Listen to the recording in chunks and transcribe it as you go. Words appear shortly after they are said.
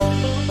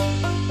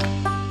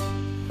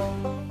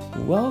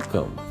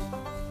Welcome.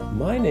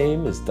 My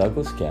name is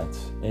Douglas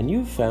Getz, and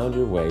you've found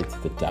your way to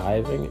the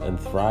Diving and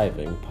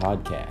Thriving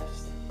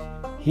podcast.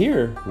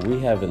 Here, we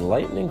have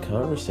enlightening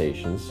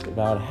conversations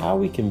about how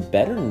we can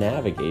better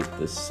navigate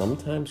this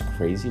sometimes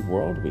crazy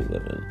world we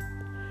live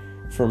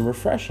in. From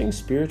refreshing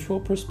spiritual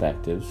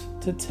perspectives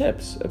to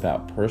tips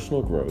about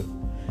personal growth,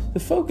 the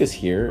focus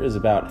here is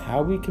about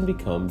how we can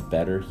become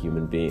better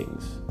human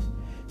beings.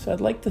 So I'd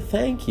like to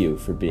thank you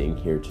for being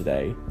here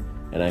today,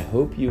 and I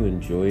hope you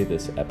enjoy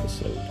this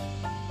episode.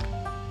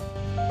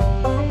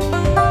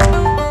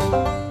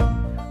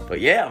 But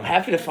yeah, I'm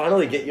happy to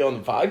finally get you on the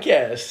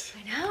podcast.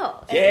 I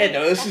know. Yeah,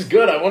 no, this is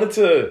good. I wanted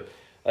to,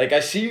 I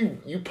see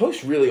you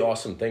post really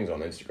awesome things on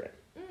Instagram.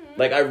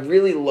 Mm-hmm. I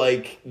really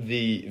like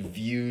the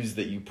views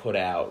that you put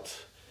out.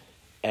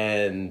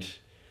 And,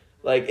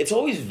 it's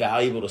always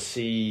valuable to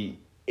see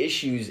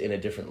issues in a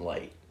different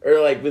light.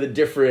 Or, with a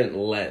different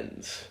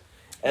lens.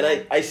 And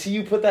I see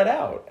you put that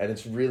out. And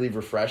it's really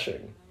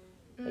refreshing.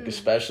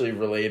 Especially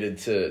related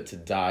to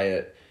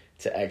diet,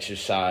 to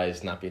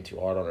exercise, not being too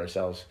hard on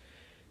ourselves.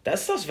 That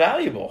stuff's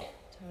valuable.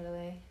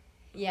 Totally.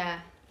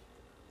 Yeah.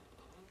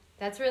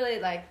 That's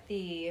really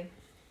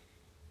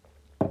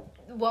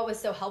what was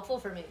so helpful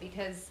for me,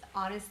 because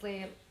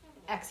honestly,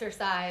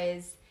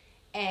 exercise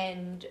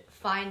and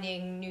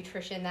finding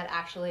nutrition that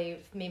actually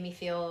made me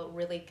feel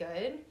really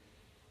good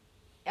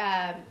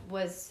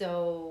was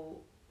so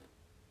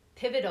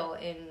pivotal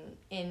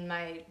in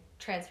my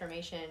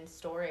transformation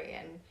story.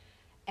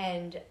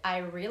 And I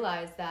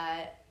realized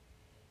that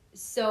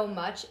so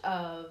much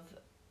of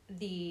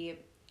the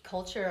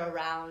culture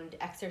around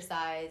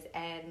exercise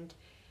and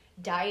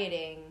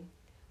dieting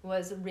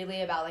was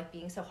really about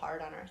being so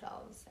hard on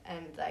ourselves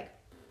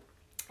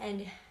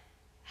and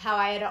how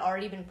I had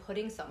already been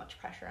putting so much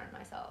pressure on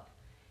myself.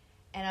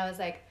 And I was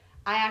I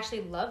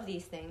actually love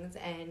these things,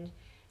 and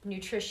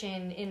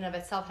nutrition in and of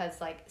itself has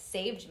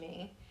saved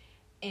me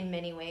in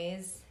many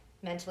ways,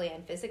 mentally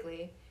and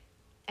physically.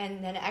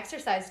 And then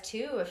exercise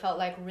too, it felt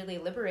really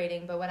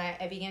liberating. But when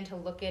I began to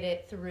look at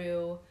it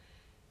through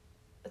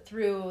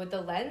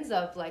the lens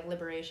of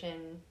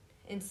liberation,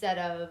 instead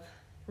of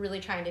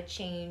really trying to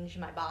change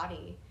my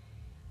body,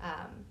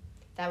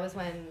 that was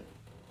when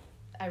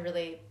I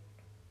really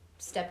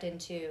stepped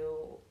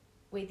into,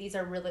 these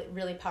are really,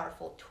 really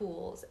powerful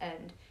tools,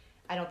 and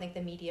I don't think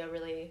the media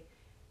really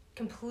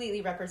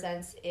completely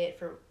represents it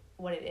for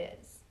what it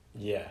is.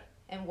 Yeah.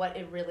 And what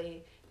it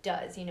really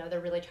does.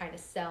 They're really trying to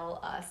sell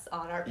us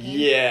on our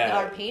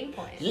pain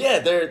points. Yeah,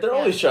 they're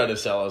always trying to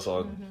sell us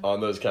on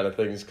those kind of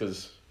things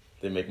because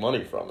they make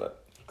money from it,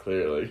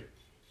 clearly.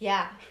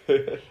 Yeah.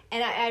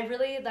 And I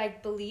really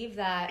believe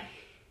that,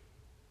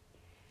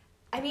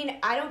 I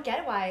don't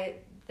get why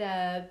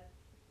the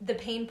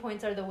pain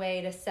points are the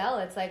way to sell.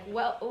 It's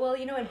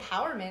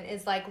empowerment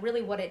is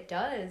really what it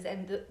does.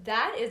 And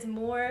that is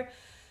more,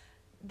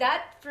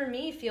 that for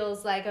me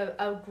feels like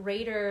a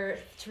greater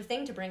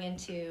thing to bring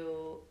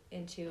into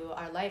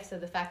our life. So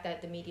the fact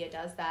that the media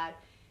does that,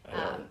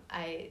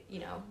 I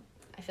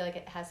feel like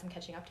it has some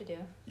catching up to do.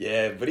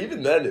 Yeah, but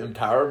even then,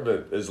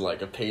 empowerment is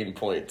a pain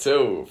point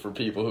too for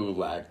people who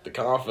lack the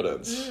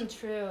confidence.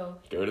 True.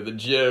 Go to the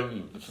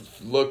gym,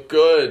 look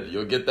good,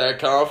 you'll get that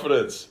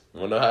confidence.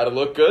 Want to know how to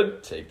look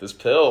good? Take this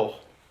pill.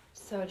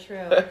 So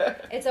true.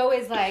 It's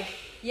always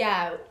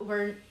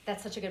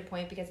that's such a good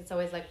point, because it's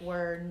always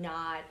we're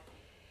not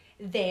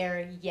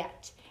there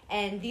yet.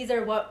 And these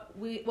are what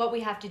we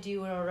have to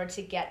do in order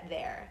to get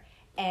there.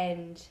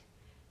 And,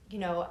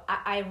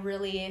 I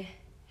really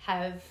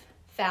have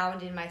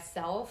found in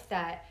myself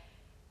that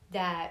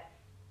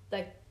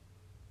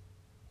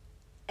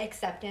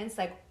acceptance,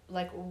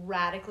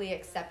 radically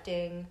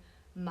accepting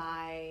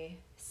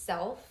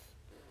myself,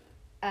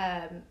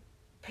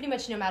 pretty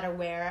much no matter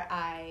where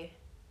I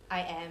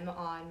am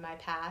on my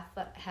path,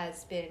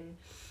 has been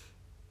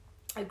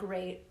a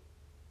great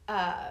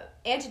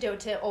antidote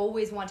to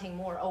always wanting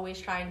more, always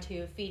trying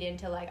to feed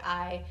into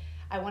I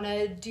want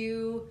to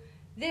do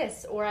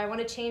this, or I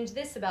want to change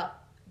this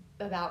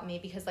about me,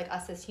 because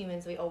us as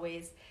humans, we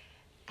always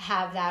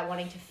have that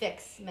wanting to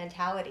fix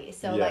mentality.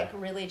 So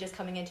really just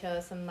coming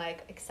into some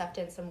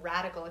acceptance, some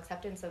radical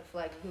acceptance of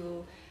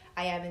who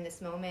I am in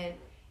this moment,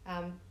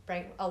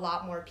 bring a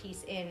lot more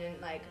peace in, and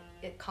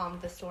it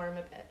calmed the storm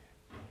a bit.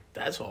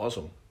 That's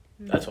awesome.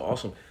 That's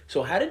awesome.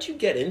 So how did you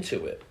get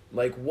into it?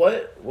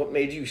 What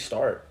made you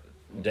start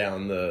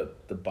down the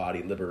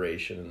body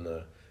liberation and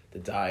the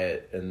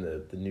diet and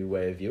the new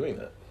way of viewing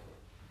that?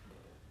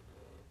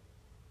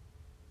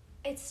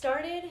 It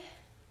started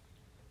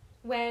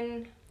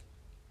when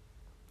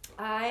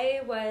I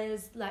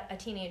was a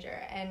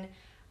teenager, and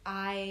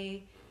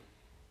I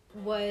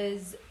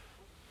was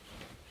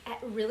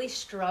really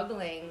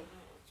struggling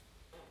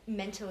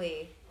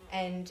mentally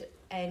and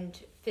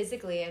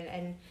physically,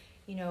 and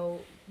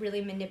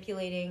really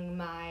manipulating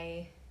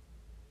my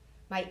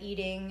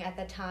eating at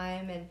the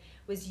time, and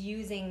was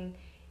using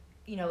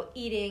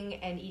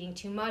eating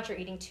too much or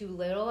eating too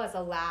little as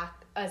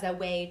a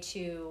way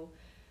to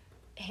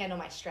handle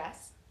my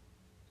stress.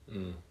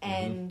 Mm-hmm.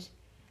 And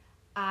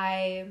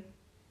I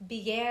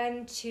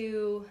began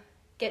to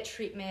get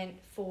treatment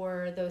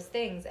for those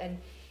things, and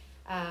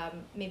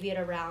maybe at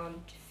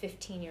around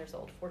 15 years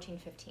old, 14,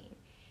 15.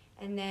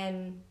 And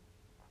then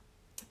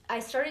I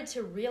started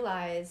to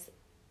realize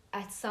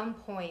at some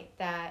point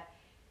that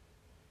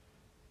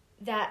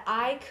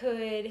I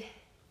could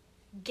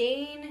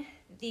gain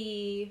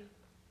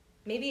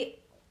maybe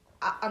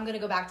I'm going to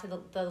go back to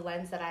the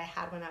lens that I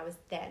had when I was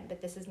then,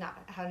 but this is not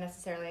how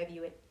necessarily I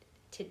view it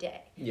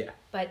today. Yeah.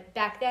 But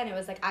back then it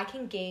was like I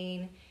can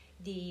gain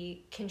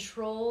the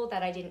control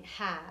that I didn't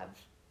have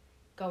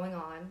going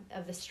on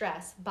of the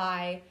stress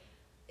by,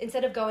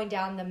 instead of going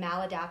down the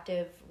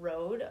maladaptive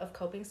road of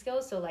coping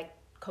skills, so like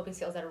coping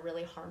skills that are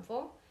really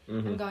harmful,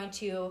 I'm going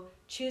to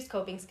choose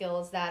coping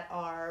skills that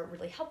are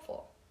really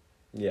helpful.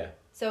 Yeah.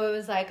 So it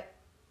was like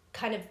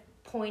kind of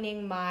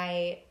pointing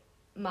my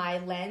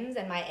lens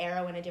and my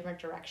arrow in a different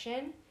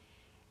direction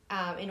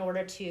in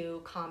order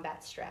to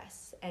combat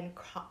stress and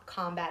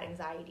combat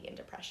anxiety and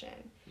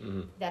depression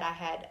that I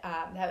had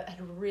that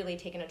had really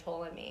taken a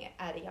toll on me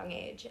at a young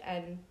age.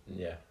 And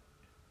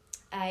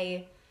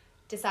I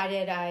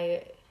decided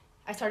I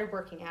started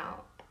working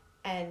out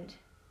and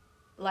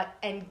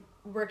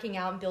working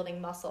out and building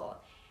muscle,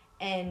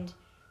 and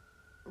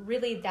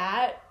really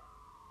that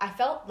I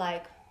felt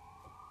like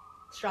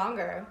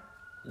stronger.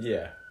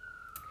 Yeah.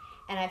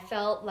 And I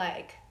felt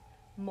like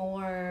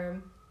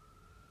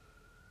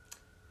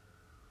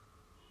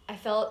I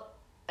felt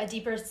a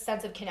deeper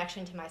sense of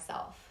connection to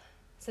myself.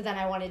 So then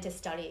I wanted to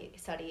study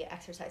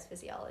exercise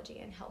physiology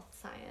and health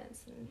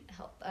science and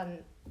health,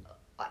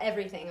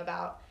 everything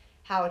about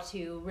how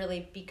to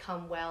really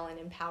become well and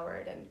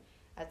empowered. And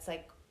that's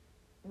like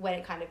when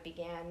it kind of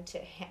began to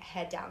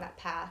head down that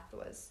path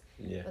was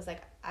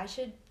like, I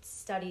should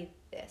study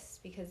this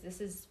because this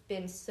has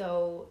been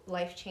so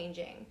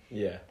life-changing.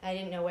 Yeah. I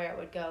didn't know where it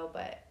would go,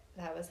 but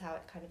that was how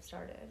it kind of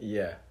started.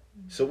 Yeah.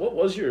 So what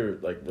was your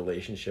like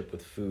relationship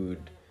with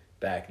food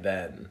back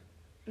then?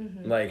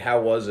 Like,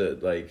 how was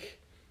it? Like,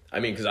 I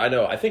mean, because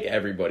I think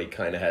everybody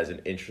kind of has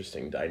an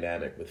interesting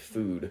dynamic with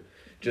food,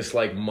 just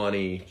like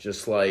money,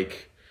 just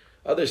like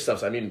other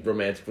stuff. I mean,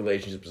 romantic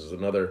relationships is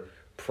another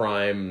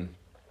prime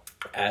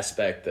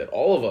aspect that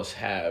all of us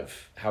have,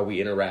 how we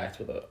interact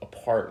with a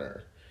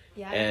partner.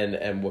 Yeah.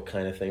 And what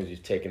kind of things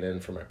we've taken in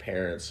from our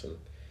parents and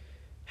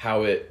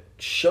how it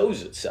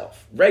shows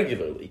itself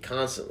regularly,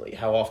 constantly.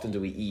 How often do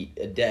we eat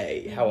a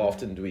day? How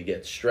often do we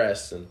get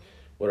stressed? And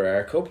what are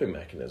our coping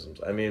mechanisms?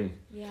 I mean,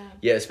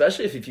 yeah,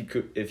 especially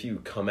if you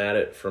come at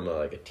it from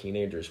a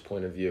teenager's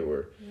point of view,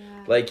 or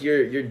like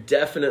you're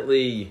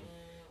definitely,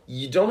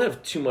 you don't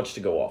have too much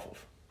to go off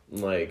of,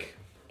 like.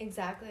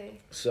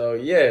 Exactly. So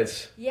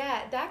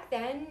yeah, back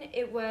then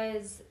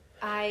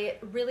I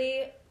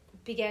really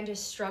began to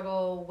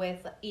struggle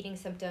with eating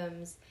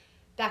symptoms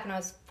back when I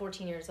was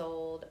 14 years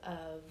old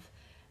of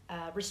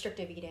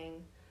restrictive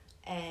eating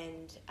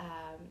and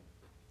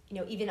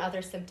even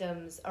other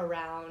symptoms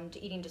around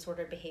eating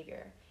disordered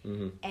behavior.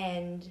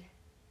 And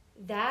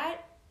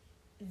that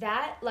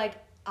like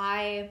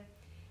I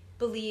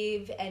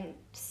believe and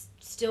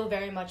still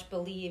very much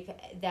believe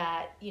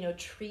that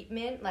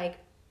treatment like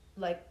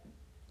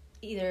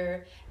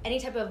either any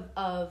type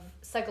of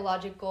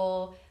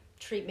psychological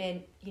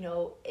treatment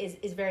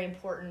is very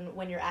important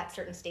when you're at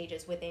certain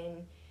stages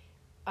within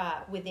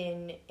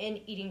an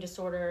eating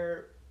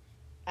disorder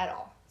at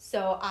all.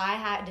 So I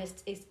had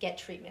to get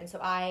treatment. So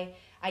I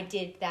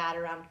did that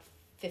around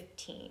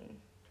 14,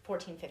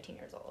 15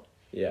 years old.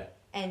 Yeah.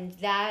 And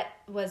that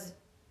was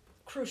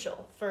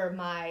crucial for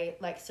my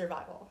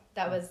survival.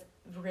 That was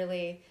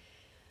really,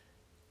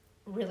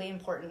 really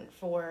important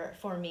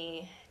for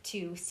me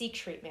to seek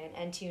treatment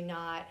and to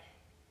not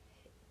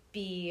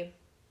be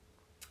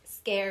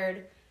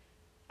scared.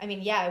 I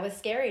mean, yeah, it was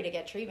scary to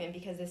get treatment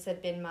because this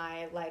had been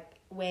my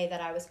way that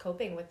I was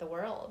coping with the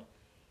world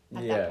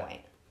at that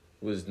point.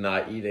 Was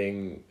not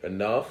eating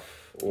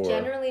enough, or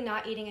generally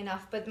not eating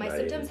enough, but my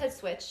symptoms had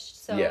switched.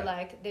 So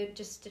they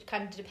just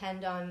kind of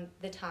depend on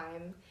the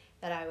time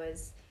that I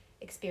was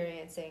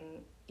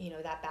experiencing,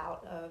 that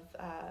bout of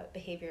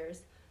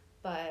behaviors.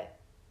 But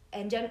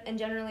and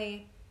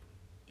generally,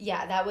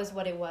 yeah, that was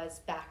what it was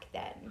back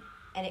then,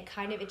 and it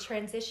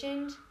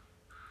transitioned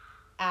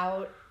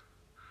out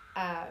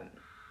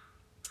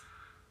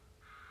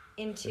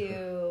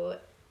into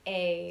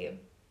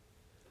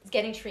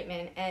getting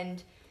treatment,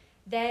 and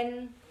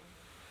then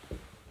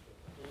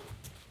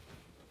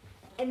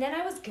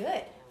I was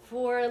good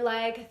for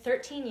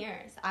 13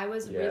 years. I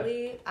was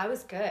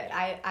good.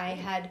 I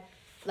had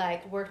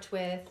worked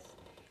with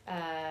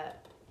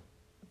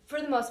for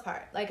the most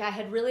part, I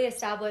had really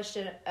established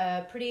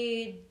a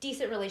pretty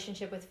decent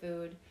relationship with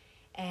food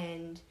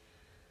and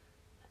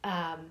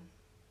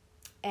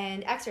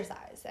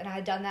exercise, and I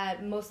had done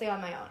that mostly on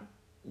my own.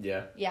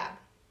 Yeah. Yeah.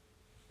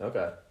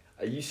 Okay.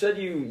 You said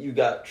you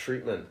got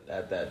treatment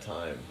at that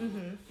time.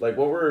 Mm-hmm. What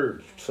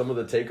were some of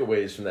the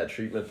takeaways from that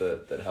treatment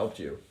that helped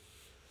you?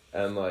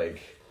 And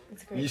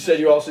you said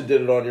you also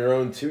did it on your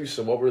own too.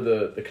 So what were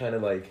the kind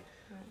of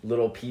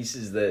little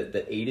pieces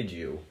that aided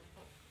you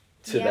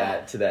to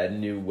that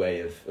new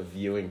way of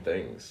viewing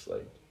things.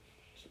 Like,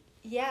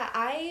 yeah,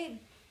 I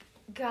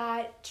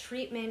got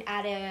treatment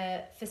at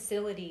a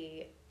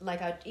facility,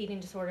 like a eating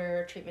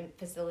disorder treatment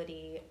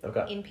facility,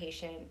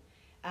 inpatient.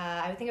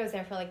 I think I was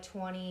there for like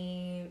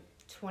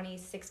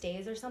 26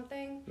 days or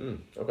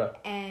something.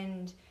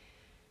 And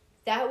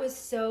that was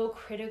so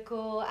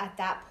critical at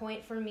that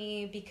point for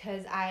me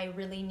because I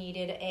really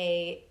needed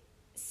a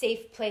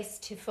safe place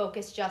to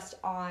focus just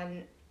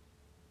on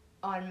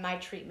my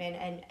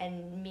treatment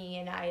and me,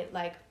 and I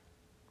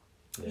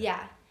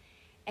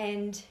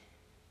and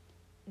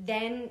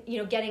then,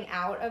 getting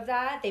out of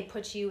that, they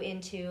put you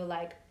into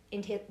like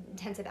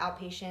intensive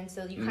outpatient,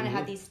 so you kind of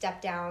have these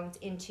step downs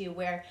into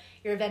where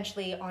you're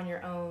eventually on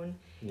your own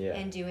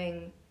and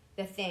doing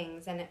the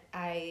things. And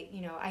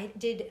I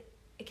did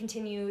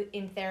continue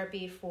in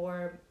therapy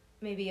for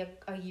maybe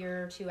a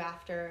year or two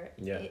after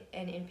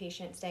an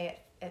inpatient stay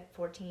at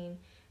 14,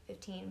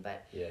 15,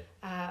 but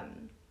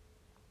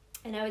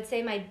and I would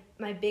say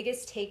my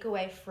biggest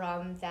takeaway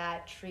from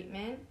that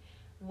treatment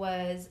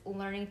was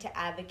learning to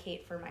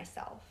advocate for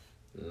myself.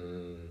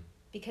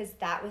 Because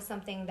that was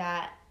something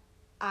that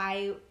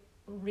I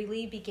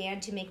really began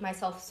to make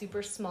myself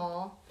super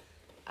small,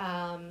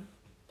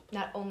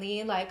 not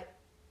only like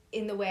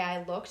in the way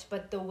I looked,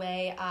 but the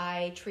way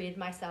I treated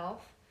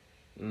myself.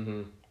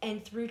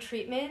 And through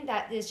treatment,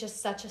 that is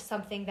just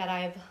something that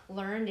I've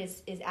learned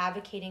is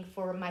advocating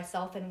for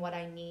myself and what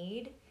I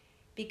need,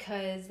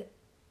 because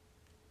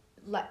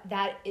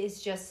that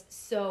is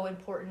just so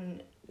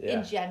important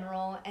in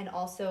general, and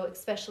also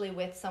especially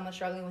with someone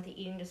struggling with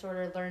the eating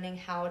disorder, learning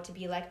how to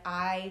be like,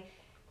 I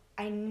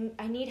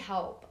need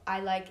help. I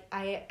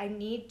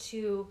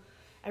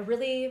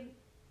really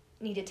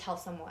need to tell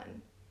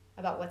someone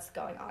about what's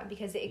going on,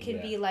 because it can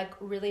be like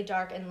really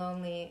dark and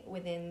lonely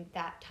within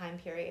that time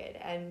period.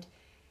 And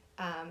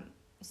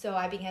so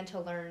I began to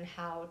learn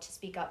how to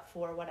speak up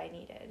for what I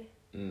needed.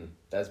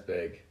 That's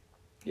big.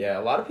 Yeah,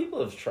 a lot of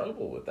people have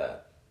trouble with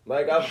that.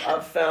 Like,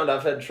 I've found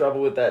I've had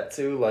trouble with that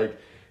too. Like,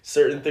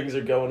 certain things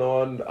are going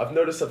on. I've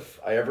noticed if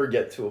I ever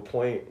get to a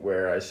point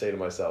where I say to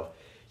myself,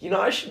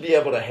 I should be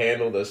able to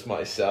handle this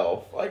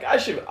myself. Like,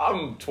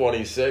 I'm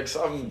 26,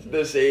 I'm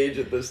this age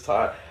at this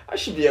time. I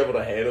should be able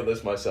to handle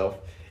this myself.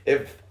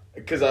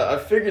 Because I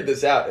figured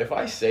this out. If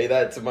I say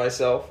that to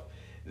myself,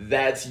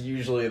 that's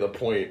usually the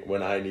point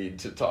when I need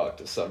to talk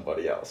to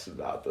somebody else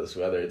about this,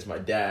 whether it's my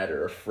dad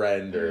or a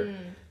friend, or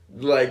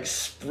like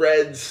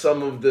spread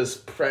some of this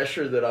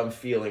pressure that I'm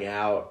feeling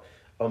out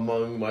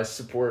among my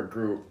support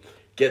group,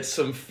 get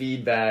some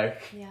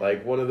feedback.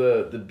 Like, one of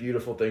the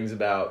beautiful things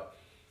about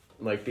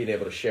like being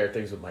able to share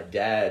things with my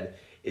dad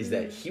is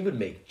that he would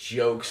make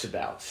jokes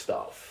about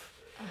stuff.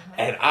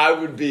 And I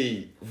would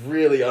be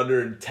really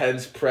under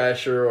intense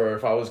pressure, or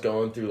if I was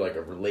going through like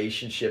a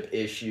relationship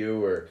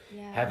issue or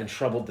having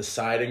trouble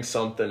deciding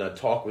something, I'd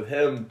talk with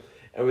him,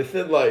 and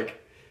within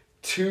like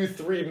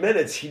 2-3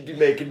 minutes he'd be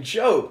making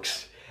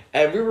jokes.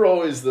 And we were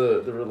always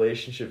the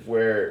relationship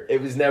where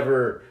it was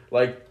never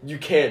like, you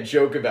can't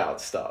joke about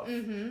stuff.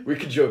 We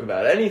could joke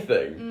about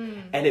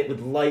anything, and it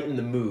would lighten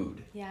the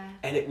mood.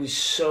 And it was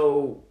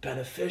so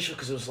beneficial,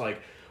 because it was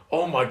like,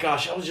 oh my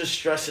gosh, I was just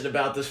stressing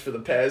about this for the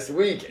past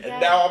week,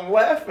 and now I'm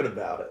laughing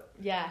about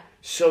it.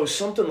 So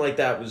something like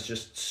that was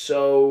just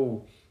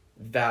so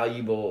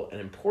valuable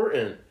and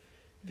important,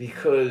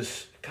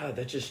 because, God,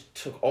 that just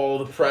took all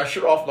the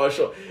pressure off my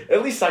shoulder.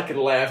 At least I can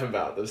laugh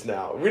about this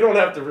now. We don't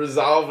have to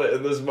resolve it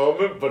in this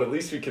moment, but at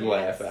least we can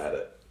laugh at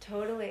it.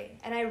 Totally.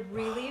 And I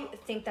really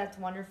think that's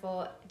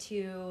wonderful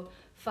to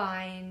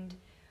find,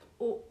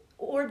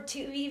 or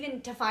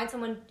to find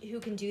someone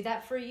who can do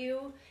that for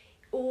you,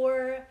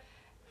 or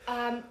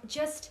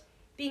just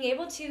being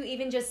able to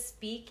even just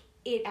speak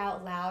it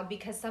out loud,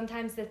 because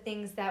sometimes the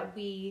things that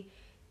we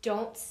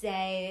don't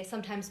say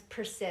sometimes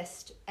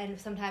persist, and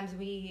sometimes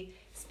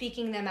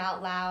speaking them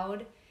out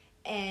loud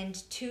and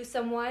to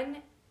someone,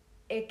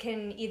 it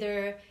can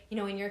either,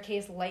 in your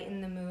case,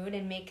 lighten the mood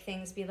and make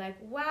things be like,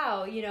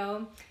 wow,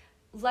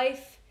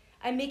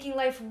 I'm making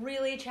life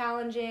really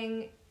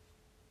challenging,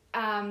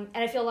 and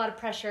I feel a lot of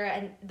pressure,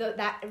 and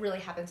that really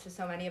happens to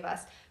so many of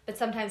us. But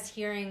sometimes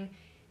hearing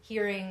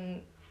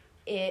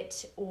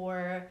it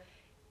or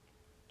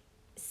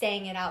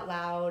saying it out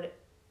loud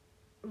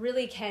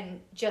really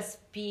can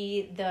just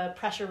be the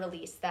pressure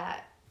release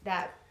that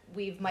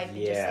we might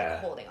be just like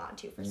holding on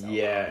to for so long.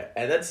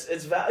 And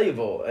it's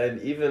valuable. And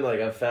even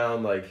like I've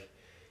found, like,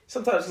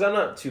 sometimes, because I'm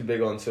not too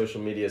big on social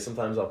media,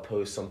 sometimes I'll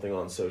post something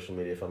on social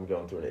media if I'm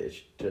going through a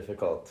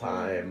difficult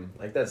time.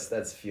 Like,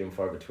 that's few and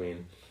far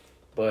between.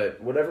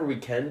 But whatever we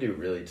can do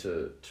really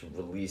to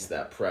release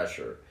that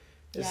pressure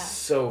is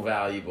so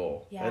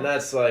valuable. And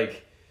that's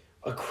like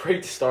a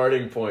great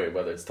starting point,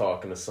 whether it's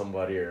talking to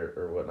somebody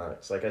or whatnot.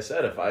 It's like I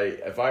said, if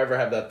I ever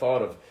have that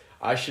thought of,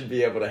 I should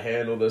be able to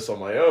handle this on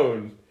my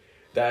own,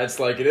 that's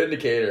like an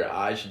indicator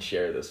I should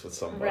share this with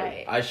somebody.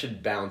 Right. I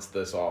should bounce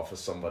this off with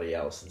somebody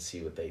else and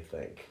see what they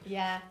think.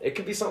 Yeah. It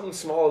could be something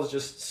small as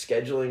just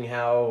scheduling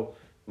how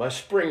my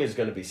spring is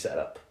going to be set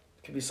up.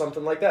 It could be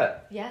something like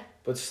that. Yeah.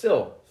 But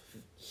still,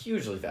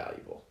 hugely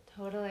valuable.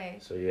 Totally.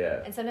 So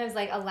yeah. And sometimes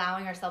like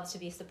allowing ourselves to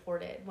be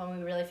supported when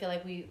we really feel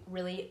like we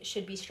really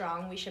should be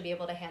strong, we should be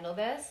able to handle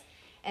this.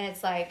 And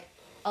it's like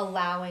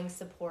allowing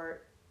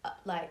support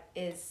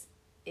is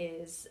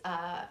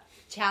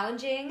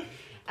challenging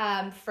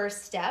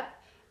first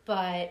step,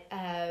 but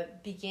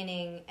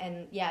beginning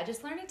and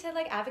just learning to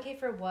like advocate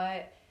for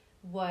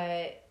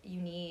what you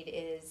need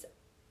is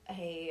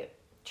a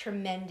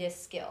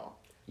tremendous skill.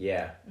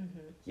 Yeah.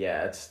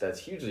 Yeah, that's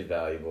hugely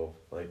valuable.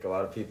 Like a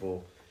lot of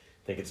people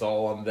think it's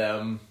all on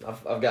them.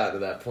 I've gotten to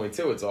that point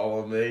too. It's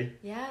all on me.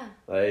 Yeah.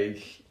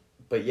 Like,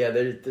 but yeah,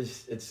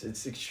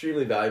 it's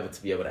extremely valuable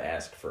to be able to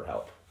ask for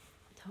help.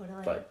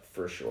 Totally. But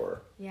for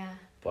sure. Yeah.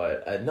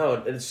 But no,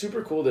 it's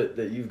super cool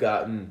that you've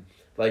gotten,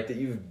 like, that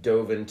you've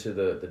dove into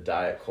the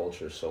diet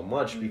culture so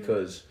much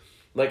because,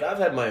 like, I've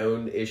had my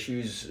own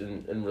issues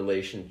in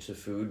relation to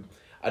food.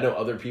 I know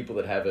other people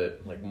that have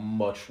it, like,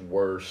 much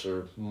worse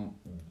or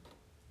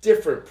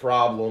different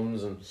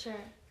problems and sure.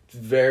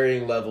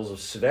 varying levels of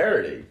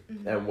severity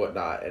and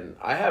whatnot. And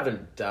I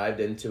haven't dived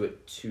into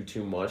it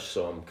too much,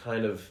 so I'm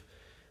kind of,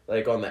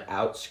 like, on the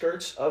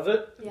outskirts of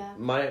it. Yeah.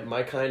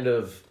 My kind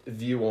of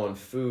view on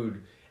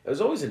food, it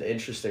was always an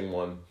interesting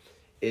one,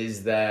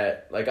 is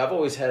that, like, I've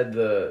always had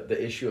the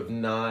issue of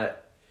not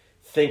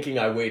thinking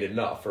I weighed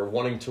enough or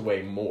wanting to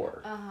weigh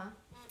more.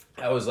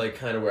 That was, like,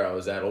 kind of where I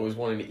was at, always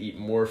wanting to eat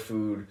more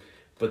food,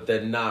 but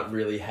then not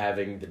really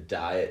having the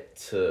diet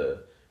to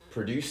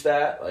produce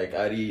that. Like,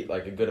 I'd eat,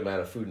 like, a good amount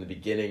of food in the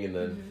beginning, and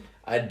then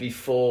I'd be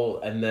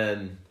full, and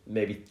then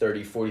maybe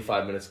 30,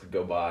 45 minutes could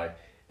go by,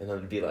 and then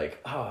I'd be like,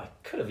 oh, I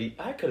could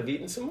have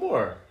eaten some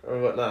more, or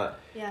whatnot.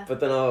 Yeah. But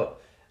then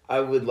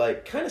I would,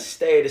 like, kind of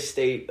stay at a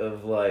state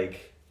of,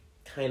 like,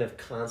 kind of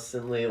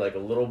constantly, like, a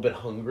little bit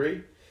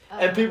hungry.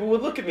 And people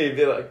would look at me and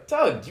be like,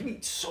 Doug, you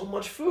eat so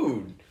much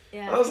food.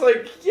 Yeah. I was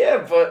like,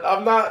 yeah, but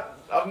I'm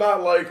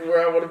not, like,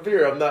 where I want to be.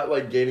 Or I'm not,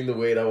 like, gaining the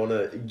weight I want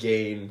to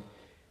gain.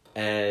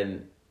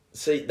 And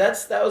so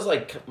that was,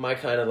 like, my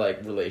kind of,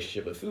 like,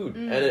 relationship with food.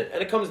 And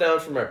it comes down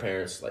from our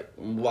parents. Like,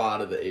 a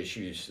lot of the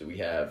issues that we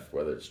have,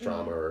 whether it's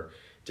trauma or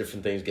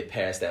different things, get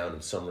passed down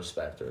in some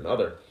respect or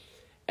another.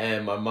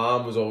 And my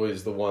mom was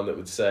always the one that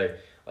would say,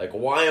 like,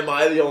 why am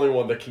I the only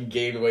one that can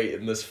gain weight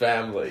in this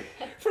family?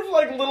 From,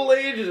 like, little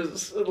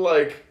ages. And,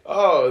 like,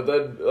 oh,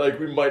 then, like,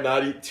 we might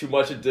not eat too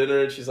much at dinner.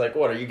 And she's like,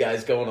 what, are you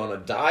guys going on a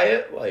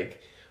diet?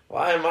 Like,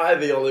 why am I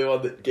the only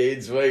one that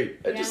gains weight?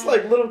 And just,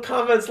 like, little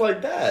comments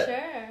like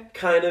that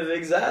kind of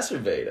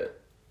exacerbate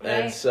it. Right.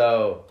 And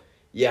so,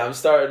 yeah, I'm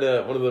starting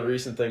to, one of the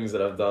recent things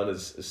that I've done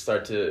is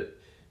start to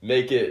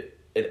make it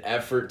an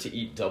effort to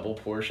eat double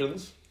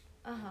portions.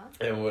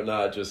 And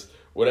whatnot, just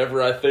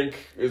whatever I think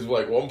is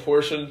like one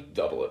portion,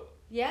 double it.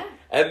 Yeah.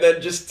 And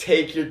then just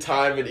take your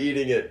time in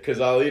eating it, because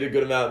I'll eat a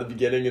good amount at the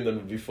beginning and then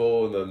it'll be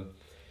full, and then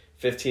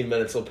 15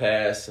 minutes will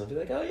pass and I'll be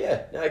like, oh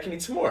yeah, now I can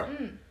eat some more.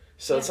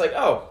 So it's like,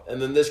 oh,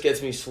 and then this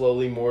gets me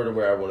slowly more to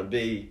where I want to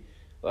be,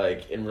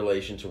 like in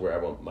relation to where I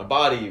want my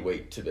body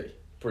weight to be,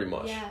 pretty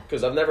much. Yeah.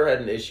 Because I've never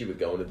had an issue with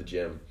going to the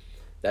gym.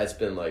 That's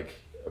been like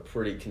a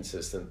pretty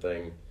consistent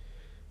thing.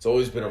 It's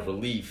always been a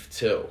relief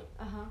too.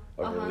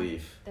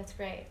 Relief. That's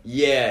great.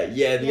 Yeah.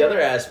 The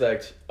other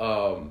aspect,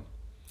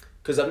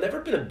 because I've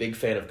never been a big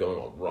fan of going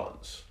on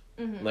runs.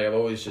 Like I've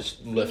always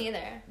just Me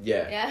neither.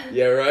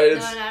 Yeah, right.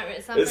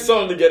 It's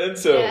something to get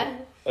into. Yeah.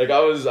 Like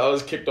I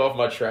was kicked off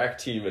my track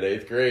team in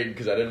 8th grade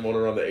because I didn't want to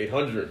run the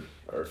 800.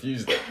 I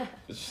refused it,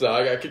 so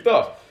I got kicked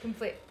off.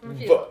 Complete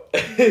refusal.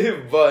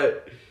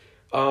 But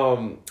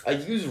I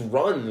use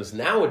runs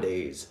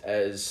nowadays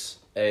as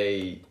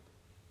a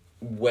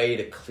way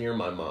to clear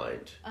my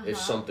mind if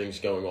something's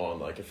going on.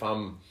 Like if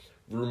I'm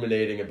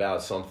ruminating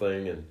about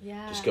something and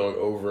just going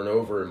over and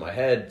over in my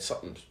head,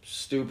 something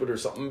stupid or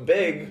something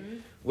big,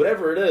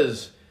 whatever it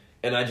is,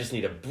 and I just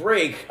need a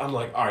break, I'm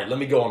like, all right, let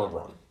me go on a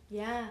run.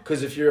 Yeah.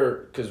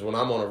 Because when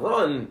I'm on a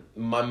run,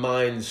 my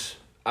mind's,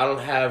 I don't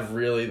have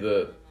really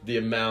the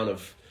amount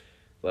of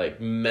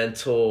like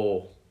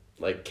mental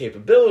like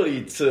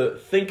capability to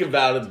think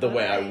about it the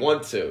way I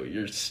want to.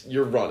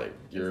 You're running.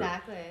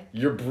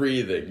 You're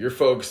breathing. You're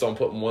focused on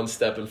putting one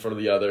step in front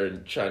of the other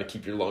and trying to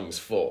keep your lungs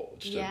full.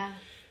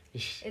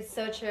 It's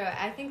so true.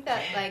 I think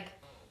that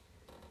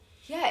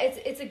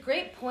it's a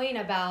great point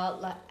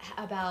about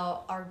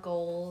our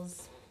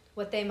goals,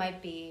 what they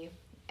might be,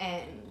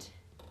 and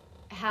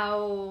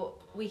how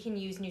we can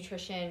use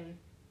nutrition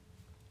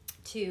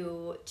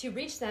to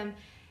reach them.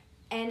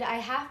 And I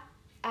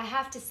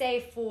have to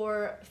say,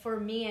 for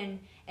me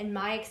and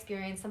my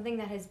experience, something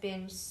that has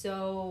been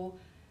so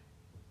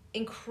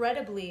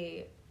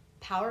incredibly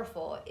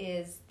powerful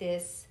is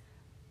this,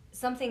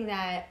 something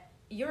that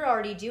you're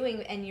already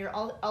doing, and you're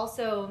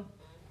also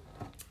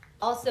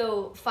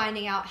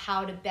finding out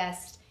how to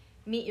best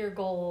meet your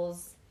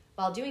goals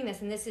while doing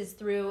this. And this is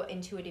through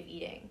intuitive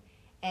eating.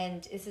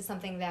 And this is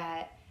something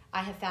that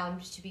I have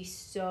found to be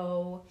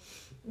so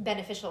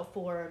beneficial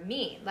for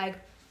me. Like,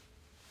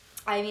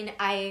 I mean,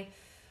 I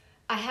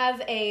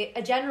have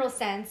a general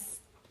sense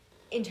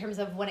in terms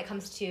of when it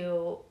comes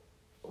to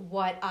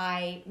what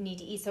I need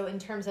to eat. So in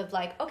terms of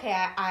like, okay,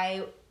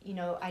 I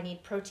I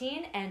need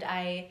protein and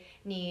I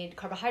need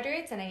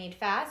carbohydrates and I need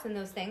fats and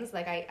those things.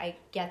 Like I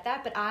get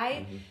that, but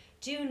I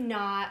do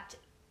not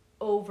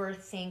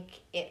overthink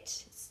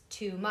it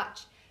too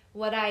much.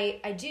 What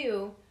I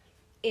do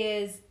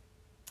is,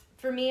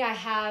 for me, I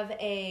have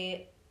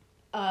a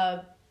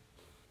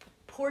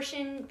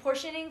portioning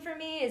for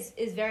me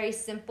is very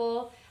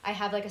simple. I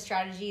have like a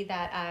strategy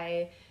that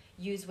I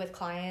use with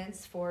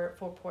clients for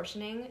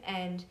portioning,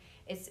 and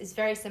it's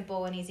very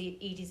simple and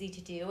easy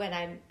to do. And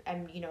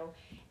I'm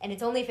and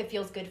it's only if it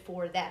feels good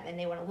for them and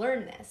they want to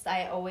learn this.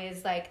 I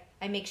always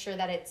I make sure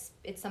that it's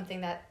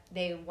something that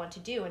they want to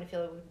do and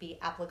feel it would be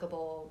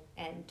applicable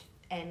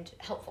and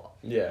helpful.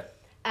 Yeah.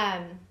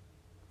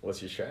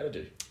 What's your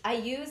strategy? I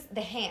use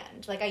the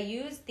hand. I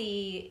use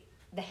the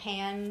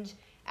hand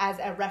as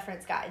a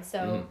reference guide.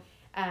 So,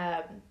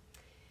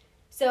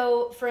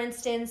 so for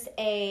instance,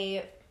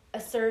 a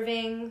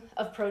serving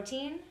of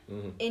protein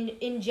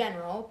in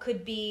general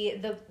could be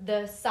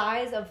the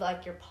size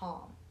of your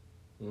palm.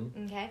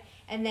 Okay,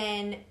 and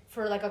then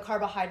for a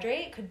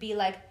carbohydrate, it could be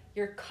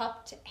your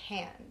cupped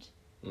hand.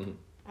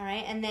 All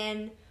right, and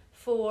then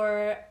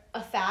for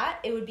a fat,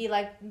 it would be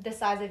the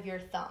size of your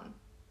thumb.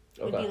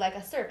 It would be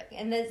a serving,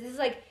 and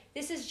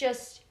this is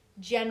just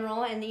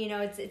general, and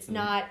it's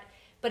not.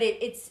 But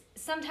it's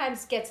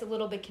sometimes gets a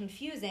little bit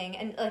confusing.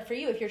 And for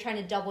you, if you're trying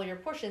to double your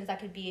portions, that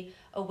could be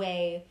a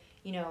way,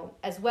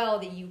 as well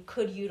that you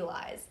could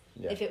utilize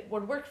if it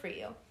would work for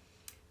you.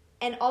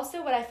 And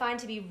also what I find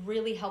to be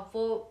really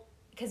helpful,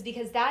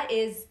 because that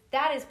is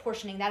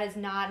portioning. That is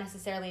not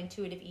necessarily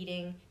intuitive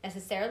eating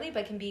necessarily,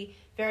 but can be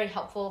very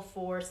helpful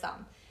for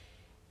some.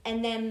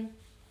 And then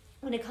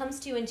when it comes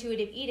to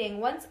intuitive eating,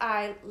 once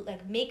I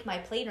make my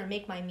plate or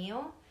make my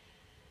meal,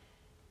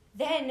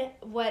 then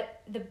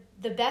what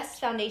the best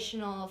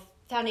foundation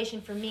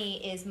for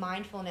me is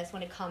mindfulness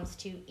when it comes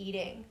to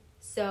eating.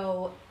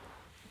 So,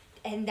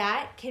 and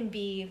that can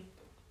be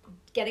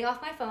getting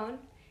off my phone,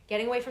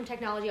 getting away from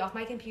technology, off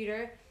my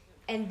computer,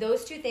 and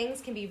those two things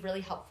can be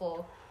really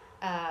helpful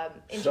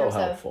in terms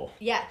of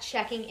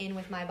checking in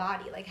with my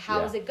body.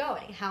 How is it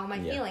going? How am I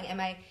feeling?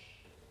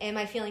 Am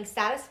I feeling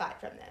satisfied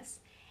from this?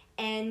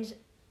 And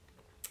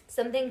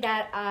something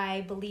that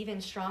I believe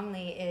in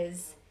strongly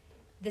is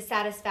the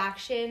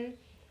satisfaction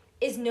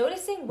is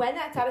noticing when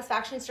that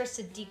satisfaction starts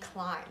to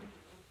decline,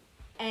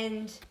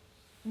 and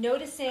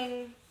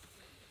noticing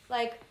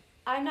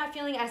I'm not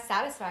feeling as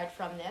satisfied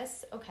from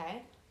this.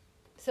 Okay,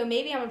 so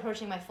maybe I'm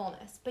approaching my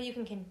fullness, but you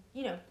can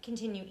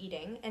continue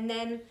eating, and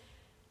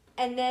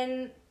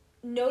then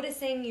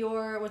noticing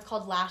your what's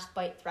called last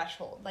bite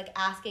threshold,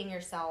 asking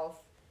yourself,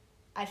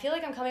 I feel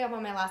like I'm coming up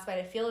on my last bite.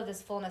 I feel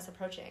this fullness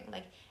approaching.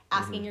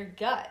 Asking your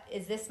gut,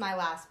 is this my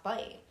last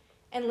bite?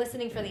 And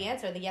listening for the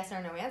answer, the yes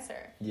or no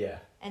answer. Yeah.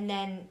 And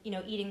then,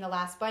 eating the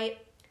last bite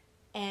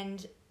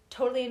and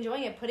totally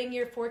enjoying it, putting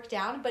your fork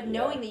down, but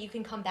knowing that you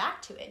can come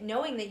back to it,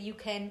 knowing that you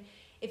can,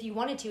 if you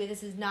wanted to,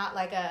 this is not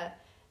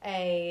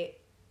a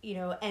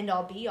end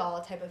all be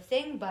all type of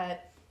thing,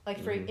 but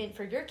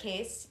for your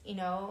case,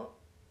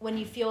 when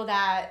you feel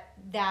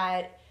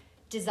that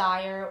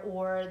desire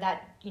or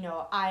that,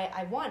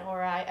 I want,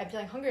 or I'm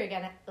feeling hungry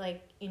again,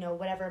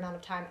 whatever amount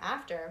of time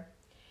after,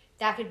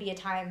 that could be a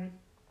time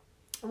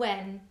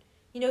when,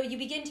 you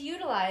begin to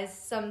utilize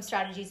some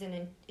strategies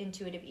in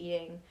intuitive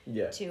eating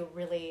to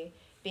really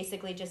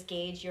basically just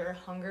gauge your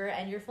hunger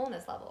and your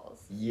fullness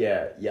levels.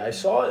 Yeah. I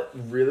saw it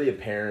really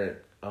apparent.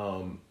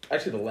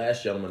 Actually, the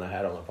last gentleman I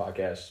had on my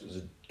podcast was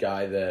a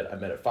guy that I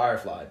met at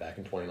Firefly back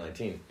in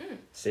 2019.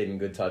 Stayed in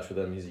good touch with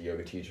him. He's a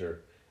yoga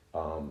teacher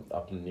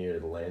up near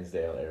the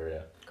Lansdale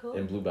area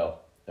in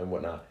Bluebell and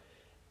whatnot.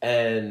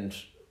 And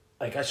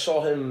I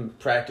saw him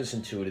practice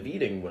intuitive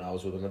eating when I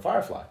was with him at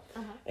Firefly.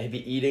 And he'd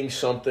be eating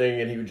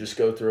something and he would just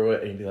go through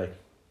it and he'd be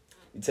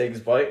he'd take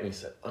his bite and he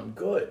said, I'm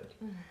good.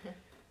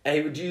 And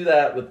he would do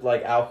that with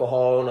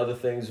alcohol and other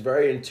things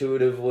very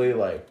intuitively,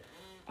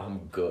 I'm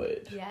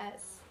good.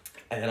 Yes.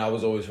 And I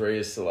was always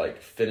raised to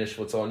finish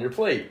what's on your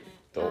plate.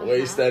 Don't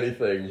waste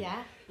anything.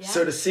 Yeah.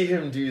 So to see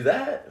him do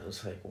that, I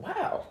was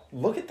wow,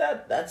 look at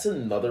that. That's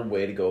another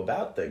way to go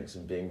about things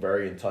and being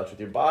very in touch with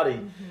your body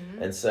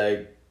and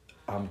say,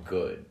 I'm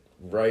good.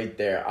 Right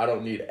there. I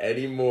don't need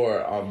any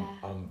more.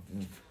 I'm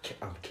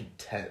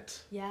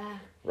content. Yeah.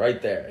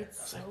 Right there.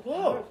 It's so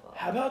whoa, powerful.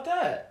 How about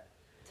that?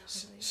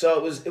 Totally.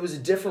 So it was a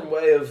different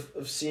way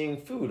of seeing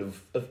food,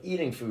 of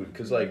eating food,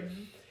 because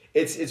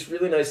it's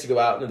really nice to go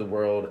out into the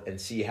world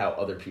and see how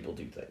other people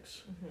do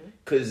things,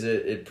 because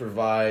it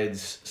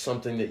provides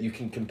something that you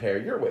can compare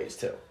your ways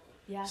to.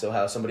 Yeah. So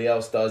how somebody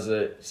else does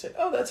it, you say,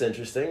 oh, that's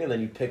interesting, and then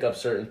you pick up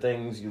certain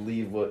things, you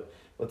leave what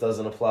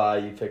doesn't apply,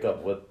 you pick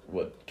up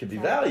what could be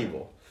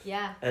valuable.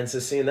 Yeah. And so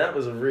seeing that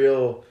was a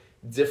real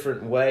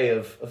different way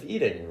of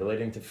eating,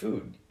 relating to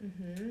food.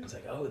 It's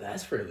oh,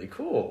 that's really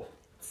cool.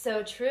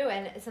 So true.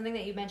 And it's something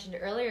that you mentioned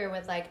earlier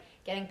with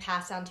getting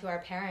passed down to our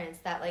parents,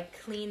 that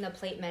clean the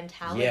plate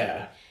mentality.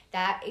 Yeah.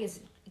 That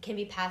can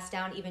be passed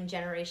down even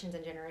generations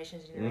and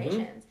generations and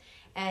generations.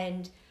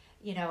 And,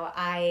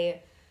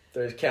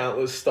 There's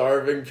countless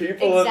starving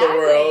people in the Exactly,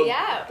 world.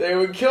 yeah. They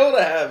would kill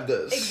to have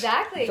this.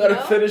 Exactly. You better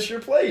finish your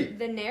plate.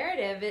 The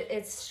narrative,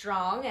 it's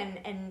strong,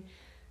 and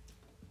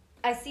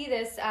I see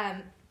this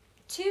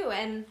too,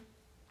 and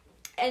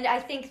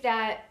I think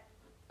that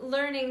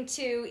learning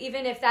to,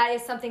 even if that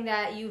is something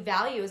that you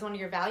value as one of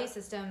your value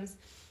systems,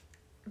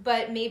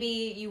 but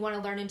maybe you want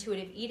to learn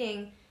intuitive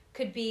eating,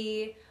 could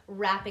be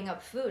wrapping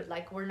up food.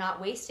 Like, we're not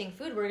wasting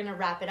food. We're going to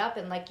wrap it up,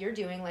 and like you're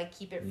doing, like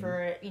keep it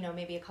for,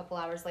 maybe a couple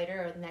hours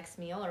later or the next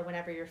meal or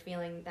whenever you're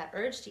feeling that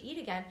urge to eat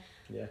again.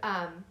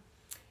 Yeah.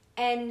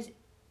 And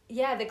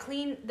yeah, the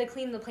clean the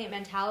plate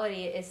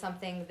mentality is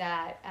something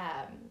that,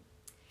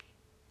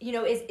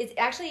 it's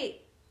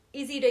actually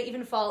easy to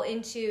even fall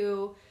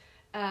into,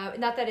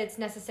 not that it's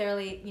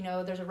necessarily,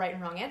 there's a right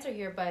and wrong answer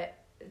here, but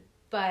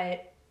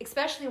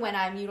especially when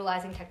I'm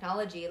utilizing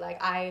technology,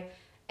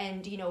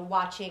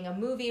 watching a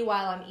movie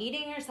while I'm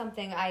eating or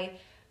something, I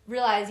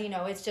realize,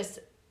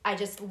 I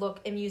just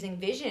am using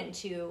vision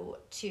to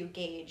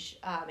gauge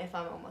if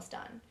I'm almost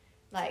done.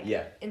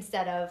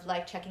 Instead of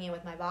checking in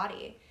with my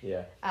body.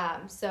 Yeah.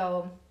 I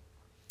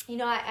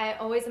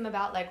always am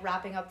about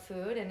wrapping up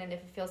food, and then if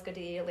it feels good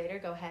to eat it later,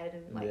 go ahead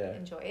and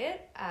enjoy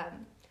it.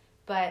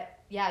 But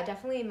yeah,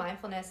 definitely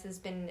mindfulness has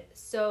been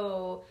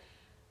so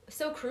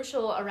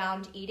crucial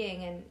around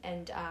eating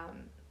and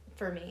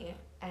for me,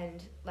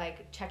 and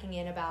checking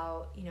in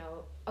about,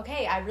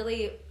 okay,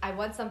 I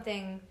want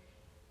something.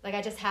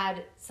 I just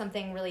had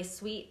something really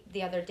sweet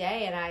the other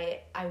day, and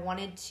I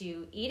wanted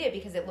to eat it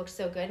because it looked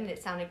so good and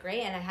it sounded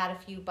great, and I had a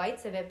few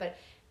bites of it, but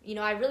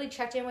I really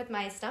checked in with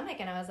my stomach,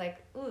 and I was like,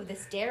 ooh,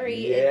 this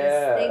dairy,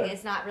 this thing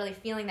is not really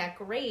feeling that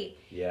great.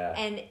 Yeah.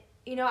 And,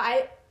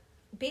 I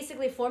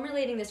basically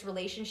formulating this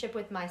relationship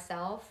with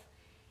myself,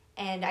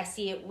 and I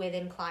see it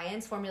within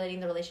clients, formulating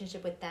the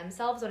relationship with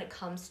themselves when it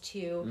comes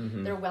to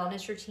their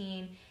wellness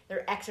routine,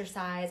 their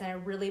exercise, and I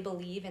really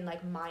believe in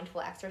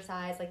mindful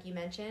exercise, like you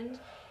mentioned,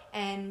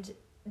 and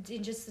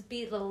just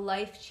be the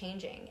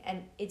life-changing.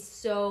 And it's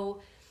so,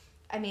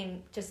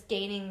 just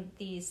gaining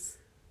this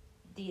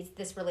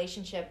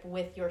relationship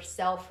with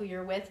yourself, who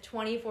you're with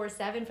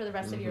 24/7 for the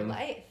rest of your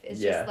life, is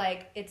just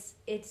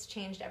it's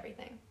changed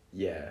everything.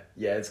 Yeah,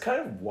 it's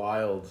kind of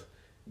wild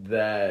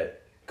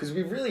that, because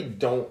we really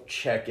don't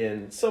check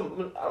in.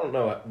 I don't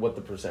know what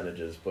the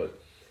percentage is,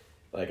 but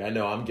I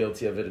know I'm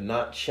guilty of it, and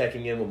not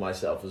checking in with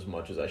myself as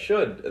much as I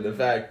should. And the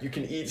fact you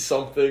can eat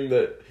something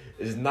that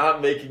is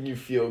not making you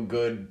feel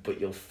good, but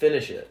you'll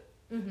finish it.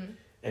 And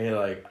you're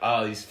like,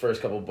 oh, these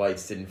first couple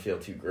bites didn't feel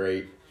too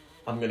great.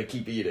 I'm going to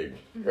keep eating.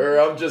 Or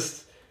I'm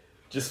just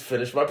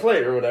finish my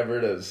plate, or whatever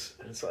it is.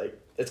 And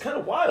it's kind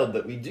of wild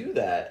that we do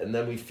that, and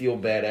then we feel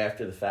bad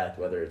after the fact,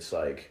 whether it's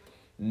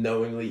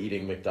knowingly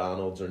eating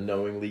McDonald's or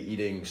knowingly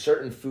eating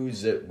certain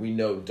foods that we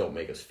know don't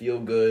make us feel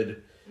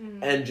good,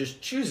 and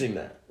just choosing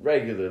that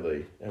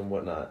regularly and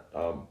whatnot.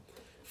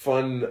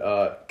 Fun,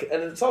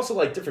 and it's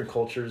also different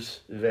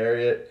cultures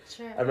vary it.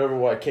 Sure. I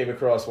remember I came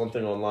across one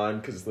thing online,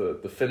 because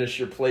the finish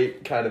your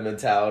plate kind of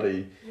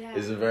mentality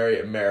is a very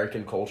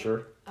American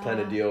culture kind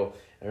of deal.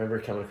 I remember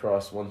coming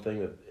across one thing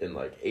that in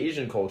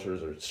Asian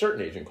cultures, or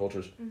certain Asian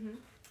cultures,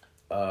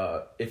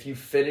 if you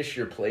finish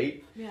your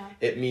plate,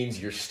 it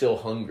means you're still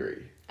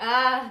hungry.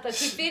 They'll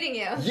keep feeding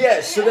you.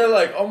 Yeah, so they're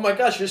like, oh my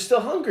gosh, you're still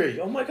hungry.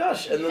 Oh my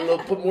gosh. And then they'll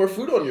put more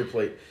food on your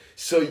plate.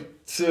 So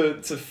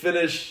to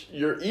finish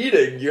your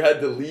eating, you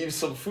had to leave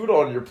some food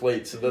on your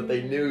plate so that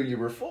they knew you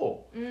were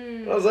full.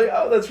 And I was like,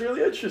 oh, that's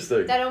really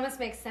interesting. That almost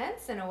makes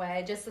sense in a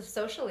way, just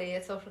socially,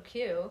 a social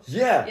cue.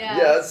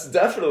 Yeah, it's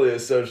definitely a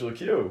social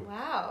cue.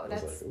 Wow,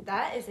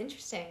 that is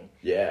interesting.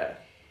 Yeah.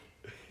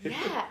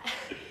 Yeah.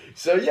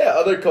 So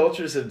other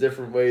cultures have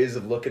different ways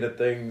of looking at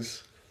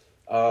things.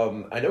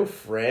 I know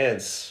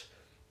France,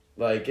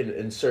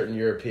 in certain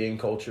European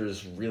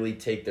cultures, really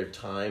take their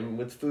time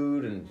with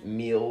food and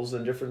meals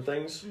and different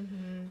things.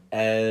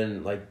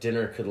 And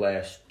dinner could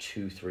last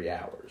 2-3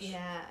 hours.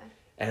 Yeah.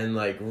 And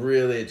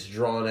really it's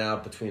drawn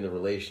out between the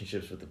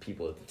relationships with the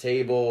people at the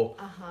table,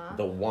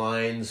 the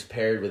wines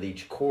paired with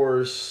each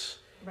course,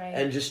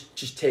 and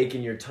just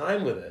taking your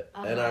time with it.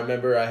 And I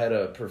remember I had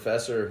a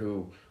professor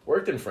who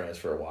worked in France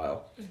for a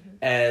while,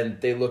 and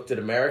they looked at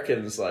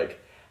Americans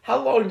how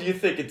long do you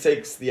think it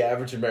takes the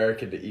average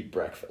American to eat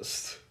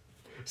breakfast?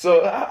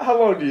 So how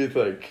long do you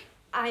think?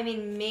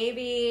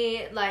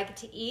 Maybe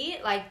to eat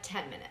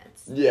 10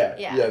 minutes.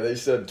 Yeah, they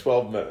said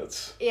 12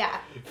 minutes. Yeah.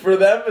 For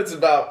them, it's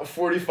about a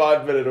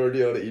 45-minute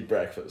ordeal to eat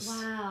breakfast.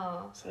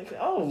 Wow. It's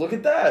oh, look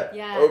at that.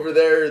 Yeah. Over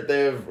there,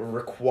 they have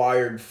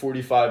required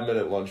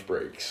 45-minute lunch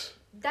breaks.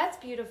 That's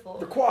beautiful.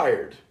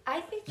 Required.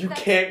 I think you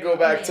can't go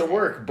back to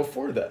work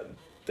before then.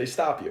 They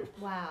stop you.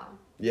 Wow.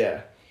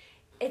 Yeah.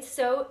 It's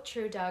so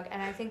true, Doug,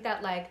 and I think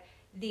that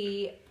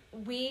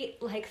we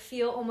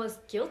feel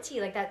almost guilty,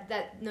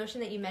 that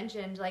notion that you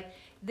mentioned,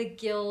 the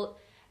guilt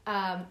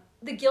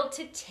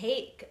to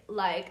take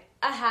a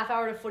half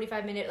hour to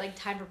 45-minute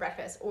time for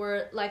breakfast,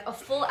 or a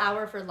full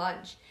hour for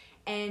lunch,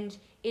 And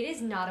it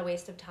is not a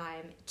waste of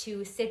time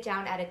to sit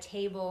down at a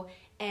table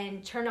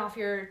and turn off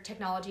your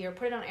technology or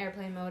put it on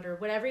airplane mode or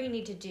whatever you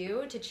need to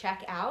do to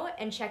check out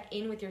and check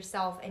in with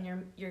yourself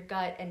and your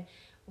gut and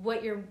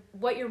what you're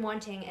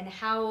wanting and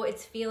how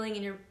it's feeling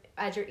in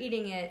as you're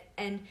eating it,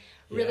 and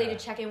really to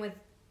check in with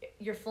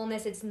your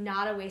fullness. It's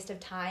not a waste of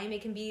time.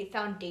 It can be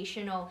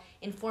foundational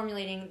in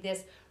formulating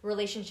this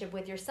relationship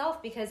with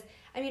yourself, because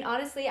I mean,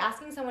 honestly,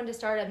 asking someone to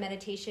start a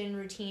meditation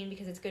routine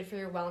because it's good for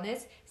your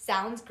wellness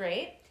sounds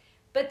great,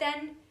 but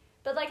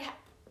like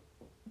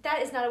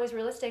that is not always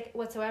realistic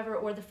whatsoever,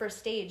 or the first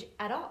stage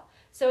at all.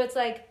 So it's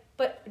like,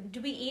 but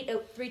do we eat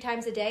 3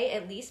 times a day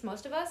at least,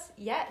 most of us?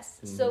 Yes.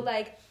 Mm-hmm. So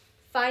like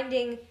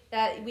finding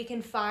that we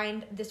can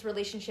find this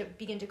relationship,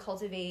 begin to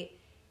cultivate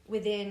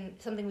within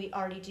something we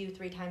already do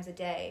 3 times a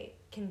day,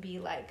 can be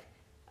like,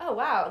 oh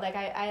wow, like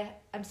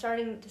I'm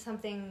starting to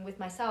something with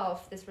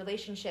myself, this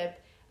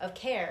relationship of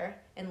care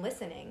and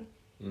listening,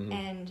 mm-hmm.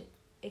 and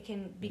it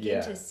can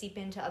begin to seep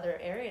into other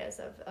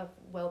areas of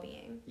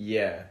well-being.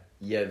 Yeah,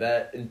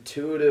 that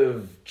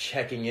intuitive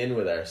checking in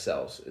with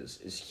ourselves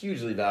is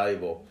hugely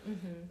valuable.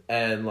 Mm-hmm.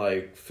 And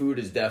like food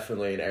is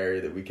definitely an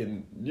area that we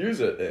can use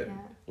it in. Yeah.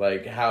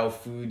 Like how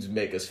foods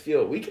make us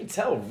feel. We can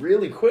tell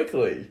really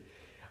quickly,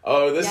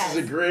 oh, this is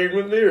agreeing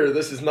with me or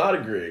this is not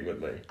agreeing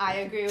with me. I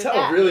agree with that.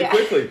 Tell really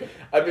quickly.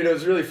 I mean, it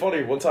was really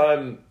funny. One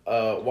time,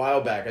 a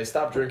while back, I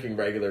stopped drinking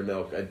regular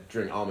milk. I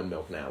drink almond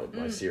milk now with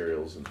my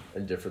cereals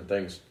and different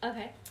things.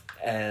 Okay.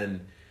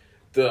 And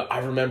I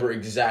remember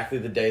exactly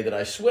the day that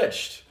I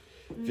switched,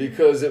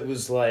 because it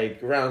was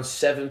like around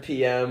 7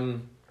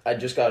 p.m. I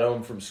just got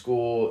home from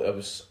school.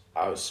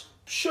 I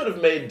should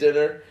have made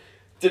dinner.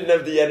 Didn't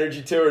have the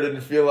energy to it. Didn't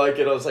feel like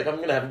it. I was like, I'm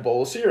going to have a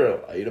bowl of cereal.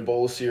 I eat a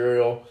bowl of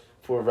cereal,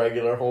 pour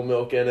regular whole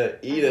milk in it,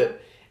 eat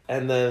it.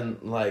 And then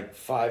like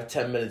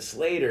 5-10 minutes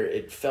later,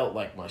 it felt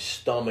like my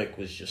stomach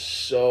was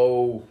just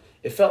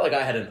it felt like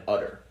I had an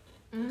udder.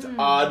 It's an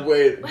odd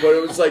way, but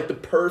it was like the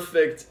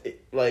perfect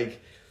like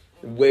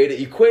way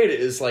to equate it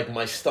is like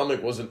my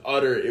stomach wasn't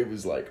udder. It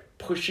was like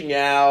pushing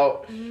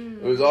out.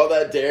 It was all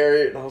that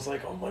dairy. And I was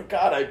like, oh my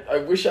God, I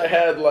wish I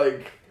had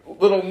like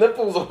little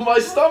nipples on my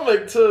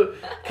stomach to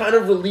kind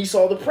of release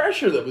all the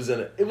pressure that was in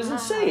it. It was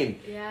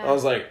insane. Yeah. I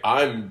was like,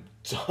 I'm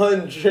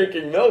done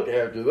drinking milk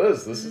after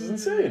this. This is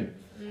insane.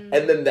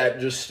 And then that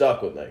just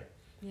stuck with me.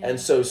 Yeah. And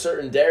so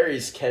certain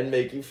dairies can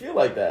make you feel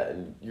like that.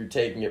 And you're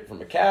taking it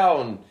from a cow,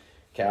 and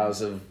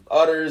cows have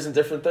udders and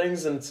different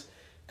things, and it's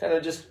kind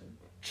of just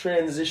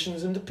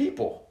transitions into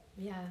people.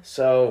 Yeah.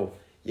 So,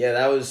 yeah,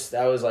 that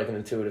was like an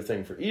intuitive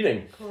thing for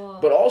eating. Cool.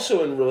 But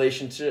also in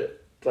relation to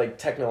like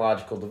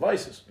technological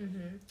devices.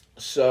 Mm-hmm.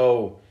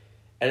 So,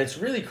 and it's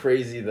really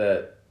crazy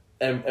that,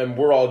 and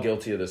we're all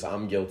guilty of this,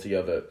 I'm guilty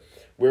of it,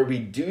 where we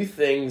do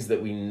things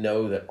that we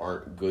know that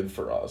aren't good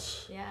for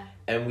us. Yeah.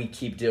 And we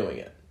keep doing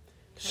it.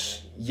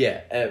 Totally.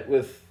 Yeah.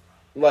 With,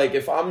 like,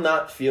 if I'm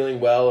not feeling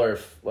well, or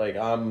if, like,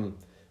 I'm,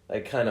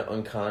 like, kind of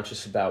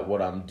unconscious about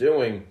what I'm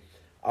doing,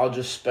 I'll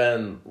just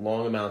spend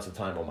long amounts of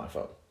time on my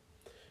phone.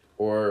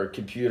 Or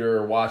computer,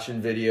 or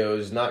watching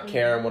videos, not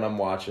caring what I'm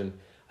watching.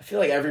 I feel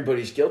like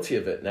everybody's guilty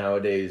of it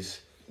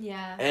nowadays.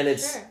 Yeah, and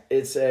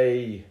it's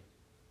a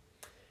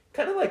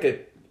kind of like a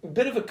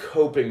bit of a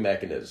coping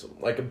mechanism,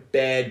 like a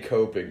bad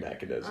coping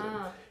mechanism.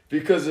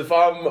 Because if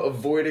I'm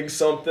avoiding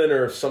something,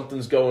 or if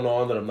something's going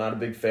on that I'm not a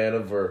big fan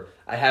of, or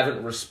I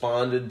haven't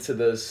responded to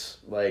this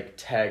like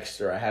text,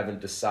 or I haven't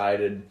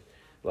decided,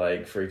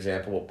 like, for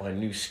example, what my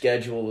new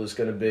schedule is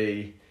going to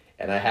be,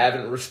 and I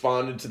haven't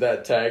responded to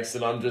that text,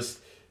 and I'm just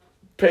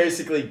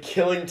basically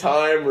killing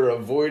time or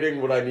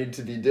avoiding what I need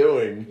to be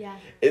doing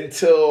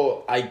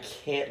until I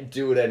can't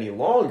do it any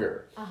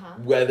longer.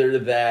 Whether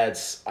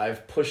that's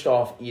I've pushed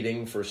off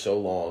eating for so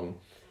long,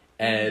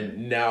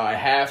 and now I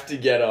have to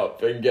get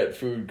up and get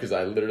food because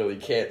I literally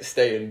can't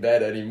stay in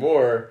bed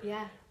anymore.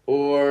 Yeah.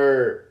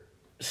 Or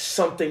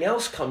something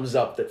else comes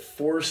up that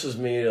forces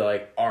me to,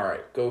 like, all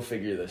right, go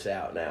figure this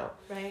out now.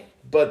 Right.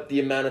 But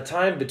the amount of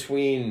time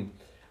between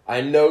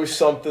I know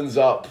something's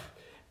up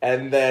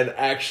and then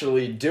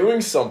actually doing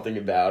something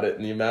about it,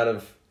 and the amount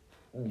of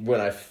when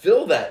I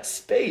fill that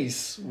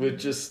space with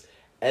just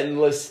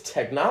endless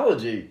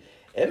technology,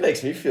 it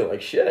makes me feel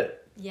like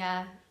shit.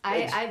 Yeah.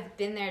 I've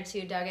been there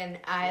too, Doug, and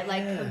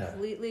I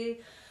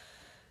completely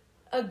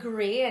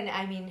agree. And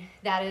I mean,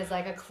 that is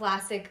like a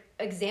classic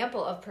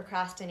example of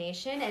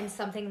procrastination, and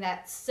something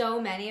that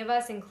so many of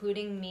us,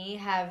 including me,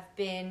 have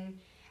been,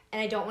 and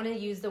I don't want to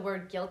use the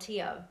word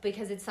guilty of,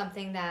 because it's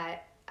something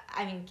that,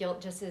 I mean, guilt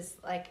just is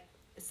like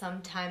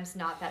sometimes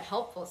not that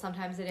helpful.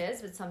 Sometimes it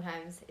is, but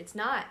sometimes it's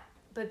not.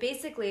 But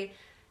basically,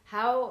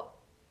 how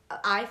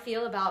I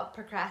feel about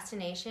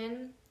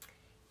procrastination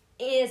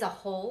as a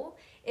whole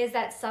is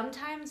that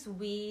sometimes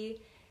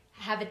we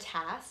have a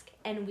task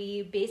and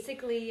we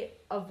basically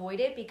avoid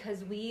it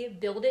because we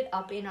build it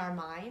up in our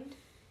mind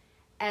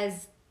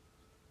as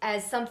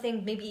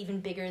something maybe even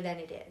bigger than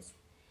it is.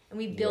 And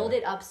we build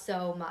it up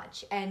so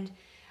much. And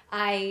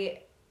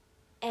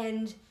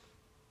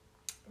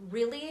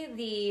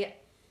really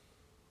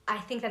I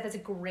think that that's a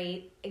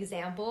great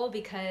example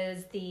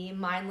because the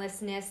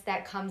mindlessness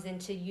that comes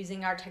into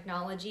using our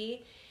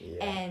technology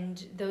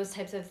and those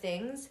types of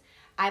things,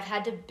 I've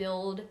had to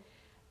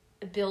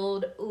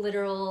build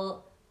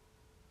literal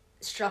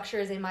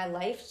structures in my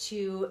life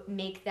to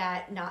make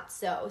that not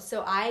so.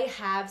 So I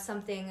have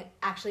something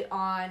actually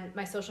on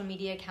my social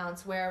media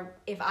accounts where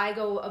if I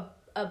go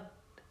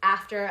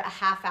after a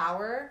half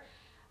hour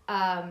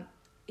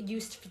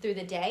used through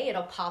the day,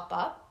 it'll pop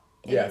up.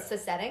 And it's a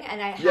setting, and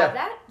I have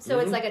that. So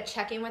it's like a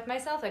check-in with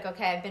myself. Like,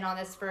 okay, I've been on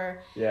this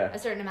for a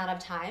certain amount of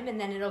time,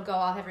 and then it'll go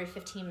off every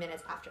 15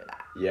 minutes after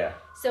that. Yeah.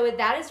 So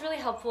that is really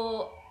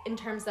helpful in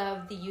terms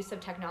of the use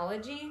of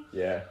technology.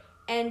 Yeah.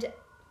 And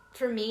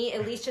for me,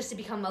 at least just to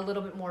become a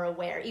little bit more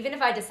aware. Even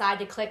if I decide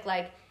to click,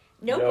 like,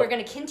 nope, we're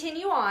going to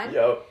continue on.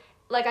 Yep.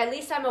 Like, at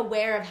least I'm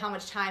aware of how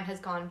much time has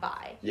gone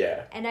by.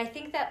 Yeah. And I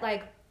think that,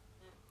 like,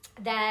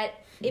 that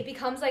it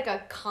becomes like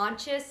a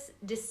conscious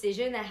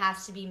decision that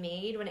has to be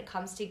made when it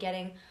comes to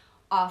getting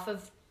off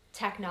of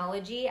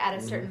technology at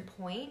a certain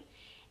point.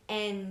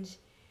 And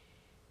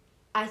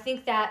I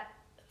think that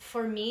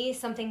for me,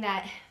 something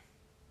that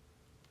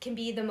can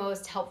be the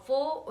most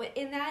helpful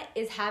in that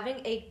is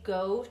having a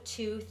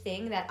go-to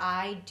thing that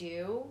I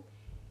do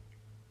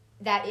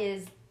that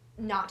is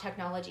not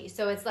technology.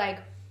 So it's like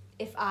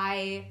if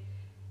I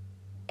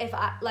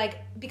like,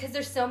 because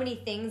there's so many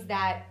things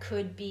that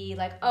could be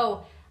like,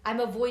 oh, I'm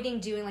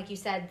avoiding doing, like you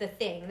said, the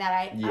thing that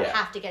I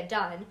have to get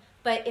done.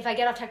 But if I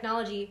get off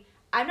technology,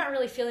 I'm not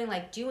really feeling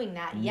like doing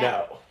that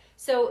yet. No,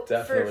 so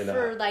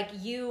for like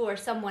you or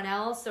someone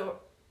else, or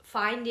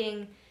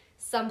finding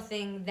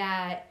something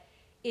that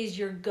is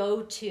your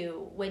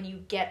go-to when you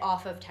get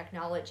off of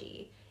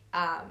technology.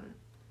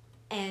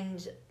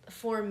 And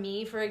for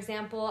me, for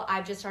example,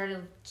 I've just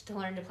started to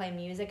learn to play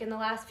music in the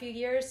last few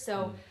years.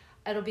 So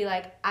it'll be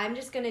like, I'm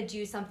just going to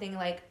do something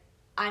like,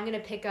 I'm going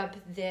to pick up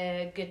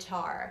the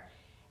guitar.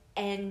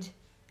 And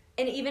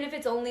even if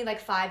it's only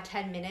like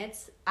 5-10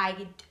 minutes,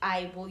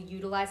 I will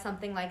utilize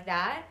something like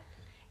that.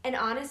 And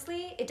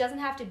honestly, it doesn't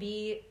have to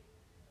be,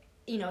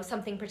 you know,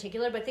 something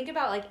particular, but think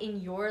about like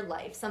in your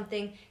life,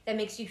 something that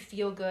makes you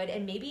feel good.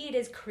 And maybe it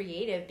is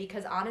creative,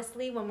 because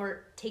honestly, when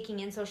we're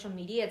taking in social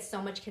media, it's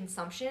so much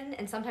consumption,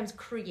 and sometimes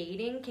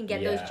creating can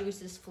get those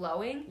juices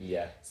flowing.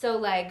 Yeah. So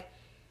like,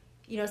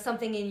 you know,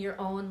 something in your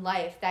own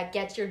life that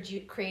gets your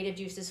creative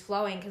juices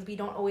flowing, because we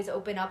don't always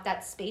open up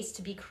that space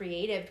to be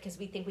creative because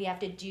we think we have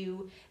to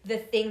do the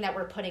thing that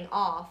we're putting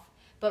off.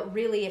 But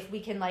really, if we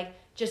can like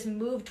just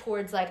move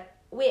towards like,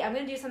 wait, I'm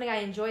going to do something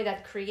I enjoy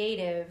that's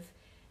creative,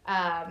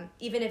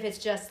 even if it's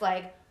just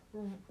like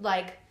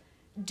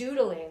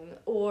doodling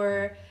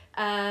or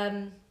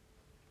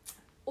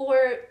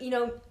you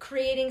know,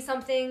 creating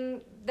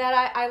something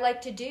that I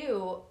like to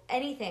do,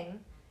 anything.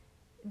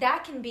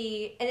 That can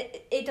be, and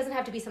it doesn't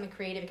have to be something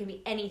creative. It can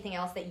be anything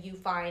else that you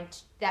find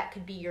that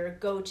could be your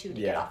go-to to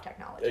get off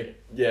technology.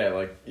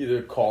 Like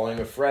either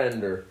calling a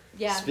friend or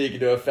speaking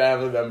to a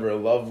family member, a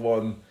loved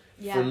one.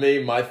 Yeah. For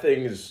me, my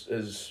thing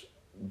has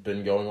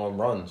been going on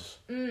runs.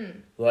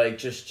 Like,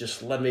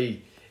 just let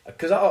me,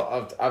 because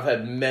I've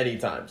had many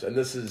times, and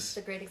this is... It's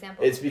a great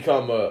example. It's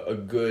become a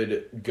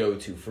good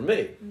go-to for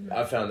me.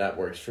 I found that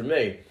works for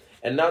me.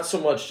 And not so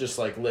much just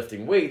like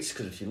lifting weights,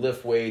 because if you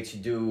lift weights,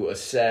 you do a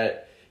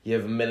set... You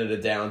have a minute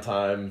of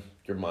downtime,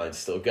 your mind's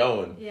still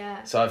going.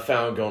 Yeah. So I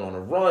found going on a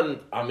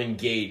run, I'm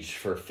engaged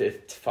for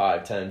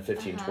 5, 10,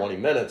 15, 20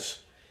 minutes.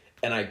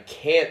 And I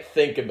can't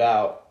think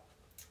about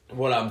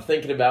what I'm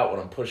thinking about when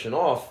I'm pushing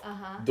off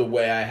the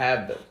way I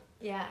have been.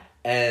 Yeah.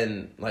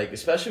 And, like,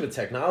 especially with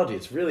technology,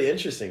 it's really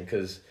interesting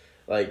because,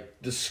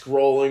 like, the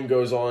scrolling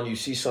goes on. You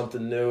see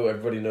something new.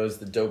 Everybody knows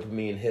the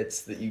dopamine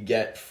hits that you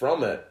get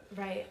from it.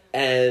 Right.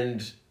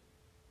 And...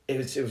 It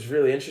was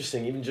really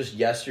interesting. Even just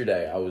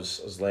yesterday, I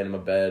was laying in my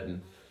bed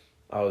and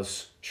I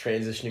was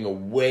transitioning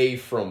away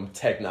from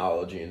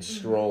technology and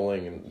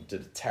scrolling and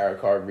did a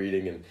tarot card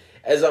reading. And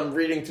as I'm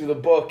reading through the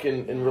book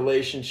in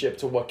relationship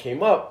to what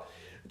came up,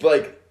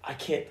 like I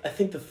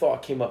think the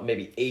thought came up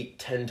maybe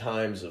 8-10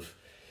 times of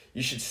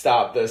you should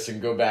stop this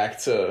and go back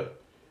to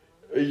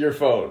your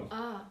phone.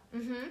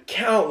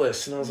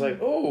 Countless. And I was like,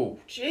 oh,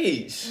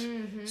 geez.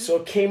 So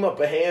it came up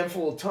a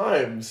handful of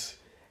times,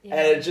 and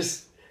it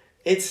just...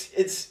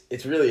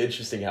 It's really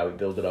interesting how we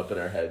build it up in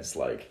our heads.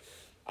 Like,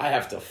 I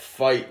have to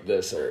fight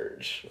this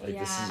urge. Like,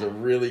 this is a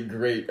really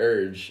great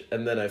urge.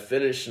 And then I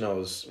finished and I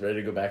was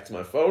ready to go back to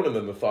my phone. And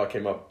then the thought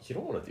came up, you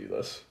don't want to do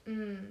this.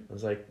 I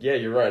was like, yeah,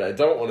 you're right. I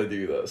don't want to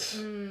do this.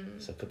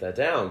 So I put that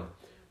down.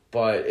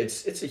 But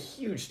it's a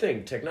huge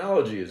thing.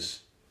 Technology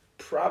is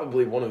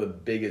probably one of the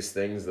biggest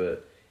things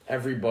that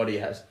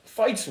everybody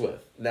fights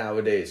with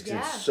nowadays.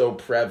 Because it's so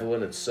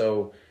prevalent. It's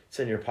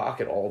in your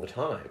pocket all the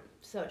time.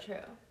 So true.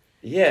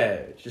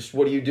 Yeah, just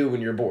what do you do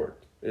when you're bored?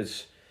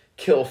 It's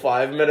kill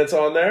 5 minutes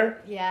on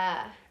there.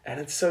 Yeah. And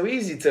it's so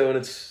easy to, and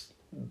it's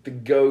the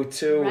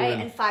go-to. Right,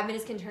 and 5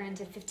 minutes can turn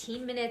into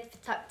 15 minutes,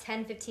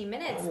 10, 15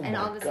 minutes. And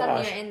all of a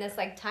sudden you're in this,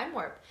 like, time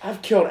warp.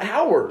 I've killed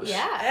hours.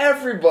 Yeah.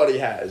 Everybody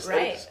has.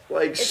 Right.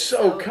 It's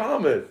so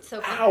common. So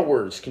common.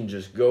 Hours can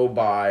just go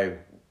by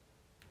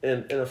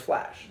in a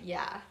flash.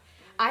 Yeah.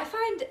 I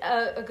find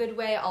a good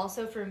way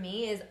also for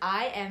me is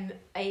I am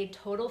a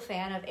total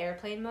fan of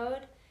airplane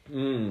mode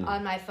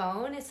on my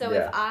phone. So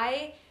if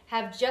I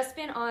have just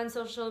been on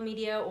social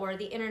media or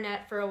the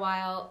internet for a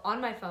while on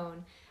my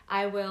phone,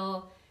 I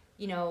will,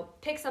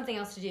 pick something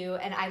else to do.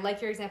 And I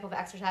like your example of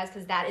exercise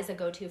because that is a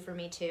go-to for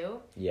me too.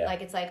 Yeah.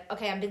 Like, it's like,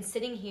 okay, I've been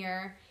sitting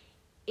here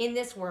in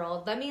this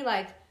world. Let me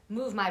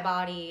move my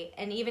body.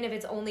 And even if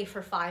it's only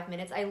for 5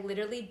 minutes, I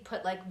literally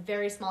put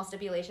very small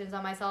stipulations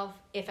on myself,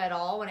 if at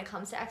all, when it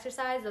comes to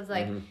exercise. I was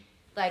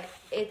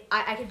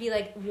I could be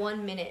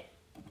 1 minute.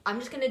 I'm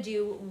just going to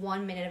do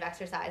 1 minute of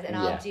exercise and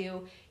I'll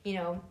do,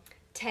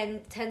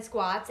 10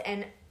 squats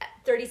and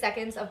 30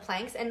 seconds of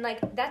planks. And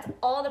that's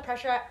all the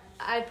pressure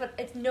I put.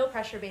 It's no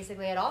pressure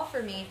basically at all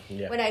for me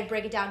when I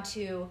break it down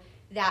to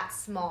that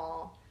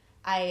small.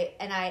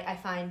 I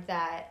find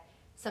that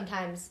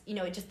sometimes,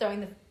 just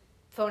throwing the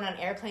phone on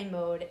airplane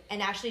mode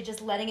and actually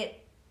just letting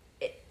it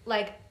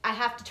I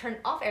have to turn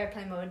off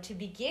airplane mode to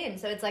begin.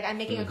 So it's I'm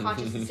making a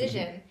conscious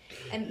decision.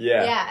 And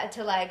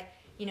to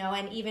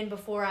and even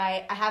before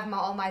I have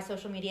all my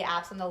social media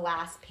apps on the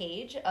last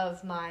page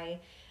of my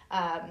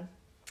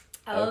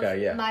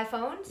my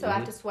phone. So I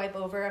have to swipe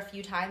over a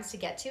few times to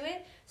get to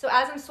it. So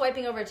as I'm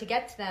swiping over to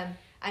get to them,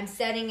 I'm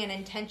setting an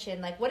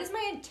intention. What is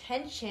my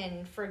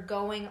intention for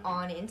going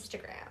on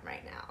Instagram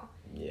right now?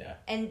 Yeah.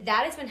 And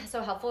that has been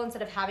so helpful.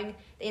 Instead of having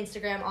the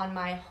Instagram on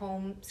my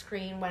home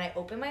screen when I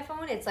open my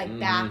phone, it's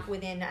back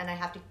within, and I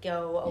have to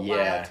go a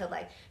while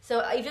to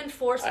so even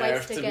 4 swipes I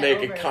have to get make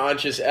over a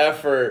conscious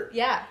effort.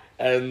 Yeah.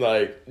 And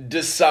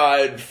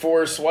decide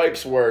 4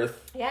 swipes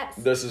worth. Yes.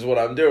 This is what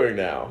I'm doing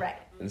now. Right.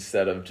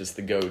 Instead of just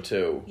the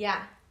go-to.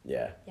 Yeah.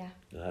 Yeah. Yeah.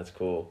 No, that's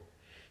cool.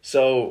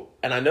 So,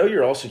 and I know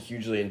you're also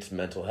hugely into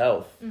mental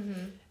health.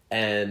 Mm-hmm.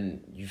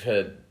 And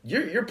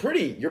you're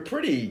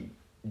pretty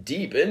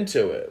deep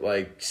into it,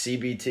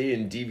 CBT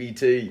and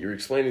DBT. You were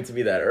explaining to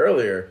me that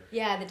earlier.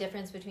 Yeah, the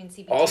difference between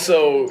CBT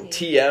also and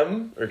DBT.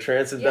 TM, or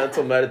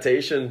Transcendental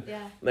Meditation.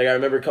 Yeah. I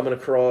remember coming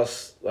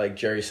across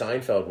Jerry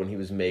Seinfeld when he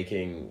was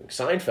making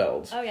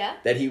Seinfeld. Oh yeah.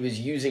 That he was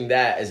using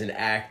that as an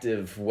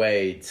active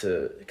way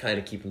to kind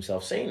of keep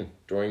himself sane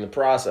during the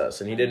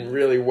process, and he didn't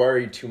really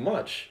worry too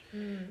much.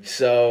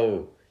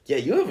 So yeah,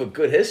 you have a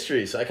good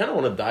history. So I kind of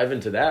want to dive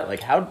into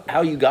that,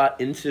 how you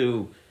got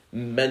into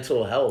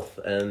mental health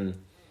and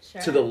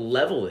to the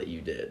level that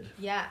you did.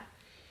 Yeah.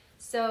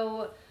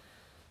 So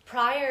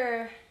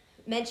prior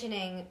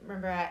mentioning,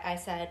 remember I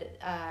said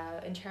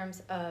in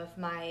terms of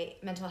my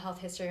mental health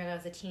history when I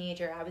was a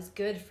teenager, I was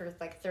good for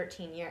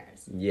 13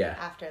 years. Yeah.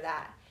 After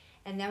that.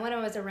 And then when I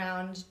was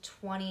around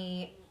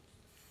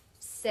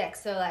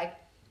 26, so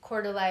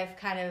quarter life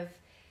kind of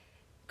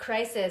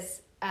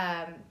crisis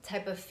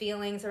type of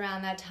feelings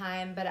around that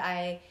time, but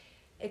I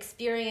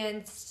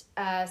experienced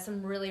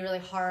some really, really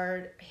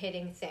hard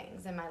hitting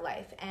things in my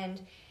life.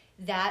 And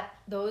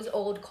those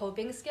old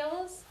coping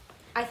skills,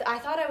 I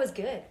thought I was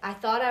good. I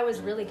thought I was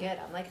really good.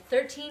 I'm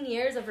 13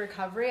 years of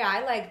recovery.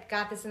 I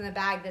got this in the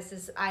bag.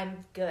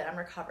 I'm good. I'm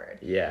recovered.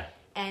 Yeah.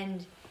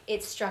 And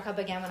it struck up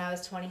again when I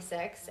was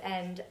 26,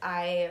 and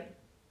I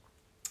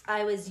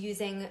was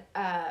using,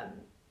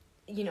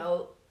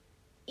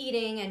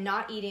 eating and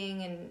not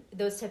eating and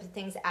those types of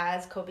things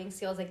as coping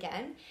skills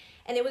again.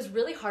 And it was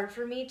really hard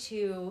for me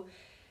to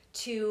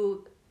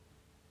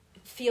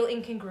feel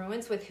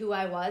incongruence with who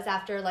I was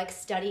after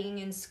studying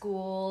in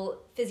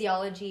school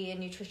physiology and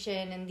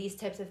nutrition and these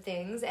types of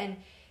things, and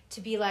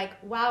to be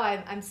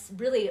wow, I'm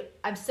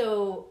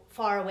so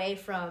far away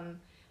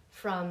from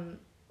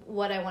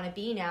what I want to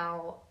be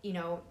now,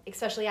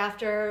 especially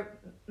after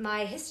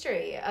my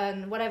history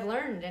and what I've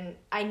learned. And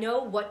I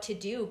know what to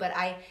do, but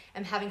I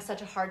am having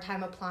such a hard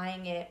time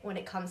applying it when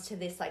it comes to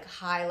this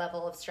high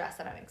level of stress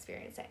that I'm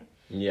experiencing.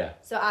 Yeah.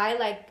 So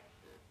I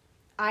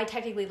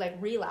technically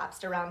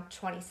relapsed around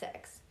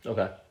 26.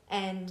 Okay.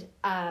 And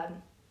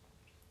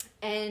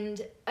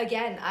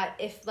again,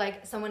 if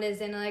someone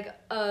is in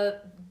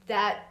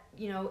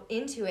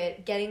into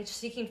it,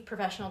 seeking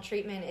professional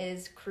treatment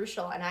is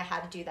crucial, and I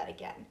had to do that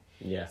again.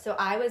 Yeah. So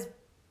I was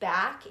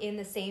back in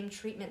the same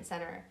treatment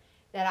center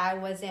that I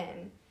was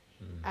in,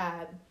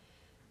 that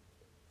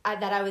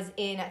I was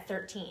in at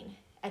 13,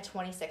 at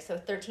 26. So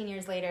 13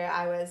 years later,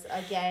 I was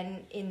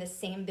again in the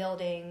same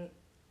building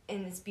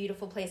in this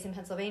beautiful place in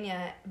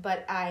Pennsylvania,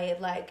 but I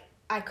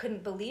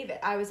couldn't believe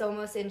it. I was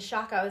almost in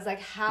shock. I was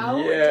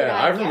how did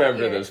I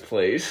remember here? this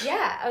place.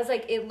 Yeah, I was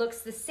it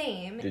looks the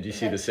same. Did you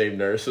see the same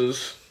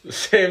nurses? The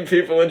same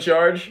people in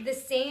charge? The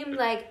same,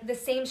 the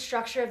same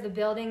structure of the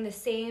building, the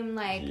same,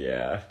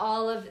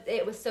 all of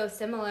it was so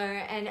similar.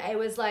 And it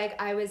was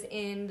I was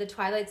in the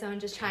Twilight Zone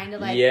just trying to,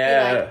 be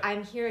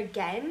I'm here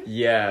again.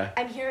 Yeah.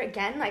 I'm here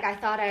again. I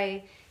thought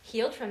I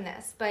healed from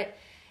this. But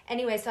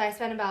anyway, so I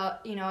spent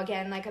about,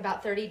 again,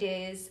 about 30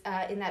 days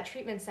in that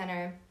treatment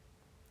center.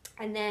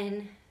 And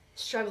then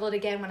struggled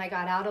again when I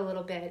got out a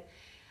little bit.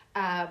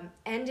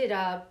 Ended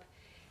up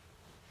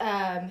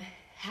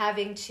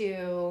having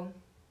to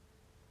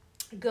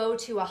go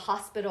to a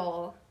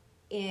hospital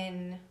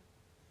in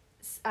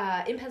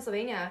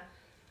Pennsylvania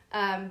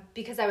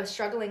because I was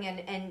struggling,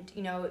 and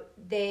you know,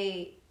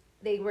 they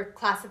were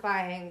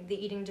classifying the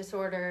eating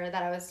disorder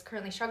that I was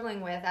currently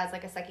struggling with as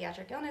like a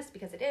psychiatric illness,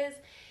 because it is,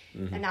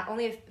 and not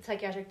only a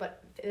psychiatric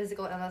but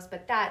physical illness,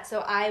 but that.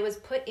 So I was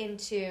put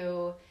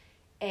into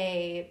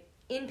a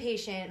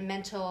inpatient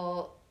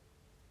mental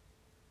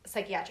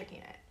psychiatric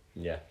unit.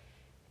 Yeah.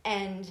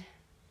 And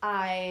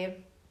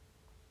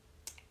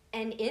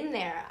in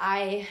there,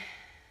 I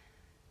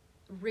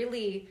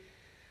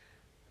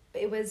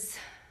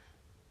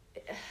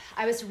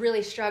was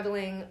really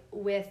struggling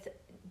with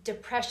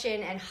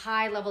depression and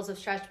high levels of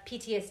stress,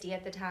 PTSD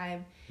at the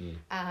time.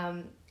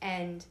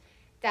 And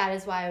that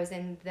is why I was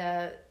in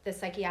the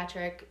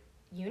psychiatric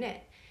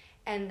unit.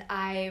 And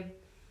I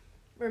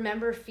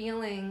remember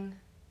feeling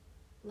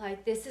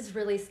like, this is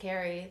really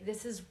scary.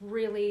 This is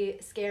really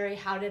scary.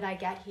 How did I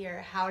get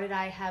here? How did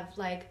I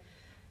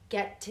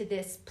get to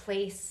this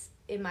place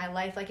in my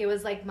life? Like, it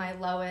was like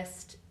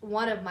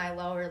one of my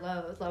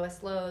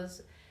lowest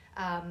lows.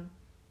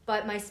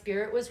 But my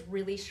spirit was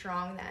really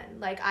strong then.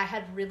 Like, I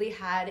had really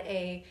had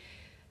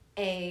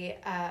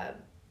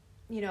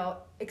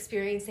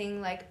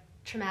experiencing like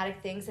traumatic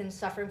things and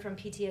suffering from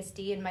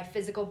PTSD, and my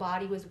physical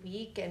body was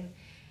weak,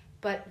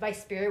 but my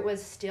spirit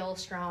was still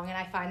strong. And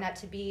I find that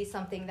to be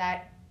something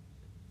that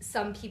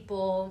some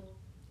people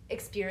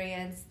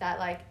experience, that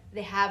like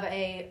they have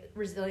a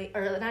resilient,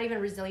 or not even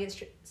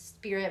resilient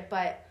spirit,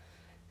 but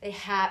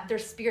their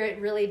spirit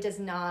really does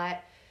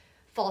not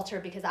falter,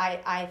 because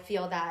I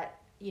feel that,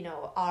 you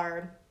know,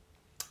 our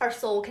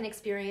soul can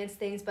experience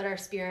things, but our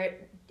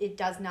spirit, it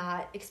does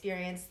not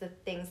experience the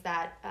things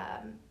that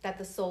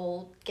the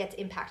soul gets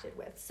impacted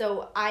with.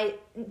 So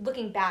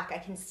looking back, I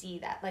can see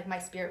that like my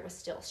spirit was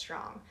still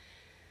strong,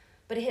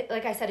 but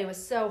like I said, it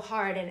was so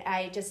hard, and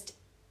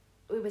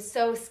it was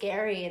so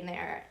scary in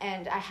there.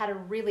 And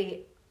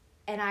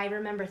I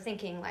remember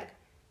thinking, like,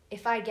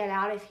 if I get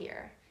out of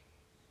here,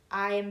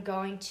 I am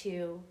going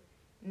to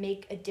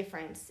make a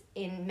difference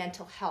in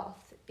mental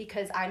health,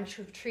 because I'm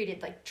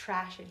treated like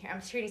trash in here.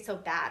 I'm treated so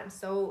bad.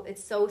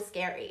 It's so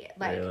scary.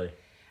 Like, really?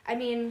 I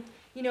mean,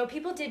 you know,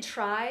 people did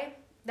try.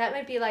 That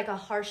might be like a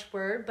harsh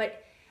word,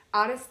 but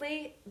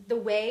honestly, the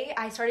way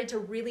I started to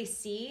really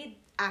see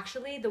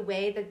actually the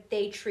way that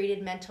they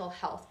treated mental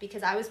health,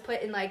 because I was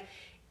put in like,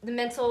 the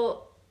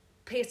mental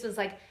place was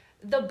like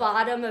the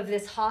bottom of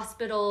this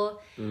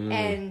hospital,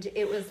 and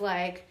it was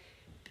like,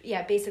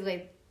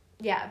 basically.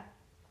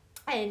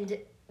 And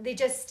they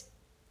just,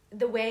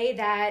 the way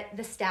that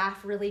the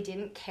staff really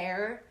didn't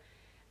care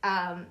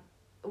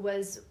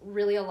was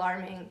really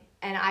alarming.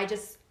 And I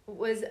just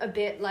was a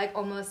bit like,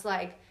 almost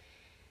like,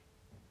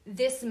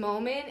 this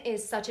moment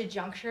is such a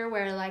juncture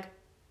where like,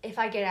 if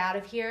I get out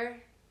of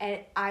here, and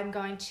I'm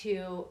going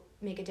to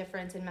make a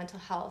difference in mental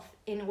health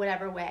in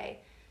whatever way.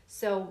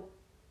 So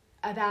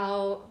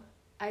about,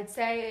 I'd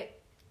say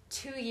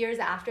 2 years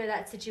after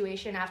that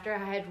situation, after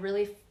I had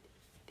really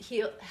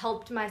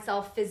helped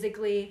myself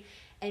physically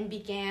and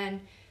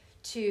began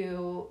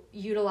to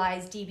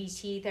utilize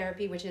DBT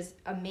therapy, which is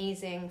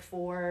amazing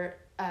for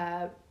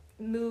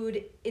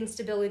mood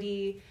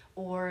instability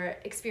or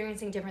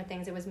experiencing different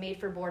things. It was made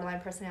for borderline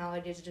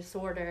personality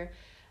disorder,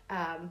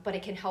 but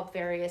it can help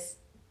various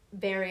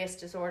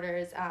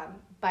disorders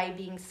by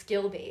being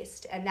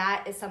skill-based. And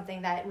that is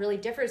something that really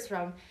differs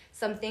from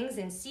some things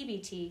in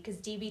CBT, because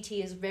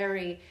DBT is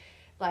very,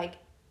 like,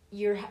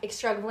 you're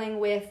struggling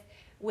with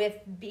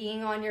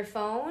being on your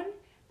phone,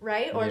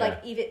 right? Or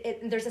like,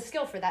 even there's a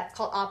skill for that. It's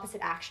called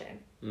opposite action.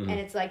 And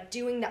it's like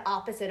doing the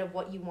opposite of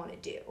what you want to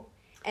do.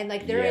 And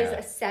like, there is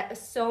a set of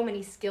so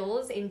many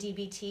skills in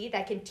DBT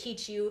that can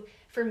teach you.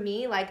 For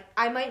me, like,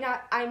 I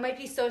might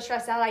be so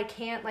stressed out I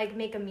can't like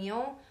make a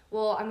meal.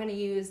 Well, I'm going to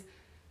use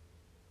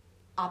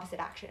opposite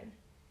action.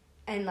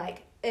 And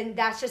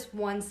that's just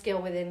one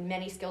skill within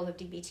many skills of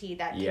DBT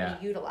that can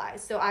be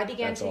utilized. So I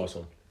began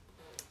to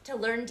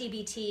learn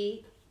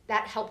DBT.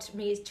 That helped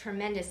me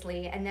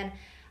tremendously. And then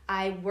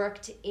I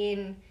worked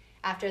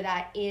after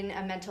that in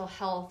a mental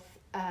health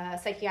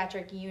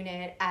psychiatric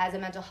unit as a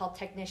mental health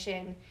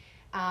technician.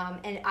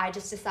 And I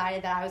just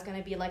decided that I was going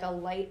to be like a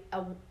light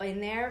in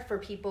there for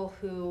people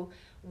who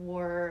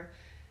were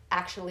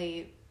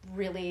actually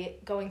really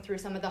going through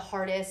some of the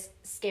hardest,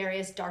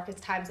 scariest, darkest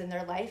times in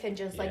their life, and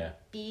just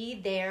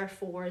be there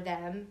for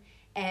them,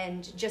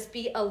 and just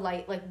be a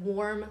light, like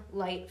warm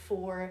light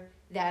for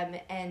them.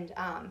 And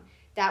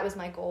that was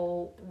my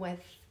goal with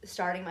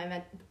starting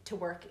to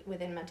work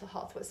within mental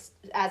health, was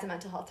as a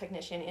mental health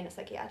technician in a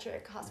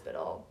psychiatric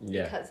hospital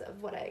because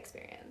of what I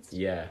experienced.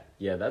 Yeah,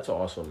 that's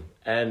awesome.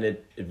 And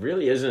it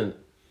really isn't,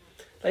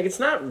 like, it's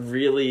not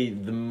really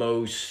the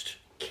most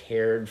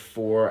cared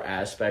for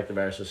aspect of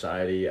our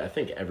society. I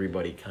think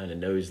everybody kind of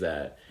knows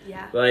that.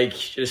 Yeah. Like,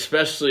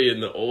 especially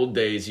in the old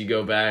days, you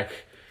go back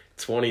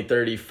 20,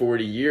 30,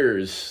 40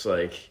 years,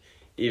 like,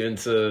 even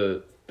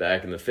to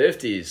back in the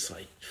 50s,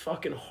 like,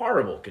 fucking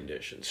horrible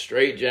conditions.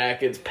 Straight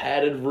jackets,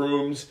 padded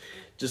rooms,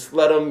 just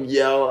let them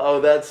yell,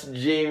 oh, that's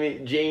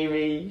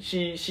Jamie,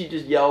 she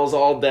just yells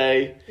all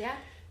day. Yeah.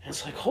 And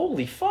it's like,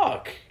 holy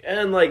fuck.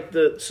 And like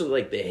the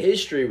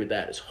history with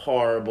that is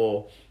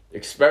horrible.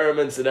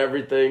 Experiments and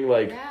everything.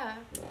 Like, yeah.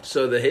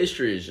 So the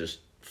history is just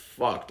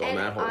fucked on and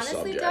that whole honestly,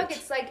 subject. Doug,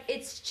 it's like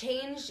it's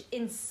changed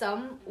in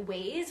some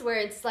ways where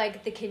it's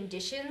like the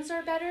conditions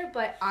are better,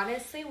 but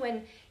honestly,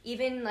 when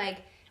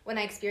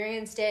I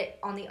experienced it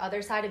on the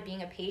other side of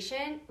being a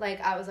patient,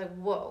 like I was like,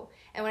 whoa.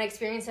 And when I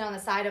experienced it on the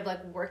side of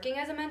like working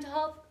as a mental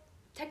health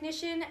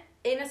technician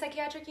in a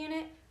psychiatric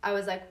unit, I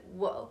was like,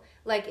 whoa.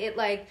 Like it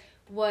like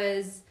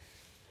was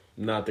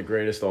not the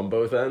greatest on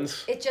both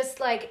ends. It just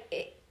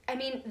like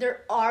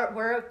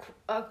we're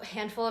a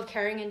handful of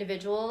caring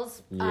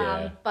individuals,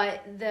 but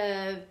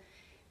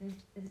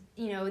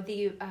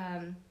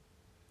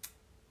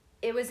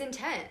it was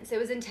intense. It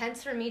was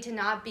intense for me to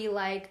not be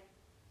like,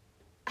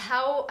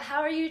 how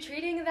are you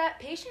treating that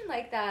patient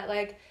like that?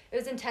 Like, it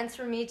was intense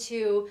for me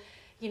to,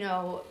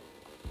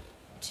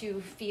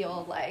 to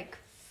feel like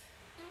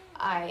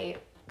I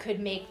could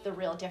make the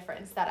real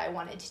difference that I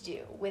wanted to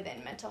do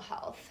within mental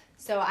health.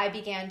 So I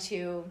began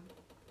to,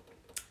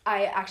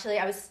 I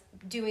was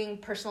doing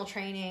personal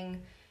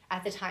training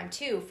at the time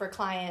too for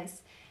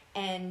clients,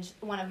 and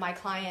one of my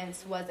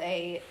clients was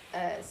a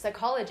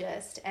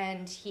psychologist,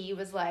 and he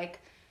was like,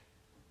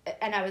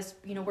 and I was,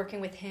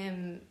 working with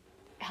him,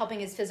 helping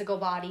his physical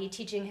body,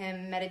 teaching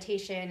him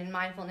meditation and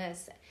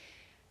mindfulness,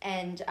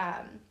 and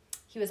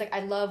he was like, I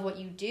love what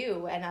you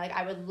do, and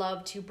I would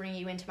love to bring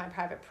you into my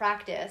private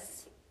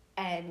practice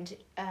and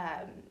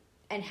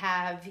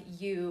have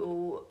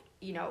you,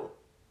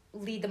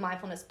 lead the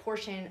mindfulness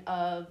portion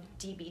of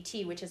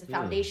DBT, which is a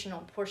foundational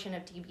portion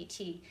of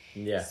DBT.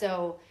 Yeah.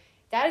 So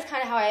that is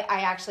kind of how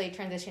I actually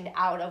transitioned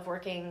out of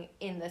working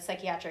in the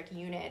psychiatric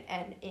unit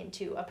and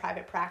into a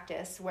private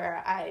practice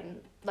where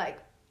I'm like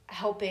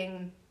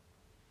helping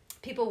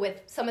people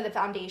with some of the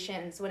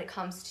foundations when it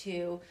comes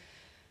to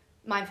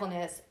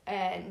mindfulness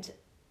and,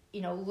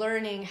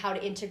 learning how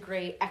to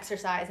integrate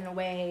exercise in a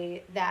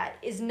way that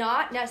is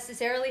not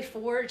necessarily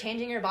for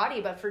changing your body,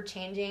 but for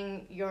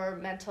changing your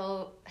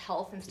mental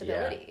health and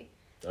stability.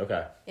 Yeah.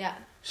 Okay. Yeah.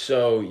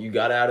 So you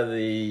got out of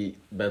the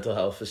mental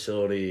health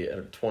facility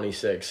at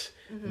 26.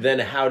 Mm-hmm. Then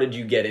how did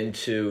you get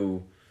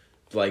into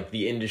like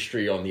the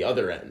industry on the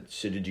other end?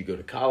 So did you go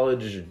to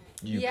college? Did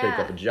you pick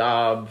up a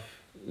job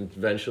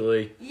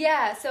eventually?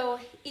 Yeah. So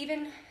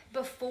even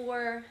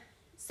before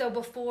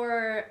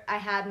I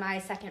had my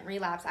second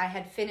relapse, I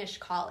had finished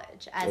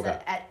college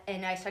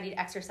and I studied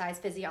exercise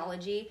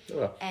physiology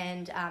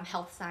and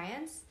health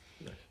science,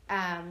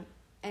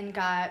 and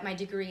got my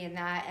degree in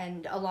that.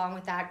 And along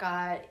with that,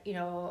 got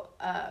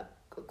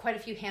quite a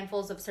few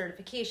handfuls of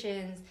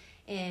certifications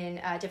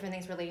in different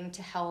things relating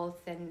to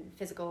health and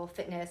physical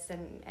fitness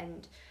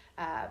and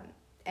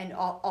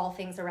all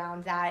things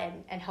around that,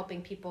 and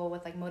helping people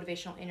with like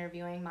motivational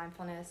interviewing,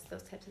 mindfulness,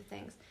 those types of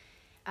things.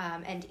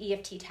 And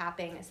EFT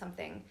tapping is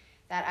something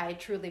that I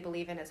truly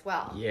believe in as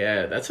well.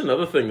 Yeah, that's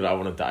another thing that I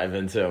want to dive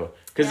into.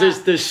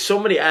 Because there's so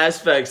many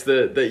aspects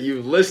that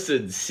you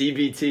listed.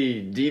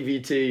 CBT,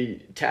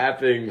 DBT,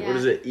 tapping, what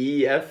is it,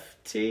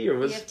 EFT? Or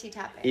was EFT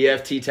tapping.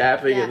 EFT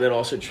tapping, and then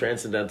also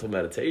transcendental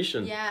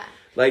meditation. Yeah.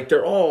 Like,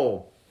 they're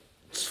all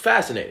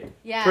fascinating.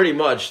 Yeah. Pretty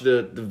much,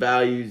 the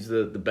values,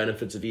 the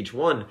benefits of each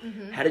one.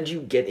 Mm-hmm. How did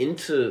you get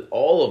into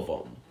all of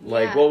them?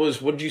 Like,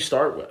 what did you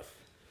start with?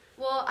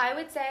 Well, I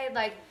would say,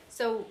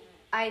 so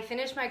I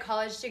finished my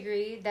college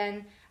degree,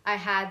 then I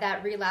had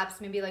that relapse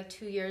maybe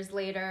 2 years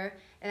later,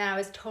 and then I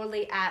was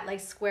totally at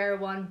square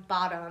one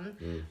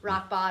bottom,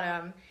 rock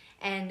bottom,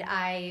 and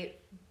I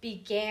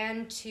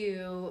utilized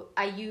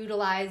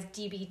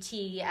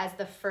DBT as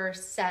the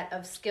first set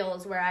of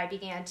skills where I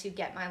began to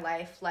get my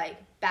life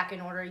back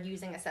in order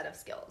using a set of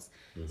skills.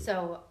 Mm-hmm.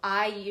 So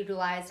I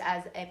utilized,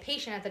 as a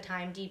patient at the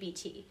time,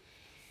 DBT.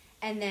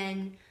 And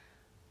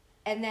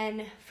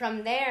then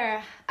from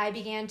there, I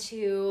began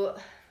to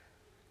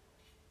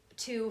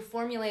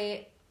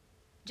formulate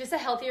just a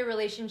healthier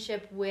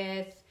relationship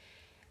with,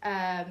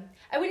 I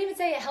wouldn't even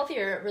say a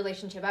healthier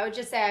relationship. I would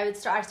just say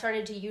I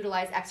started to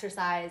utilize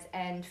exercise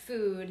and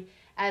food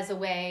as a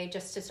way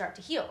just to start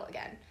to heal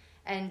again.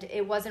 And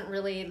it wasn't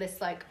really this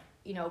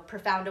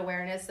profound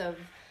awareness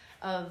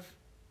of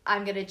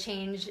I'm going to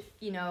change,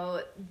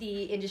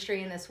 the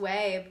industry in this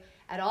way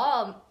at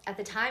all. At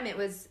the time, it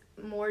was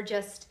more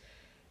just,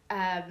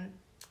 that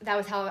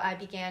was how I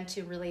began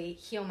to really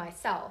heal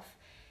myself.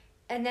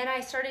 And then I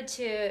started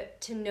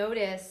to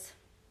notice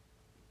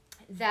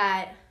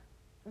that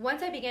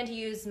once I began to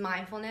use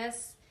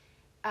mindfulness,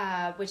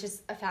 which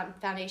is a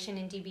foundation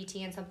in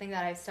DBT and something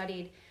that I've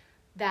studied,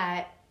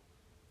 that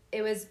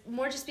it was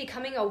more just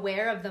becoming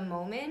aware of the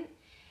moment.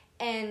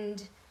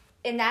 And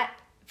that,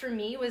 for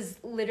me, was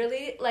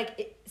literally,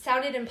 it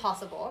sounded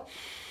impossible.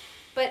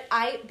 But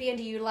I began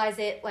to utilize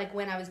it,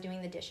 when I was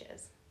doing the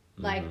dishes.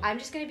 Mm-hmm. I'm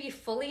just going to be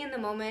fully in the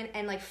moment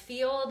and,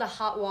 feel the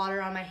hot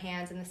water on my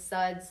hands and the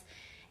suds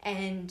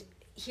and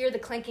hear the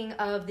clinking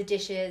of the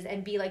dishes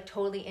and be,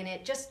 totally in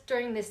it just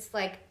during this,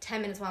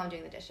 10 minutes while I'm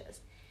doing the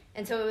dishes.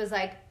 And so it was,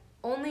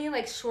 only,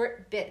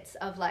 short bits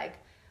of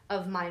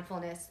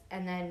mindfulness.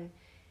 And then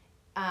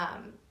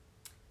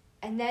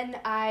and then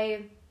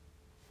I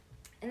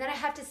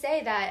have to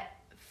say that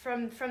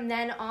from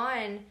then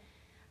on,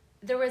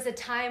 there was a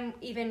time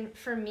even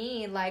for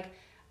me, like,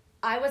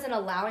 I wasn't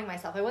allowing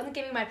myself, I wasn't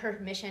giving my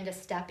permission to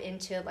step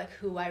into like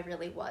who I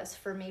really was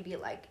for maybe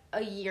like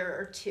a year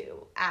or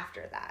two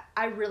after that.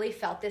 I really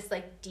felt this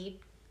like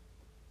deep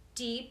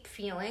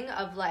feeling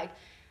of like,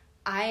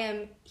 I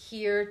am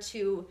here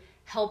to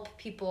help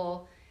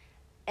people,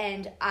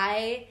 and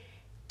I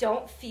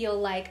don't feel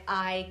like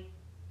I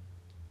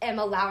am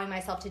allowing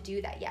myself to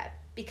do that yet,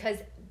 because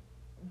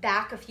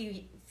back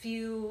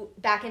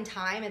in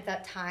time, at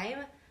that time,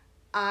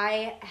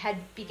 I had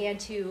began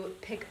to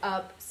pick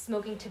up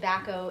smoking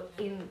tobacco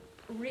in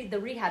the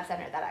rehab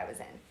center that I was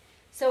in.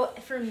 So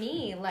for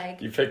me,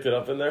 like... You picked it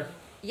up in there?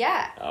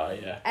 Yeah. Oh,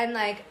 yeah. And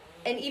like,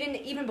 and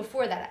even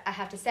before that, I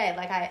have to say,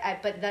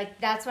 like, but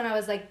like, that's when I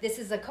was like, this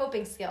is a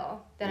coping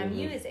skill that I'm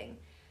using.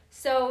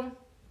 So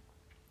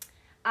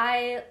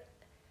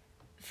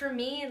for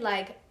me,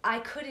 like, I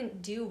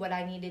couldn't do what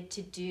I needed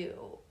to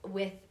do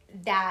with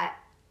that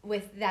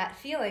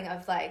feeling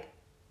of like,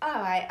 oh,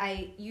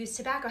 I use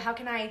tobacco. How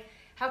can I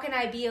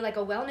be like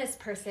a wellness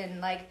person?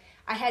 Like,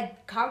 I had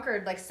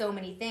conquered like so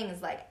many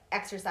things like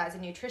exercise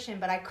and nutrition,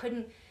 but I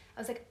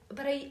was like,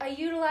 but I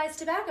utilize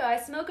tobacco. I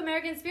smoke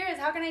American Spirits.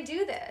 How can I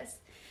do this?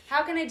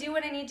 How can I do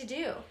what I need to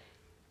do?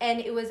 And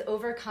it was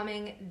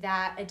overcoming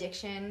that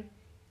addiction,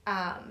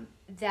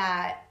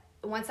 that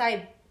once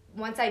I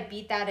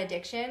beat that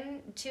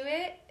addiction to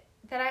it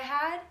that I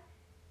had,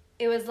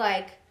 it was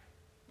like,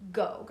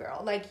 go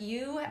girl. Like,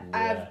 you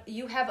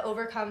have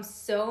overcome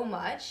so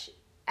much,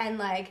 and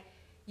like,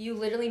 you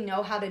literally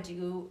know how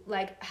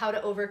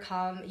to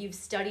overcome. You've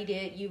studied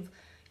it.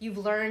 You've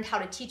learned how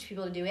to teach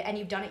people to do it, and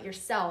you've done it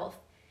yourself.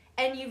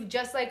 And you've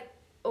just like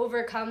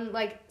overcome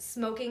like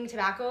smoking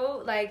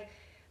tobacco, like,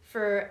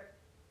 for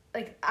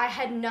like, I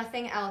had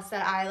nothing else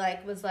that I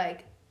like was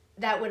like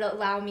that would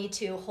allow me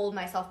to hold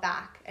myself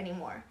back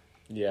anymore.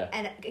 Yeah.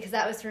 And because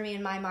that was for me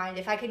in my mind.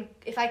 If I can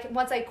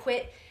once I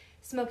quit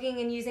smoking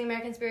and using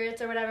American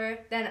Spirits or whatever,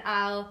 then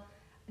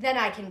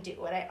I can do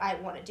what I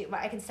want to do.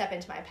 I can step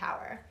into my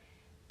power.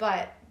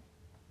 But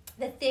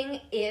the thing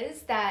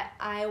is that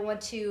I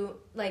want to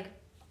like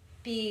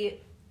be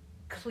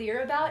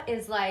clear about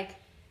is like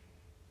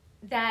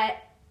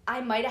that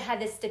I might have had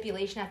this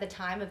stipulation at the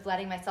time of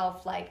letting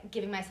myself, like,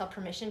 giving myself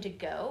permission to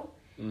go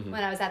when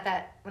I was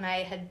when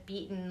I had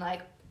beaten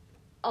like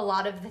a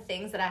lot of the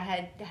things that I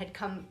had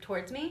come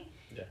towards me.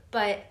 Yeah.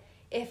 But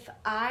if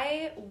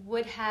I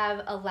would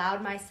have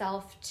allowed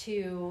myself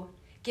to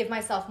give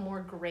myself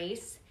more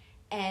grace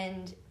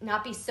and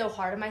not be so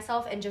hard on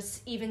myself and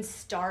just even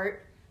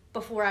start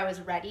before I was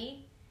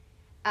ready,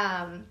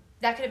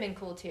 that could have been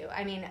cool too.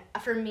 I mean,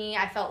 for me,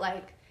 I felt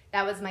like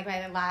that was like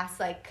my last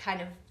like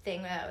kind of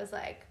thing that I was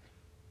like,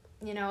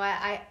 you know,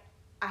 I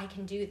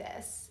can do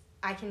this.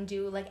 I can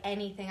do like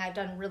anything. I've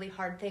done really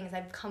hard things.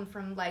 I've come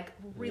from like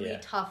really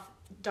tough,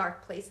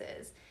 dark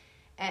places,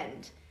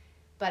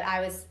 but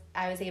I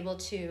was able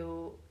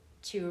to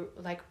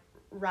like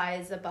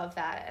rise above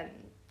that,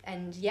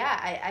 and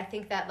I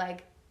think that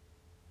like,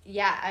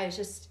 I was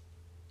just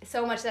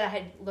so much that I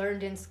had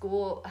learned in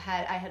school I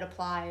had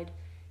applied,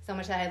 so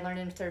much that I had learned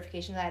in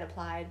certifications I had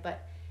applied,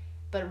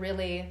 but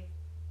really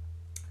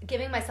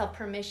giving myself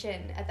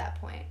permission at that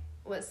point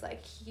was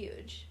like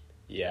huge.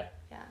 Yeah.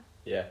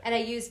 And I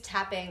used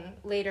tapping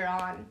later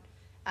on,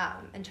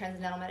 and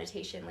transcendental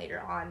meditation later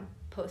on,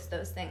 post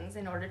those things,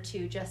 in order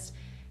to just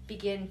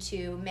begin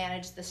to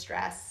manage the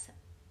stress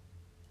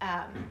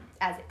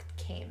as it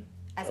came,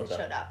 as it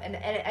showed up. And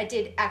I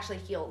did actually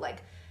heal like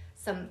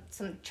some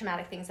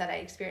traumatic things that I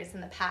experienced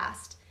in the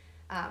past.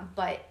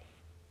 But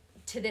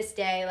to this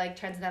day, like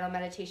transcendental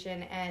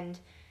meditation and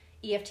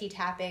EFT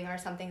tapping are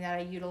something that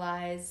I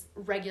utilize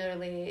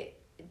regularly,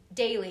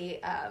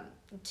 daily,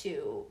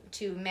 to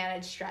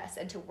manage stress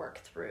and to work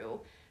through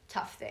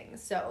tough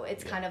things. So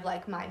it's kind of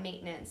like my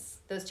maintenance.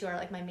 Those two are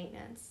like my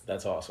maintenance.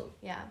 That's awesome.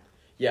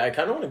 Yeah, I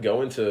kind of want to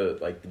go into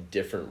like the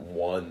different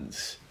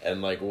ones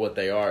and like what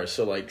they are.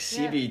 So like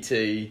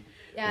CBT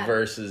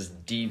versus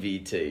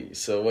DBT.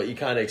 So what you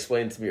kind of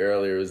explained to me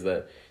earlier was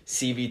that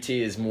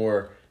CBT is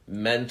more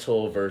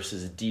mental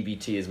versus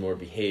DBT is more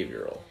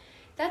behavioral.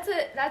 That's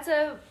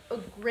a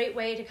great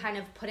way to kind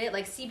of put it.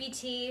 Like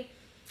CBT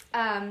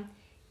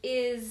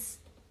is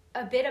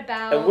a bit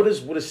about... And what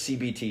does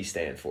CBT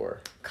stand for?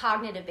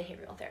 Cognitive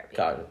behavioral therapy.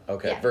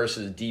 Okay. Yeah.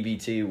 Versus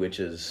DBT, which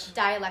is...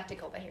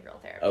 Dialectical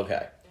behavioral therapy.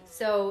 Okay.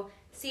 So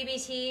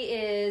CBT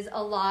is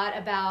a lot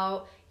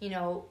about,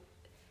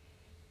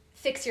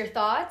 fix your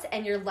thoughts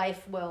and your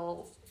life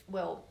will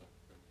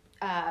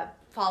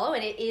follow.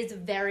 And it is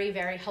very,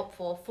 very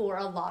helpful for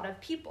a lot of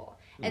people.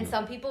 And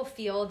some people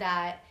feel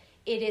that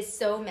it is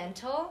so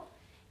mental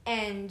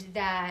and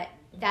that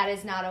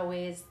is not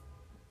always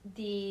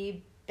the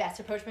best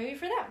approach maybe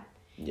for them.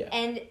 Yeah.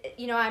 And,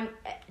 I'm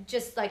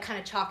just like kind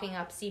of chalking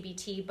up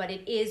CBT, but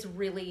it is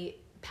really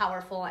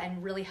powerful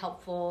and really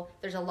helpful.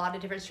 There's a lot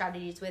of different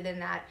strategies within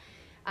that.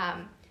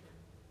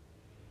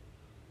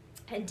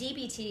 And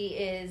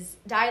DBT is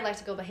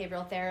dialectical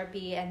behavioral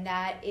therapy, and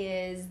that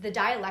is, the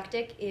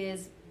dialectic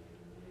is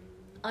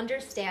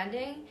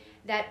understanding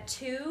that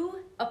two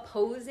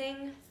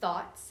opposing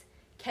thoughts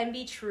can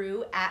be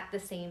true at the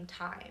same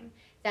time.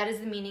 That is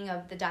the meaning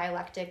of the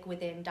dialectic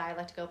within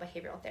dialectical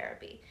behavioral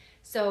therapy.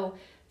 So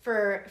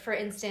for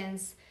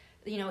instance,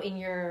 you know, in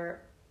your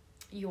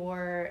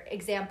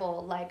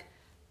example, like,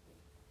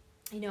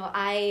 you know,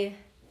 I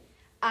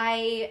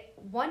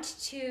want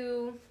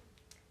to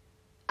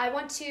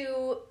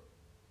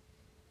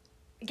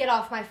get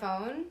off my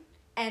phone,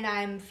 and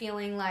I'm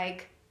feeling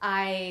like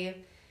I'm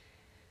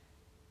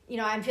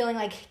feeling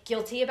like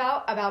guilty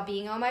about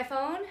being on my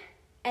phone.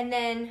 And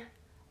then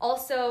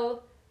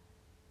also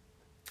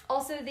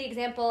the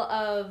example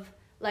of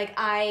like,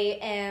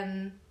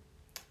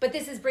 but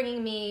this is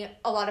bringing me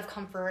a lot of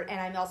comfort, and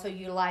I'm also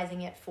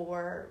utilizing it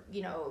for,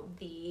 you know,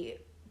 the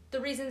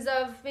reasons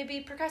of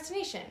maybe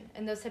procrastination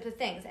and those types of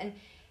things. And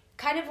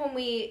kind of when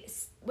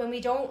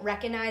we don't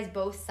recognize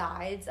both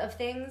sides of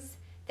things,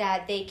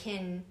 that they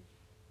can,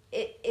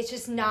 it's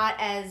just not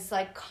as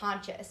like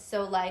conscious.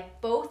 So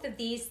like, both of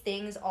these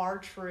things are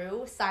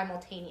true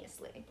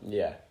simultaneously.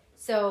 Yeah.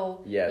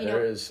 So yeah,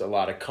 there is a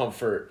lot of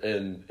comfort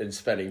in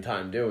spending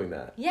time doing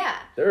that. Yeah.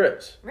 There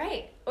is.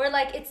 Right. Or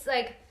like, it's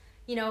like,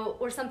 you know,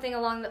 or something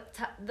along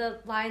the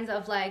lines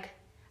of like,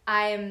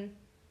 I'm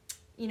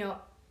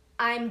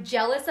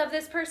jealous of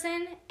this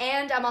person,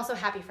 and I'm also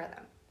happy for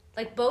them.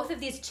 Like, both of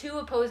these two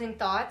opposing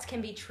thoughts can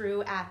be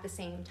true at the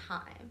same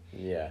time.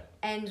 Yeah.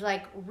 And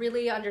like,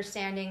 really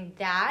understanding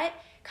that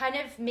kind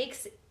of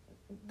makes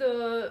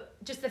the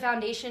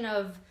foundation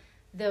of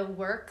the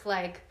work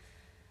like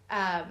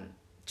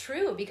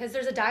true, because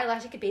there's a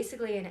dialectic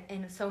basically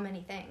in so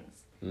many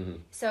things. Mm-hmm.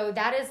 So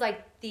that is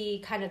like the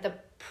kind of the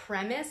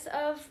premise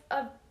of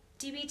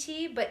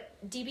DBT, but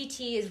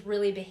DBT is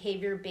really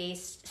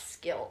behavior-based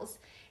skills.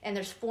 And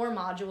there's 4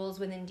 modules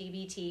within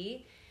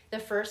DBT. The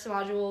first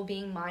module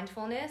being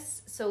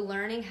mindfulness, so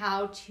learning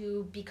how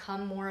to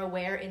become more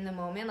aware in the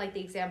moment, like the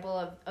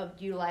example of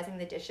utilizing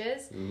the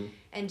dishes mm-hmm.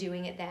 and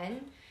doing it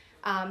then.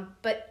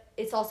 But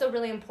it's also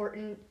really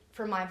important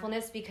for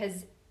mindfulness,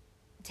 because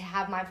to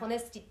have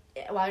mindfulness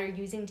while you're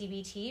using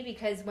DBT,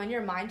 because when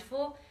you're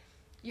mindful,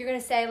 you're going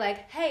to say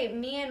like, hey,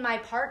 me and my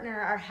partner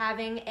are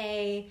having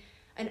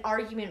an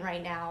argument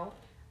right now.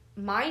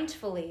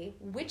 Mindfully,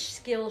 which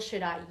skill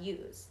should I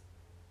use?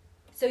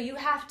 So you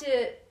have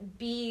to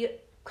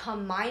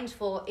become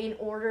mindful in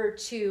order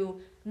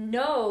to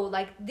know,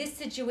 like, this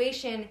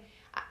situation,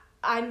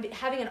 I'm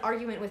having an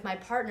argument with my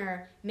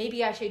partner,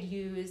 maybe I should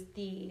use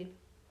the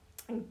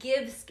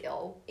give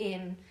skill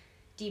in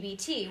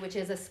DBT, which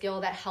is a skill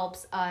that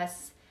helps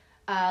us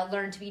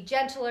learn to be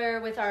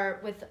gentler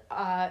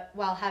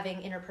while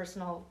having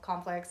interpersonal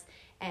conflicts,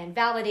 and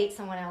validate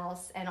someone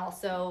else, and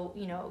also,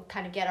 you know,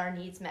 kind of get our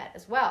needs met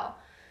as well.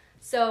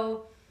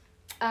 So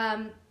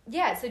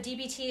so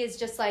DBT is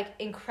just like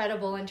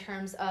incredible in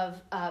terms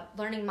of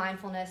learning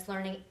mindfulness,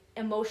 learning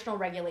emotional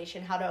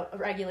regulation, how to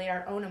regulate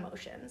our own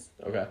emotions,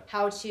 okay,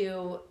 how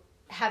to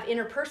have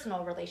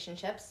interpersonal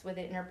relationships with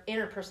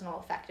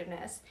interpersonal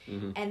effectiveness,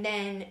 mm-hmm. and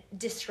then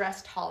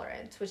distress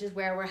tolerance, which is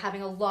where we're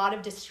having a lot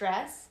of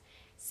distress,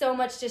 so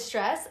much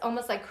distress,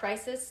 almost like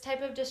crisis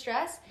type of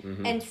distress,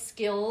 mm-hmm. and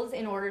skills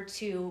in order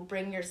to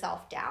bring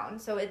yourself down.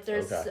 So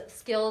there's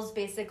skills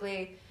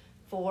basically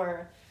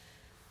for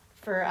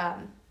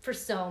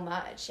so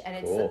much, and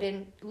it's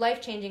been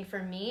life-changing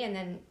for me. And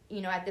then,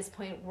 you know, at this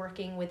point,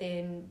 working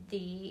within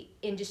the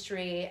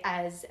industry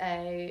as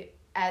a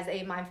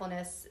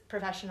mindfulness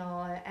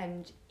professional,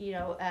 and, you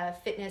know, a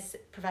fitness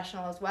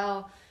professional as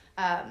well,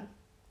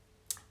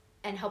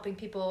 and helping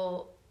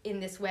people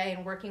in this way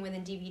and working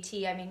within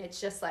DBT, I mean,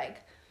 it's just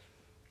like,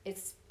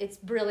 it's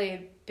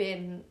really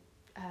been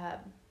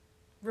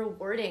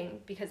rewarding,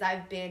 because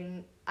I've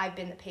been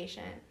the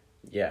patient.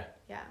 Yeah.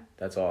 Yeah.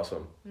 That's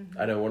awesome. Mm-hmm.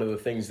 I know one of the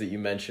things that you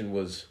mentioned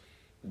was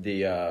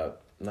the, I'm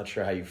not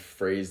sure how you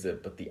phrased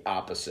it, but the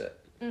opposite.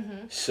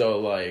 Mm-hmm. So,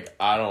 like,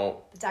 I don't...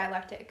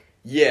 Dialectic.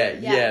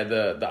 Yeah.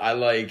 The I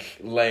like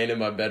laying in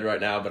my bed right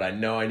now, but I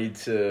know I need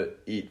to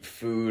eat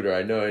food, or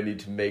I know I need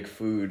to make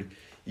food.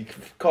 You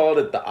could call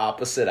it the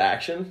opposite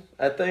action,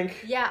 I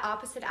think. Yeah,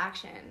 opposite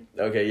action.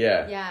 Okay,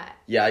 yeah. Yeah.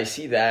 Yeah, I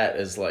see that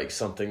as, like,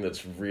 something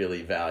that's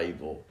really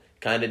valuable.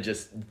 Kind of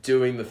just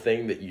doing the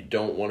thing that you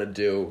don't want to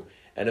do.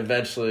 And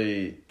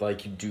eventually,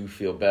 like, you do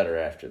feel better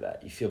after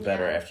that. You feel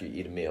better after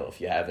you eat a meal.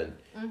 If you haven't,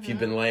 if you've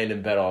been laying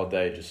in bed all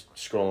day just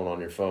scrolling on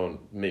your phone,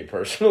 me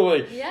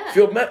personally,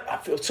 I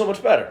feel so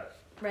much better.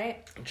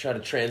 Right. I try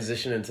to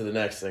transition into the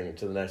next thing,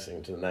 to the next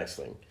thing, to the next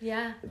thing.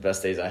 Yeah. The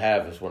best days I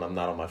have is when I'm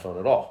not on my phone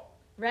at all.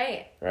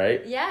 Right.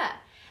 Right? Yeah.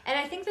 And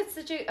I think that's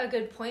such a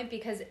good point,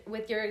 because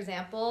with your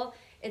example,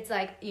 it's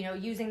like, you know,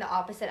 using the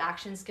opposite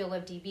action skill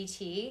of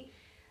DBT,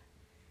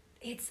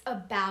 it's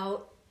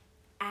about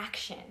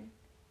action.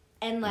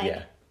 And,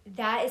 like,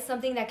 that is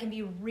something that can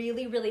be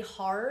really, really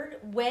hard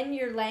when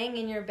you're laying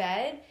in your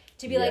bed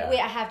to be like, wait,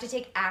 I have to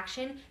take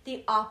action,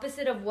 the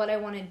opposite of what I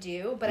want to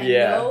do, but I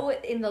know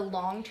in the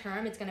long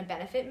term it's going to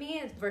benefit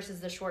me versus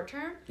the short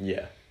term.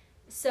 Yeah.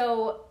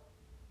 So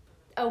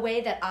a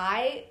way that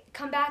I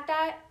combat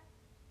that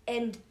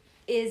and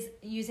is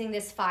using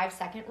this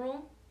 5-second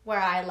rule where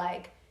I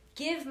like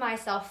give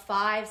myself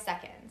 5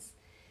 seconds.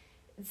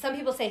 Some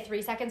people say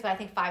 3 seconds, but I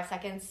think 5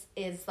 seconds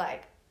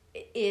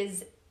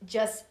is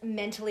just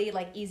mentally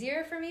like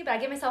easier for me. But I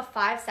give myself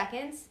 5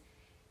 seconds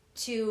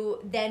to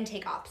then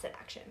take opposite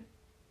action.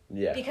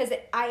 Yeah. Because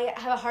I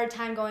have a hard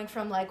time going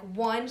from like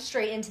one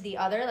straight into the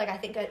other. Like I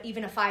think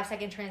even a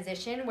 5-second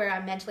transition where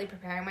I'm mentally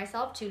preparing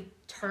myself to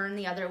turn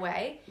the other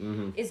way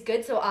is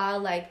good. So I'll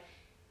like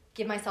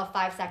give myself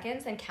 5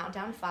 seconds and count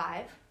down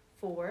 5,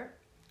 4,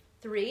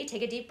 3,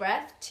 take a deep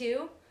breath,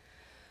 2,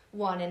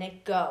 1, and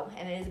it go.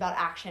 And it is about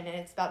action, and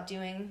it's about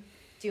doing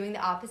the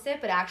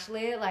opposite. But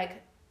actually,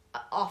 like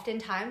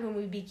oftentimes when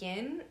we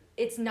begin,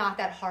 it's not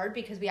that hard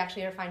because we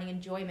actually are finding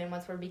enjoyment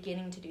once we're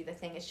beginning to do the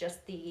thing. It's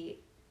just the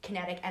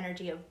kinetic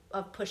energy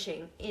of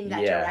pushing in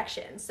that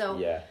direction. So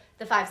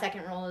the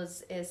 5-second rule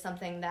is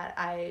something that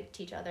I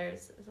teach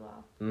others as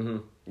well.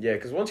 Yeah,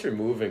 because once you're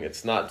moving,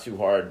 it's not too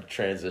hard to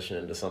transition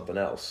into something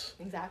else.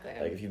 Exactly.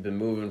 Like if you've been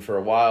moving for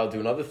a while,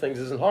 doing other things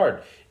isn't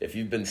hard. If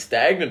you've been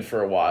stagnant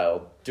for a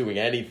while, doing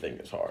anything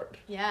is hard.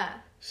 Yeah.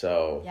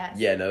 So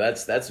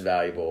that's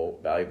valuable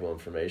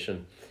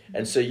information.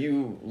 And so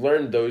you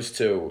learned those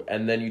two,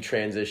 and then you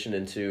transition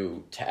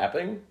into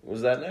tapping.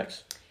 Was that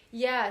next?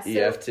 Yeah. So,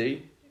 EFT?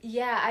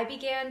 Yeah, I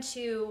began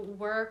to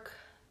work.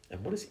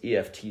 And what does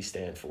EFT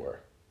stand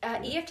for?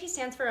 EFT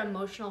stands for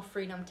Emotional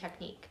Freedom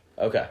Technique.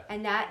 Okay.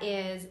 And that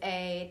is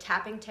a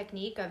tapping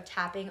technique of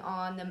tapping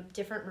on the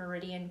different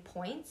meridian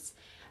points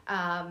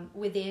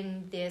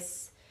within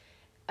this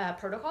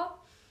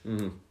protocol.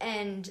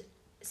 And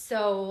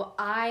so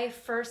I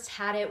first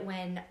had it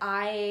when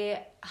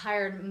I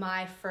hired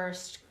my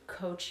first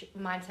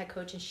mindset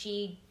coach, and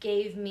she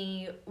gave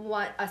me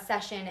a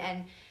session,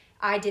 and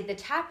I did the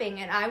tapping,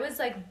 and I was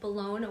like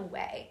blown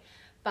away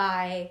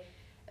by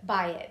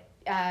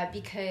it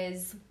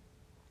because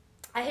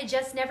I had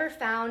just never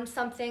found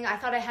something. I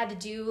thought I had to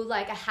do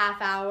like a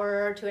half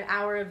hour to an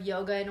hour of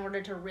yoga in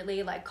order to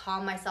really like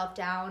calm myself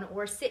down,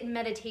 or sit in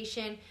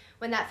meditation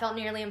when that felt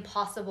nearly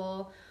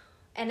impossible.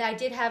 And I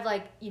did have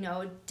like,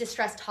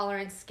 distress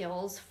tolerance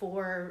skills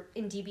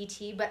in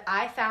DBT, but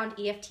I found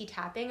EFT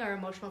tapping, or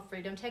emotional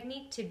freedom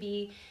technique, to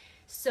be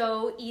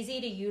so easy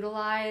to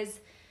utilize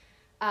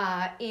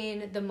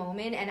in the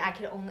moment. And I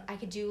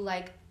could do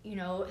like,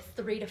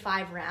 3 to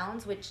 5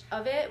 rounds, which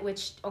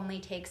only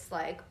takes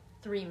like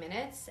 3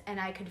 minutes. And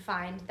I could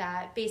find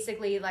that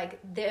basically like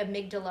the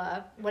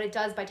amygdala, what it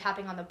does by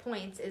tapping on the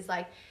points is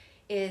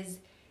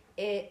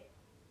the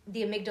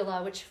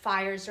amygdala, which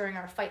fires during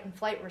our fight and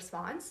flight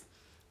response,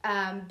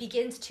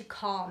 begins to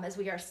calm as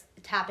we are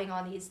tapping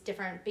on these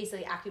different,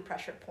 basically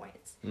acupressure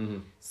points.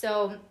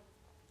 So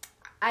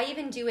I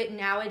even do it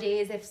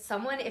nowadays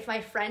if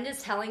my friend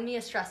is telling me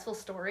a stressful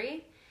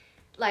story,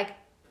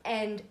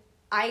 and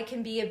I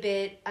can be a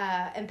bit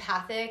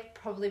empathic,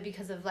 probably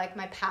because of like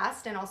my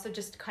past and also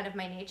just kind of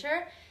my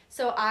nature.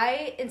 So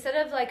instead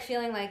of like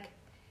feeling like,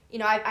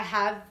 I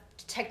have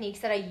techniques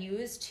that I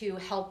use to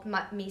help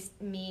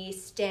me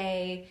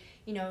stay,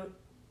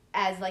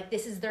 as like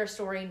this is their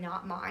story,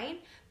 not mine.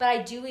 But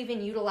I do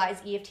even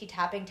utilize EFT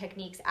tapping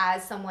techniques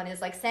as someone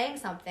is like saying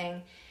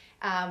something,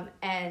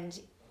 and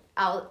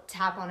I'll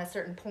tap on a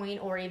certain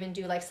point, or even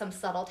do like some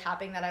subtle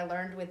tapping that I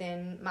learned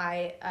within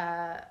my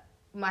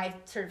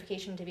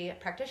certification to be a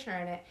practitioner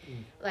in it.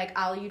 Like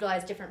I'll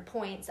utilize different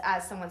points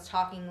as someone's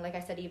talking, like I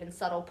said, even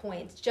subtle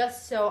points,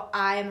 just so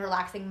I'm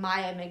relaxing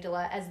my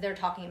amygdala as they're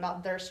talking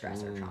about their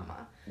stress or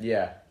trauma.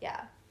 Yeah.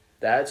 Yeah.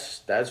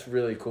 That's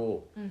really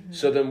cool.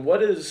 So then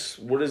what is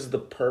the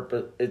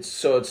purpose?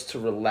 It's to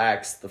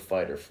relax the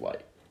fight or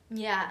flight.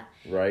 Yeah.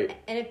 Right.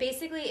 And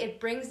it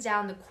brings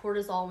down the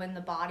cortisol in the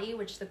body,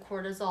 which the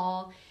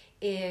cortisol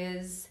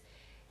is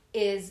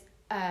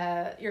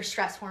your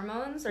stress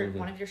hormones, or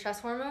one of your stress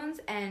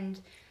hormones.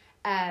 And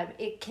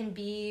it can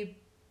be,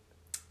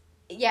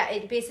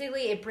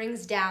 it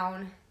brings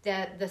down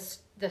the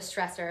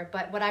stressor.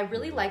 But what I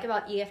really like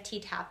about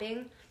EFT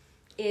tapping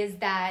is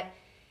that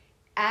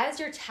as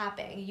you're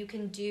tapping, you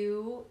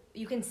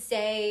can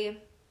say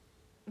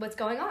what's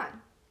going on.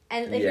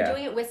 And if you're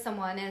doing it with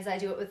someone, as I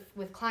do it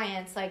with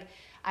clients, like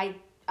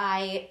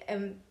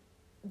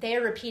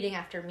they're repeating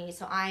after me.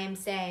 So I am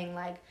saying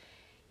like,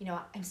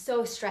 I'm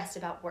so stressed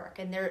about work,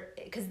 and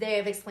because they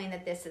have explained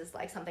that this is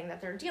like something that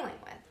they're dealing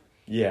with.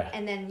 Yeah.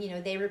 And then,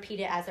 they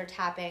repeat it as they're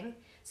tapping.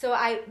 So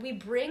we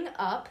bring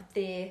up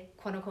the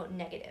quote unquote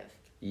negative.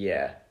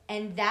 Yeah.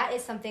 And that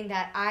is something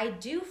that I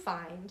do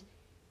find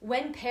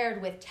when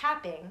paired with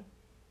tapping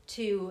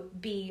to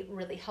be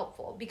really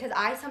helpful, because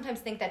I sometimes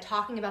think that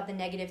talking about the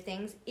negative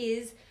things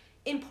is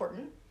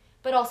important,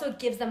 but also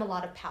gives them a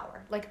lot of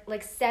power, like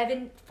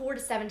 4 to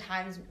 7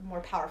 times more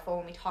powerful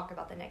when we talk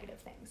about the negative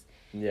things.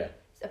 Yeah.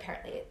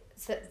 Apparently it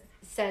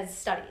says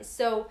studies.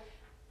 So,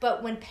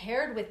 but when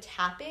paired with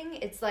tapping,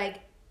 it's like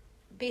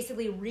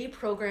basically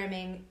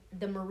reprogramming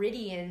the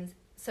meridians,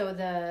 so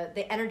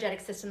the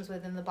energetic systems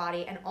within the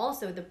body and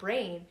also the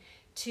brain,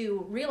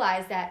 to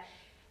realize that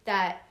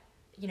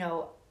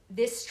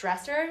this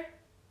stressor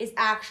is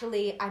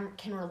actually, I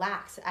can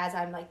relax as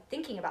I'm like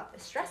thinking about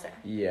this stressor.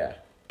 Yeah.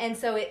 And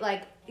so it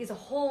like is a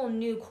whole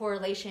new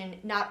correlation,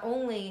 not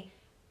only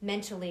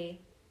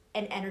mentally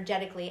and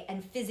energetically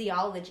and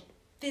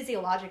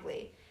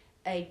physiologically,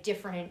 a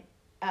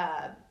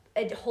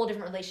whole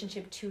different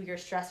relationship to your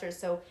stressors.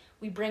 So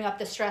we bring up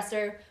the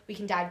stressor, we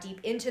can dive deep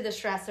into the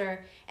stressor,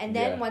 and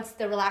then once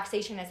the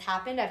relaxation has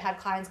happened, I've had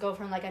clients go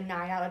from like a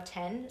 9 out of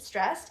 10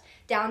 stressed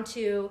down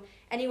to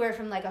anywhere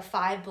from like a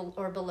 5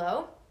 or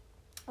below.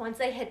 Once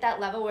they hit that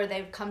level where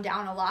they've come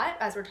down a lot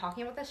as we're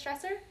talking about the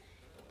stressor,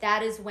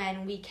 that is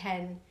when we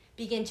can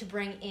begin to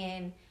bring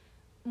in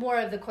more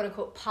of the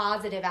quote-unquote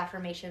positive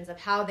affirmations of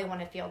how they want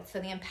to feel, so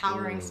the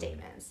empowering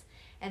statements.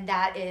 And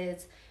that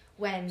is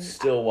when...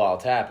 Still while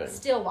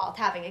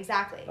tapping,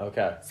 exactly.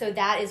 Okay. So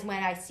that is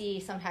when I see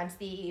sometimes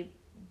the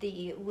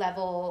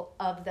level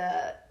of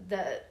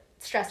the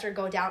stressor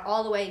go down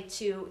all the way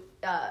to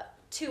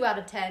 2 out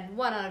of 10,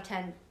 1 out of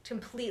 10,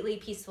 completely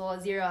peaceful,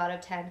 0 out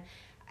of 10.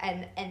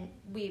 And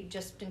we've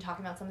just been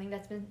talking about something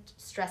that's been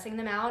stressing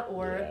them out,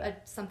 or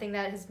something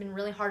that has been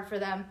really hard for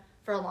them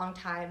for a long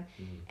time.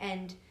 Mm-hmm.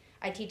 And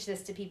I teach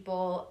this to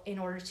people in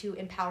order to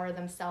empower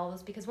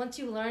themselves, because once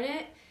you learn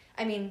it,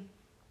 I mean,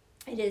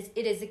 it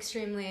is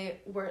extremely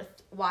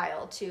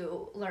worthwhile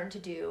to learn to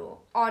do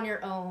on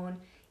your own,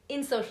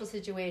 in social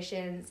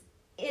situations,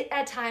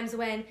 at times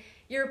when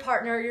your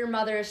partner, your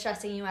mother is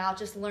stressing you out,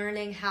 just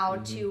learning how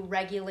to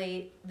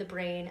regulate the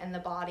brain and the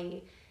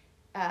body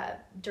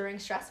during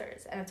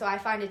stressors. And so I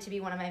find it to be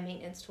one of my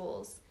maintenance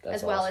tools. That's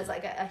as well awesome. As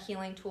like a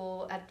healing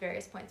tool at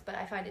various points, but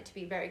I find it to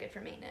be very good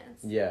for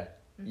maintenance. Yeah.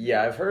 Mm-hmm.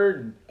 Yeah, I've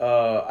heard,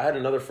 I had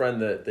another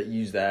friend that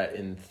used that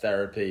in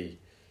therapy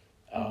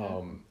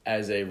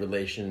as a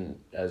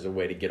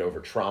way to get over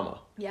trauma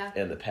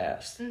in the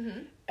past. Mm-hmm.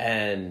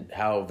 And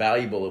how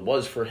valuable it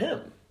was for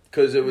him.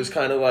 Because it was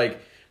kind of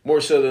like, more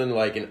so than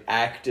like an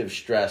active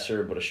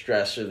stressor, but a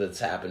stressor that's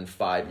happened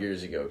 5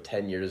 years ago,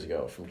 10 years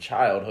ago from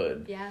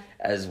childhood,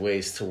 as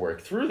ways to work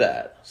through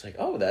that. I was like,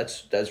 oh,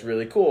 that's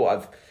really cool.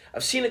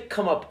 I've seen it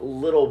come up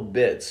little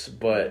bits,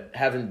 but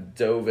haven't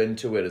dove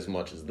into it as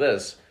much as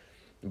this.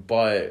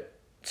 But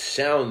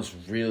sounds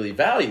really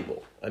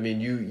valuable. I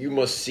mean, you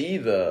must see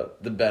the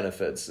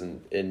benefits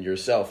in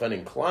yourself and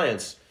in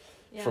clients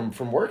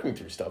from working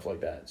through stuff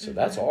like that. So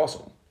that's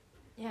awesome.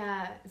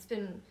 Yeah, it's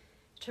been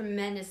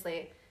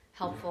tremendously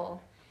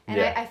helpful. And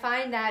I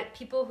find that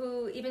people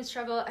who even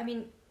struggle, I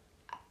mean,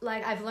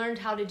 like I've learned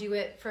how to do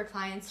it for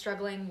clients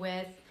struggling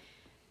with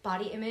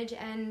body image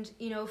and,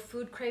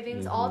 food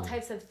cravings, all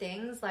types of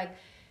things. Like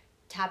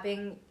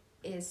tapping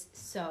is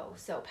so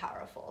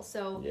powerful.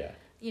 So,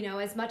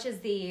 as much as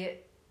the,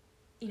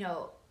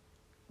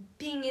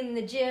 being in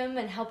the gym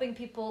and helping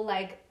people,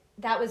 like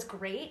that was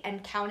great,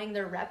 and counting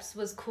their reps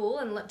was cool,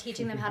 and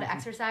teaching them how to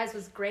exercise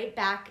was great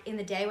back in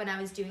the day when I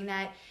was doing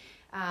that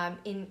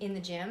in the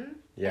gym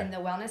and the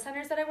wellness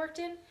centers that I worked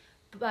in.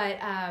 But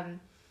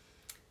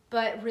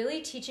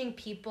really teaching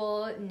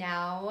people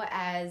now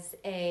as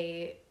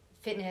a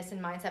fitness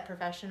and mindset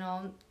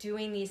professional,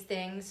 doing these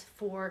things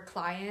for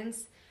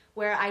clients,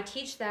 where I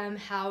teach them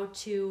how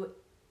to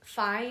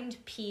find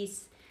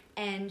peace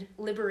and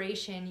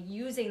liberation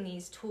using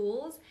these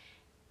tools.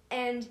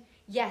 And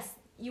yes,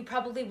 you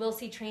probably will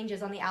see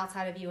changes on the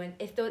outside of you, and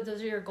if those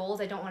are your goals,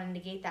 I don't want to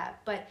negate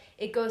that, but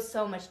it goes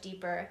so much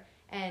deeper.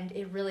 And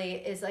it really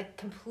is like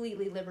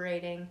completely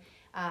liberating,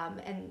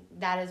 and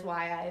that is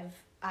why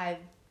I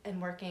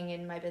am working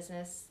in my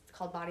business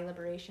called Body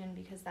Liberation,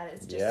 because that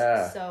is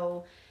just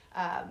so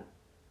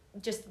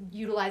just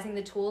utilizing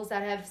the tools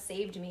that have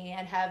saved me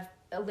and have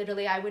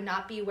literally, I would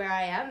not be where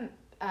I am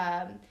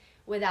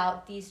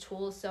without these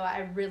tools. So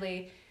I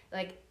really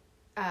like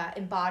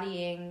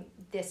embodying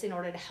this in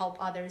order to help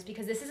others,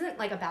 because this isn't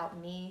like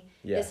about me.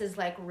 This is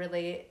like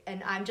really,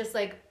 and I'm just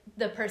like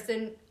a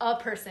person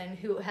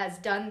who has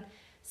done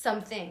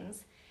some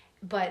things,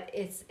 but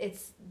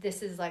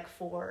this is like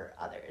for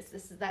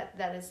others.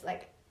 That is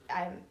like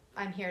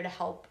I'm here to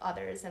help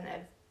others, and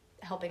I'm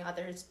helping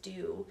others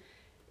do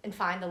and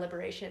find the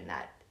liberation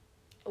that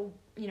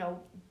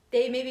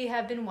they maybe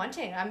have been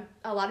wanting.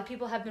 A lot of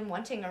people have been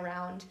wanting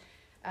around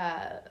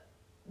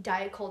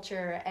diet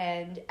culture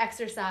and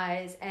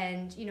exercise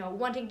and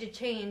wanting to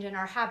change and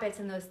our habits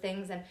and those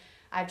things, and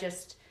I've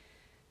just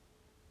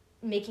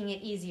making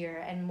it easier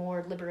and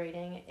more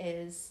liberating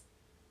is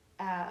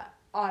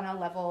on a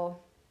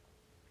level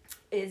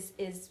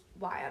is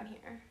why I'm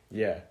here.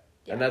 Yeah.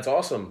 And that's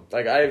awesome.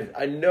 Like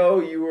I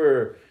know you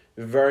were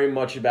very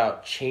much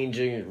about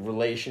changing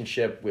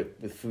relationship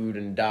with food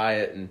and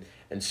diet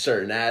and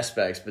certain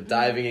aspects, but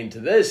diving into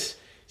this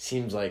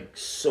seems like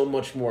so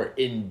much more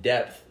in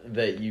depth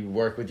that you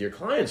work with your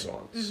clients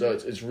on. So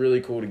it's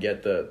really cool to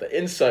get the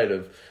insight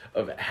of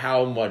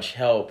how much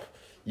help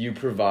you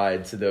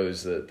provide to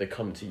those that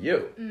come to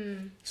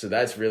you. So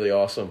that's really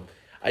awesome.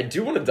 I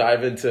do want to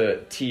dive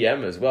into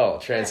TM as well,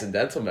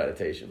 Transcendental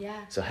Meditation.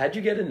 Yeah. So how'd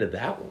you get into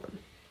that one?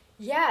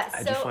 Yeah.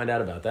 How'd you find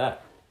out about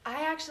that?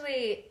 I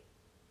actually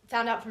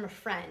found out from a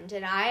friend,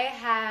 and I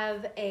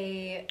have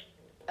a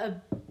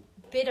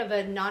bit of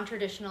a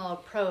non-traditional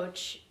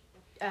approach,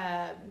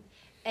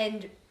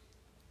 and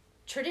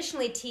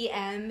traditionally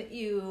TM,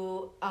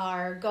 you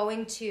are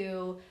going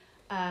to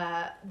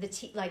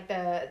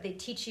they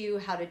teach you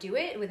how to do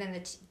it within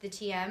the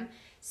TM.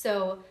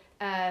 So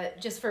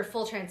just for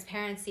full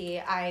transparency,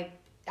 I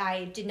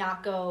did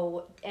not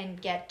go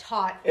and get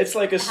taught. It's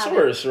like a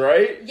source,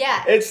 right?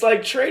 Yeah. It's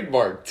like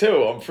trademark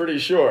too, I'm pretty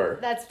sure.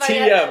 That's funny.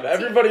 TM.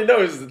 Everybody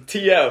knows the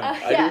TM. Yeah.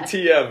 I do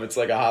TM. It's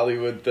like a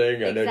Hollywood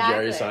thing. I know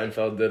Jerry Exactly.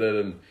 Seinfeld did it,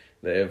 and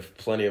they have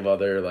plenty of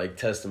other like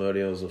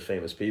testimonials of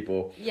famous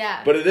people.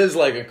 Yeah. But it is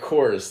like a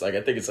course. Like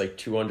I think it's like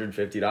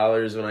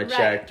 $250 when I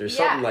checked or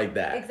something like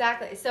that.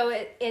 Exactly. So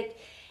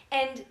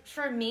and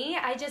for me,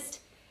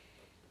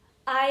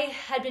 I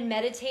had been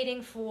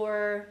meditating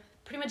for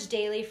pretty much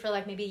daily for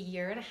like maybe a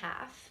year and a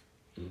half.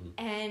 Mm-hmm.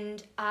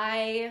 And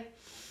I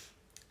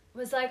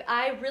was like,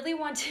 I really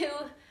want to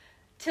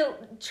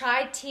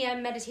try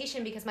TM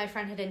meditation because my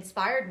friend had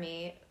inspired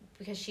me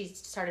because she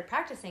started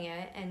practicing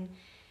it,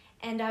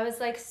 and I was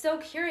like so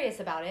curious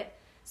about it.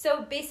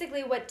 So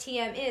basically what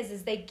TM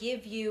is they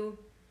give you,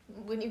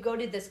 when you go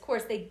to this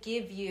course, they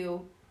give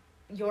you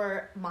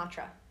your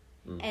mantra.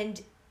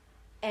 And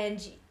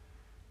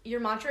your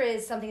mantra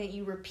is something that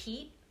you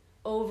repeat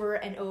over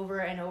and over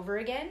and over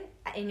again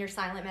in your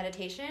silent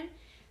meditation.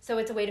 So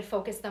it's a way to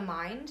focus the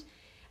mind.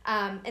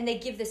 And they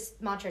give this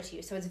mantra to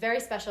you. So it's very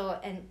special,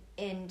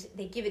 and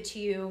they give it to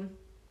you,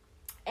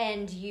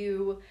 and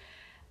you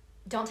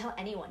don't tell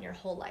anyone your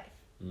whole life.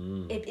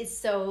 It is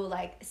so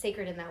like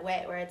sacred in that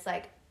way, where it's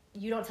like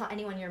you don't tell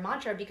anyone your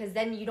mantra, because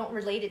then you don't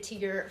relate it to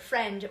your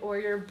friend or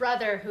your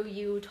brother who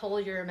you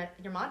told your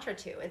mantra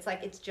to. It's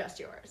like it's just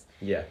yours.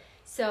 Yeah.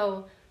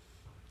 So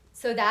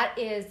that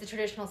is the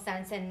traditional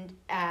sense, and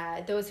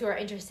those who are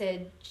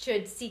interested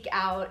should seek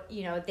out,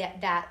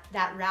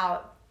 that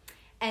route.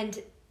 And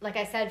like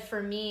I said,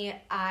 for me,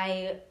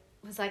 I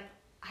was like,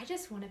 I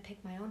just want to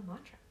pick my own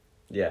mantra.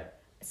 Yeah.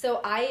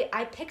 So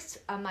I picked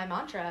my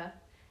mantra,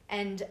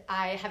 and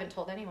I haven't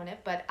told anyone it,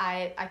 but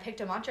I picked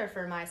a mantra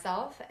for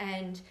myself,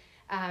 and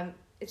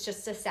it's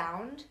just a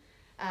sound.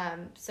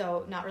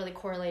 So not really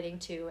correlating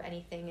to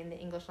anything in the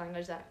English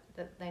language,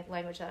 the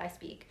language that I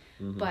speak.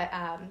 Mm-hmm. But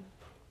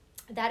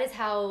that is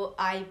how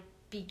I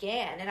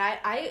began. And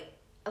I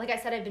like I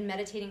said, I've been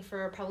meditating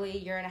for probably a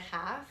year and a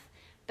half.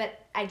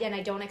 But again,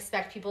 I don't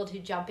expect people to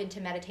jump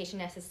into meditation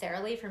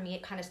necessarily. For me,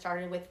 it kind of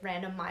started with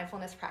random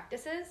mindfulness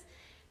practices.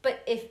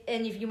 But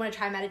if you want to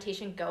try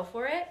meditation, go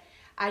for it.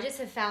 I just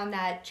have found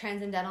that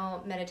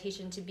transcendental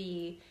meditation to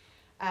be,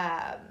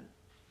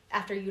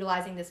 after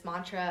utilizing this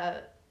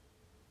mantra,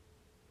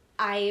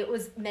 I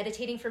was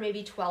meditating for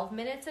maybe 12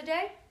 minutes a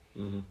day.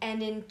 Mm-hmm.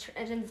 And in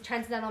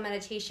transcendental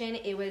meditation,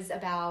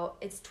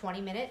 it's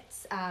 20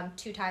 minutes,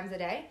 2 times a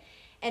day.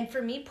 And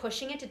for me,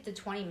 pushing it to the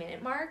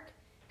 20-minute mark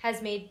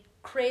has made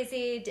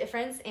crazy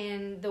difference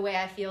in the way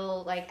I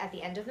feel like at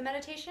the end of the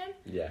meditation.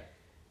 Yeah.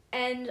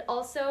 And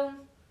also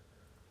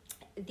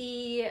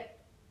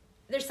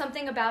there's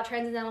something about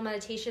transcendental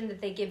meditation that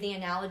they give the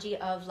analogy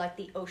of like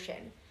the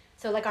ocean.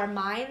 So like our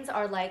minds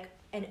are like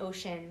an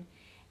ocean,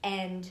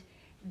 and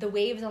the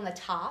waves on the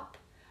top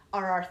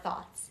are our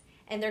thoughts.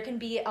 And there can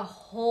be a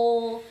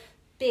whole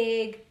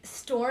big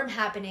storm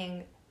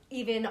happening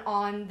even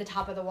on the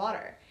top of the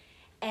water.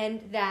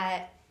 And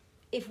that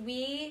if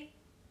we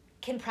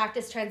can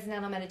practice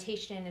transcendental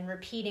meditation and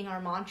repeating our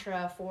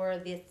mantra for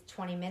the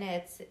 20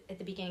 minutes at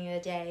the beginning of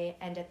the day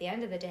and at the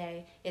end of the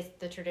day is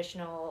the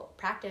traditional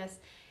practice.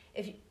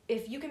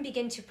 If you can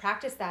begin to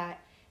practice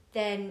that,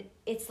 then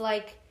it's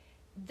like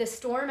the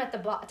storm at the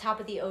top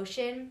of the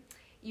ocean.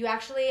 You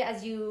actually,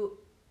 as you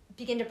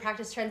begin to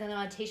practice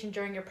transcendental meditation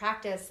during your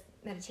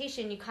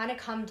meditation, you kind of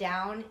come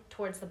down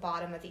towards the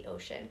bottom of the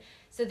ocean.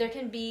 So there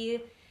can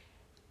be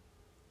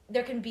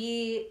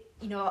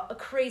a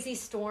crazy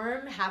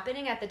storm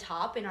happening at the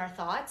top in our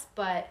thoughts,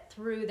 but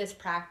through this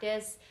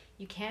practice,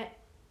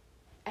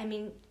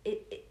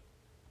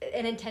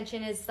 an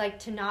intention is like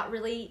to not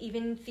really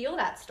even feel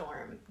that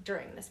storm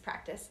during this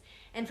practice.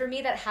 And for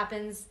me, that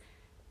happens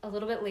a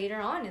little bit later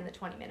on in the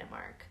 20-minute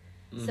mark.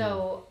 Mm-hmm.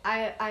 So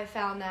I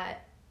found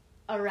that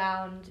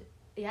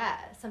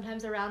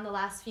sometimes around the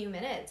last few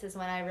minutes is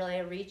when I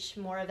really reach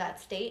more of that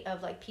state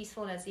of like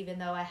peacefulness, even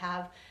though I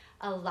have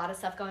a lot of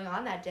stuff going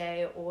on that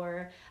day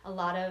or a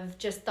lot of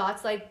just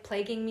thoughts like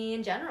plaguing me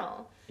in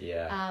general.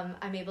 Yeah.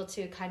 I'm able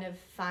to kind of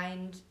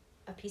find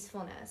a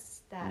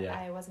peacefulness that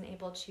I wasn't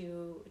able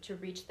to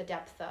reach the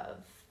depth of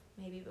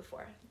maybe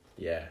before.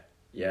 Yeah.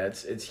 Yeah,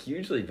 it's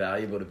hugely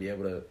valuable to be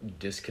able to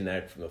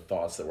disconnect from the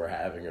thoughts that we're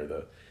having or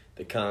the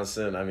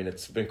constant,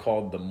 it's been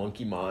called the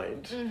monkey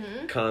mind.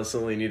 Mm-hmm.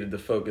 Constantly needed to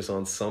focus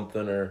on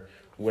something or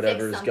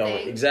whatever's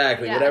going.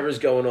 Exactly. Yeah. Whatever's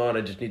going on,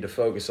 I just need to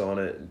focus on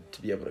it and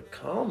to be able to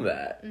calm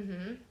that.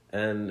 Mm-hmm.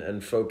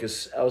 and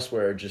focus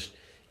elsewhere. Just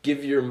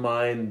give your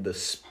mind the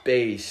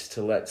space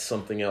to let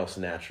something else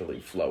naturally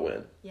flow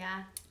in.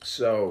 Yeah.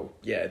 So,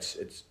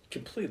 it's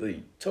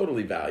completely,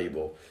 totally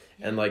valuable.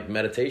 Yeah. And like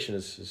meditation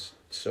is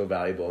so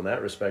valuable in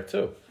that respect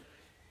too.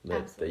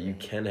 That you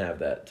can have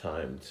that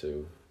time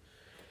to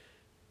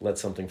let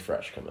something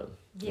fresh come in.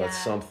 Yeah.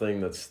 That's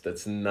something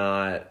that's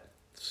not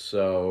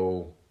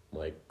so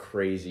like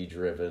crazy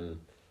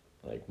driven,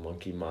 like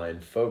monkey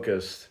mind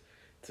focused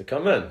to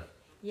come in.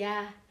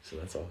 Yeah. So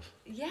that's awesome.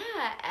 Yeah.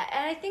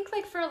 And I think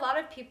like for a lot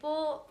of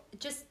people,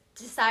 just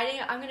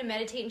deciding I'm going to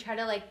meditate and try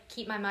to like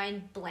keep my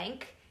mind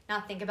blank,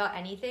 not think about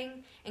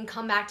anything, and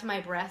come back to my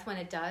breath when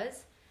it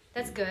does,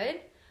 that's good.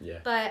 Yeah.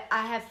 But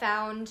I have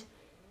found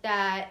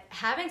that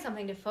having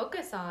something to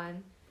focus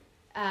on,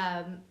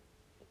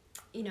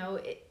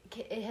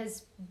 it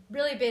has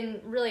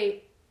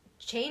really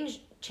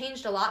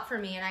changed a lot for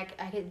me, and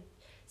I could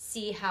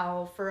see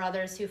how for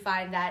others who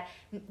find that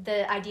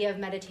the idea of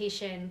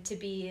meditation to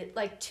be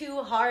like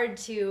too hard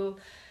to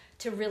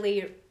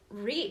really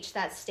reach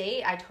that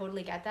state. I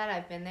totally get that.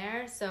 I've been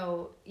there.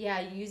 So yeah,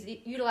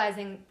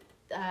 utilizing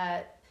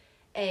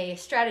a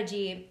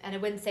strategy, and I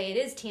wouldn't say it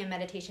is TM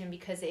meditation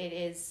because it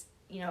is,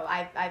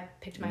 I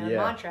picked my own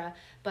mantra,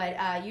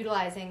 but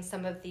utilizing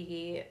some of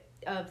the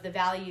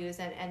values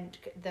and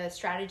the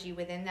strategy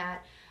within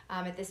that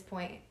at this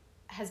point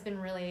has been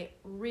really,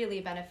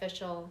 really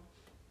beneficial.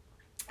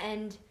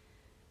 And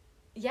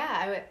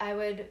yeah,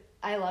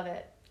 I love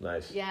it.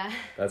 Nice. Yeah.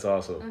 That's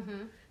awesome.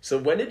 Mm-hmm. So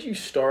when did you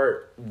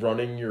start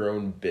running your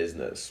own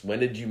business? When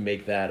did you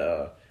make that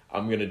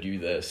I'm going to do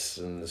this,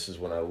 and this is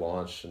when I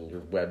launched, and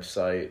your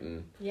website,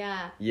 and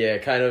yeah,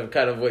 kind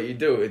of what you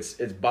do. It's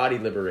Body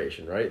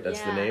Liberation, right?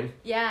 That's the name?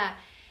 Yeah.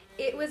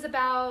 It was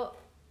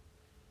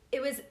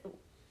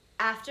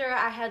after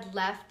I had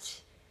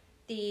left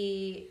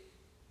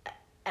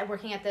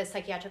working at the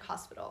psychiatric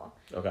hospital.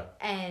 Okay.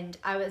 And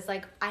I was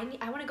like, I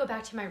want to go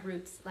back to my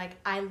roots. Like,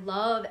 I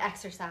love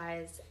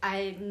exercise.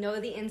 I know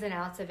the ins and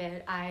outs of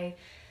it. I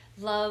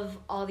love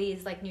all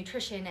these like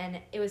nutrition, and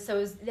it was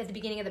at the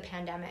beginning of the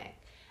pandemic.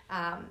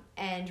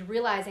 And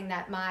realizing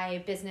that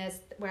my business,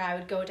 where I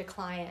would go to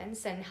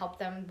clients and help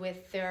them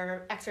with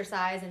their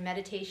exercise and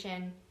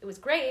meditation, it was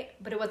great,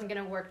 but it wasn't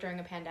going to work during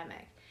a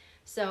pandemic.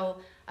 So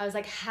I was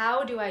like,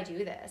 how do I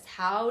do this?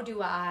 How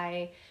do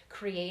I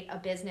create a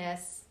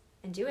business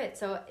and do it?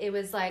 So it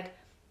was like,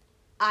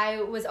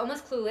 I was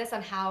almost clueless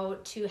on how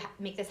to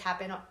make this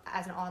happen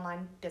as an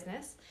online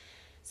business.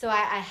 So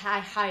I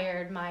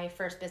hired my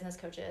first business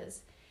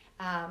coaches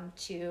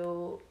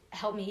to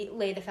help me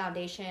lay the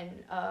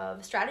foundation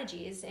of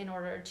strategies in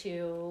order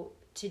to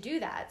do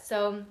that.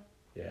 So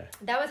yeah,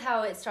 that was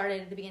how it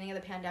started at the beginning of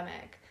the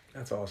pandemic.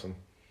 That's awesome.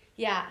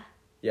 Yeah.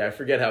 Yeah, I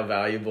forget how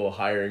valuable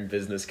hiring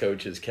business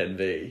coaches can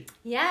be.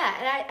 Yeah,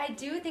 and I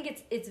do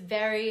think it's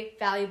very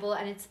valuable,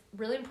 and it's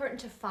really important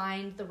to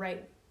find the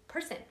right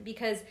person,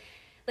 because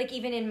like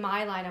even in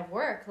my line of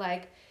work,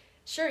 like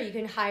sure, you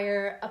can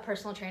hire a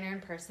personal trainer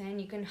in person,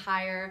 you can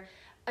hire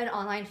an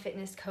online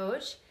fitness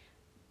coach,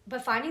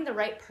 but finding the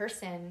right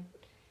person,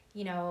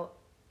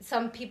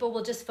 some people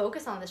will just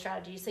focus on the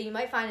strategy. So you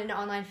might find an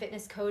online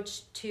fitness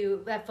coach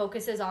that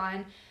focuses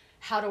on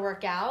how to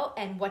work out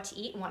and what to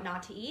eat and what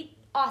not to eat.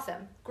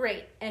 Awesome.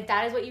 Great. And if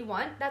that is what you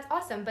want, that's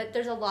awesome. But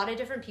there's a lot of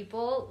different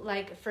people.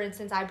 Like, for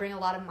instance, I bring a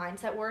lot of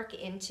mindset work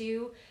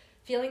into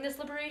feeling this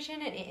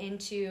liberation and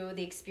into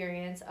the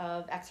experience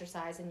of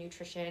exercise and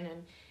nutrition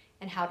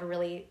and how to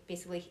really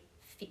basically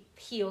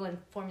heal and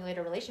formulate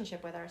a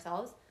relationship with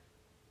ourselves.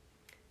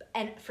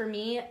 And for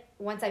me,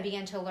 once I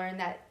began to learn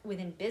that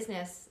within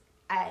business,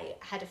 I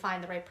had to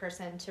find the right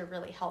person to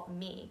really help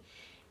me,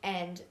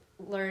 and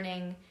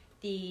learning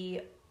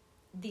the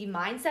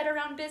mindset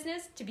around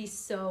business to be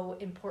so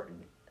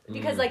important.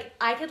 Because like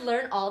I could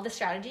learn all the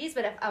strategies,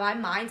 but if my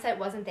mindset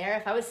wasn't there,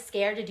 if I was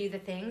scared to do the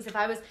things, if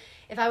I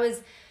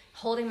was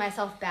holding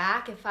myself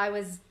back, if I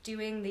was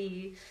doing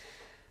the,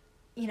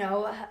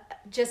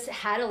 just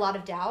had a lot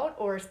of doubt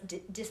or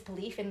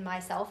disbelief in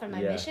myself and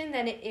my mission,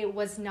 then it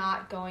was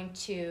not going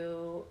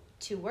to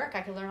work.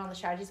 I could learn all the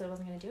strategies, but I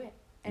wasn't going to do it.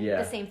 And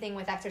the same thing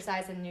with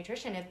exercise and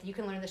nutrition. If you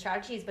can learn the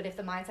strategies, but if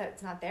the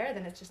mindset's not there,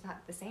 then it's just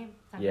not the same.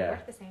 It's not going to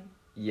work the same.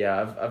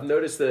 Yeah, I've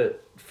noticed that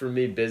for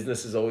me,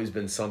 business has always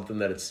been something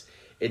that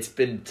it's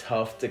been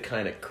tough to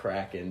kind of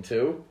crack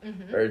into,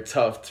 or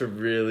tough to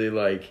really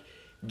like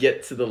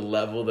get to the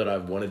level that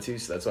I've wanted to.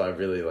 So that's why I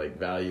really like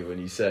value when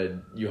you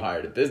said you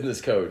hired a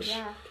business coach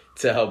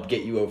to help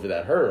get you over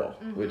that hurdle,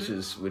 which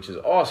is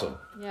awesome.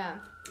 Yeah.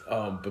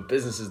 But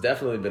business has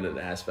definitely been an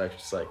aspect,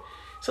 just like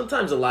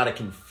sometimes a lot of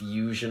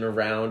confusion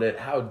around it.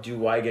 How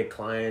do I get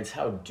clients?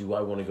 How do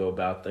I want to go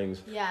about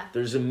things? Yeah.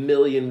 There's a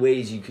million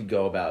ways you could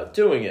go about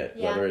doing it,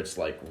 whether it's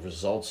like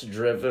results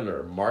driven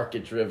or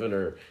market driven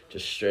or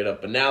just straight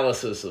up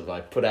analysis of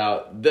like put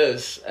out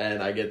this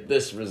and I get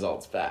this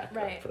results back.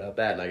 Right. I put out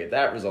that and I get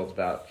that results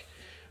back,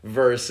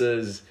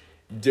 versus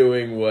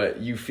doing what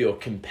you feel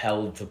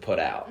compelled to put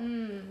out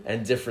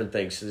and different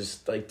things. So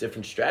there's like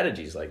different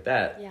strategies like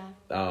that.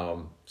 Yeah.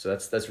 So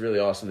that's really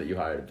awesome that you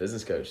hired a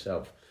business coach to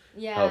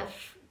help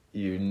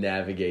you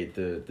navigate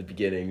the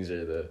beginnings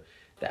or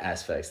the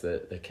aspects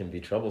that can be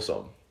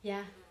troublesome.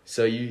 Yeah.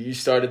 So you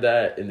started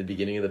that in the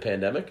beginning of the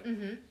pandemic?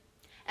 Mm-hmm.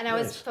 And I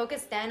was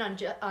focused then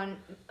on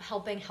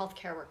helping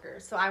healthcare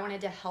workers. So I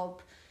wanted to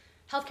help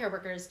healthcare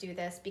workers do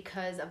this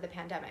because of the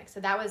pandemic. So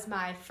that was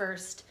my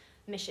first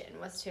mission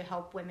was to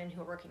help women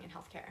who are working in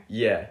healthcare.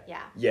 Yeah.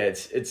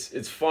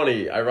 It's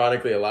funny.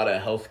 Ironically, a lot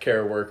of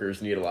healthcare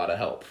workers need a lot of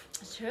help.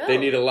 It's true. They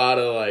need a lot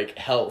of like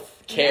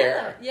health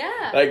care.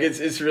 Yeah. Like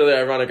it's really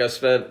ironic. I've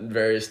spent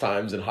various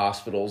times in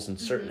hospitals, and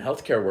certain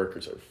healthcare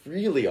workers are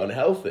really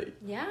unhealthy.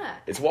 Yeah.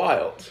 It's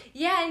wild.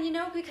 Yeah,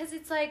 and because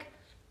it's like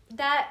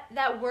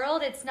that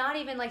world, it's not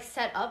even like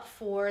set up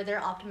for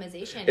their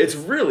optimization. It's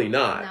really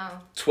not. No.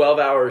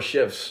 12-hour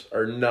shifts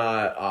are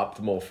not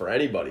optimal for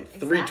anybody.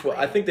 Exactly.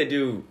 I think they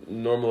do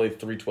normally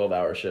 3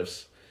 12-hour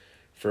shifts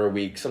for a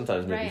week,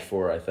 sometimes maybe Right.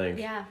 4, I think.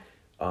 Yeah.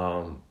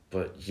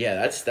 But yeah,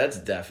 that's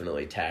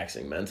definitely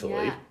taxing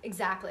mentally. Yeah,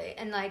 exactly.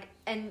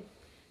 And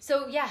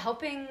so yeah,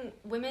 helping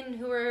women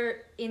who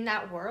are in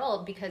that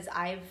world, because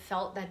I've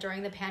felt that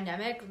during the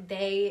pandemic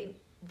they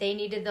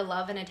needed the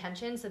love and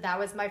attention. So that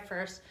was my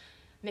first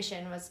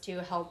mission, was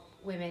to help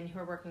women who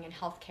are working in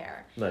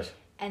healthcare. Nice.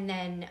 And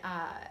then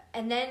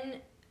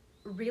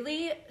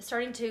really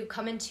starting to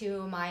come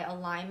into my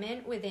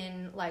alignment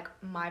within like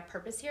my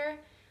purpose here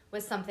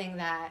was something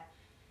that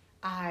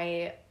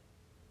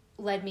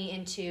led me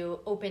into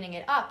opening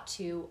it up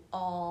to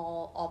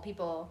all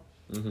people.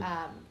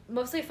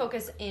 Mostly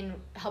focus in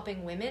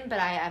helping women, but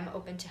I am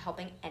open to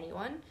helping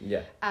anyone.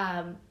 Yeah.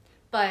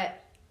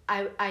 But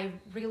I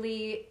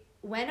really,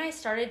 when I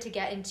started to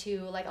get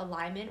into like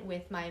alignment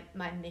with my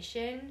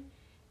mission,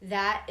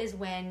 that is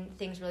when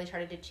things really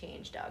started to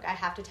change, Doug. I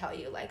have to tell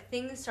you, like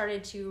things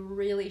started to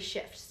really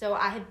shift. So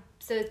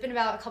it's been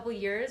about a couple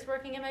years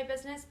working in my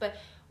business, but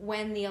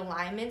when the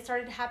alignment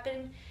started to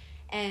happen,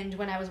 and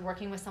when I was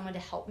working with someone to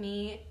help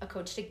me, a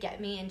coach to get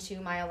me into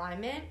my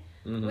alignment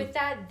with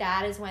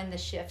that is when the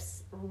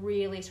shifts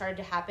really started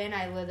to happen.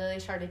 I literally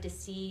started to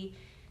see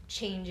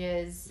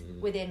changes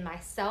within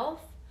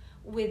myself,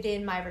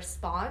 within my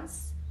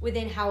response,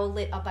 within how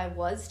lit up I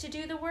was to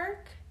do the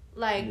work.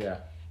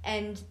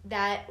 And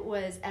that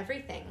was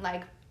everything.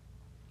 Like,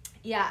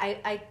 yeah,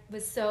 I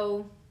was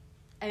so,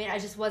 I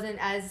just wasn't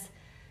as,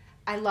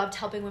 I loved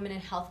helping women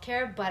in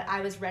healthcare, but I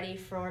was ready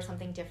for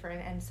something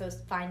different. And so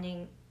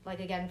finding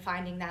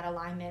that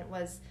alignment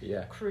was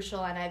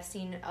crucial. And I've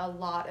seen a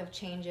lot of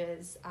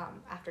changes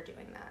after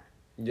doing that.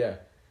 Yeah.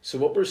 So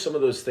what were some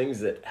of those things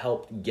that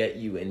helped get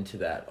you into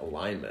that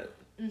alignment?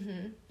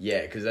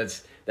 Yeah,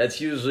 because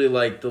that's usually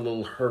like the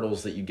little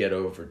hurdles that you get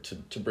over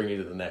to bring you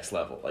to the next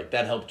level. Like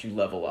that helped you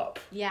level up.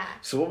 Yeah.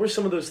 So what were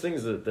some of those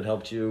things that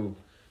helped you,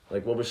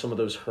 like what were some of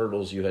those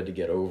hurdles you had to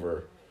get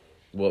over?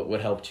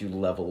 What helped you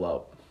level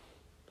up?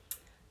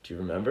 Do you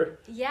remember?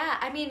 Yeah,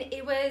 I mean,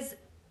 it was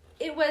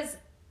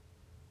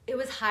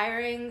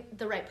hiring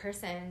the right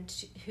person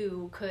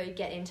who could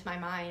get into my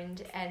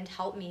mind and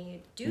help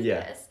me do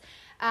this.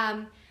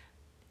 But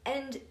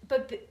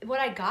what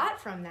I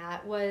got from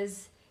that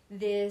was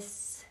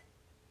this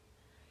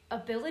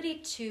ability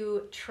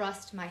to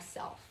trust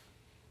myself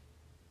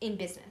in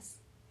business.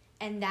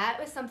 And that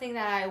was something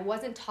that I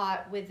wasn't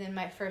taught within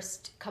my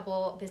first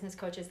couple business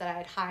coaches that I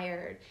had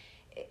hired.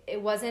 It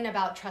wasn't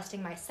about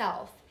trusting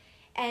myself.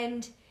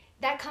 And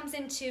that comes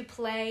into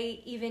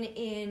play even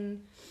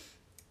in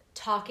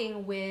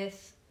talking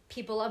with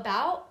people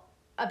about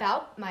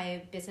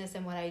my business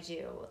and what I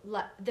do.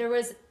 There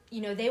was,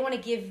 they want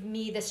to give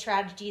me the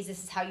strategies.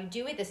 This is how you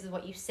do it. This is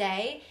what you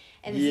say.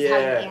 And this is how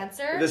you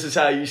answer. This is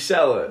how you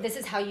sell it. This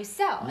is how you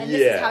sell. And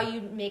this is how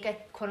you make a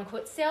quote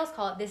unquote sales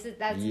call. That's not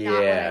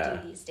what I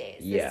do these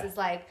days. This is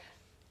like,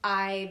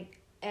 I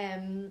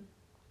am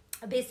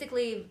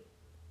basically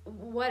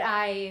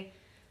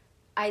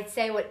I'd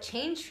say what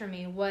changed for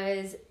me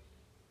was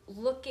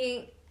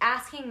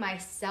asking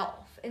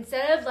myself,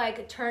 instead of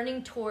like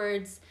turning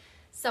towards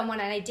someone,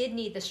 and I did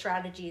need the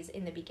strategies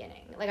in the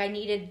beginning. Like I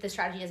needed the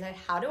strategies of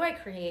how do I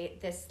create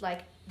this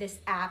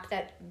app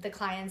that the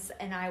clients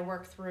and I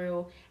work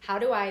through? How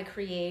do I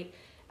create,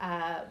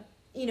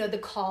 the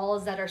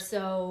calls that are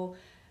so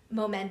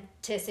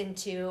momentous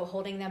into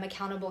holding them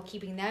accountable,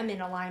 keeping them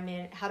in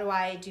alignment? How do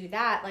I do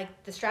that?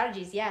 Like the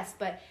strategies, yes,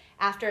 but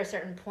after a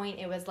certain point,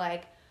 it was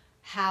like,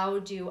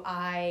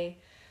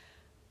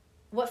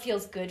 what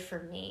feels good for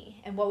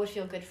me and what would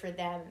feel good for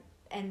them?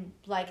 And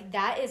like,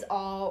 that is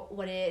all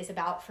what it is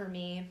about for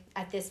me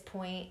at this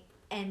point.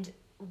 And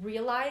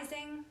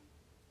realizing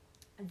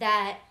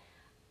that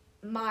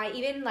my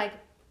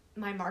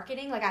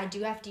marketing, like I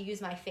do have to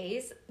use my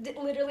face,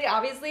 literally,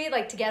 obviously,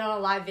 like to get on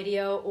a live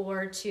video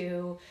or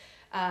to,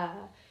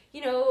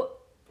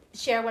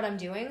 share what I'm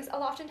doing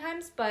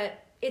oftentimes,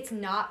 but it's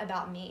not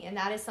about me. And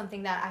that is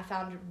something that I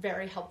found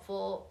very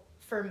helpful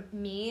for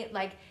me,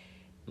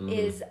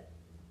 is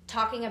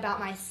talking about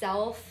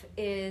myself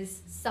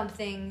is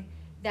something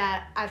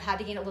that I've had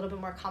to gain a little bit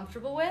more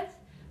comfortable with.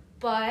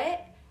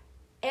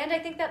 And I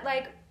think that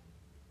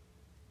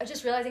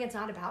just realizing it's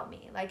not about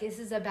me. Like this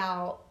is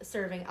about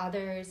serving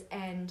others.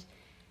 And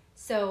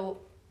so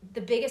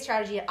the biggest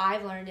strategy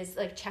I've learned is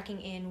like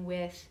checking in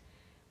with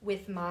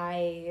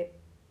my,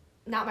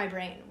 not my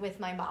brain, with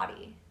my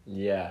body.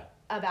 Yeah.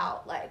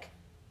 About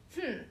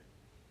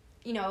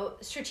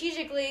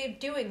strategically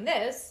doing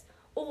this,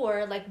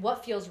 or like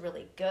what feels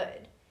really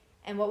good.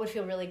 and what would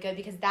feel really good,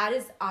 because that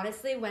is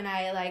honestly when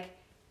I like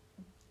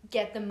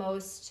get the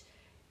most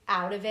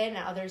out of it, and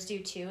others do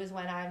too, is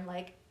when I'm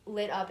like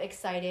lit up,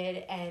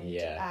 excited,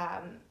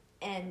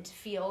 and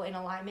feel in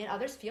alignment.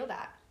 Others feel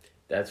that.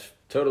 That's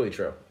totally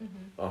true.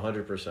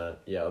 100%.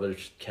 Yeah,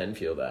 others can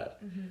feel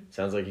that.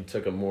 Sounds like you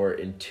took a more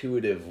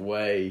intuitive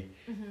way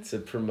to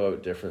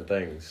promote different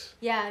things.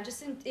 Yeah,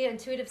 just in the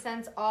intuitive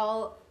sense,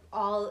 all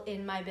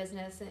in my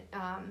business.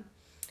 And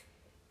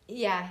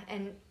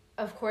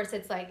of course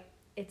it's like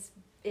it's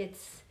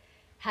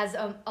has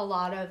a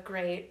lot of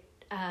great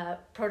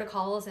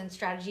protocols and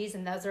strategies,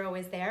 and those are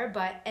always there,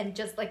 and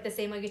just like the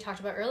same like you talked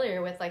about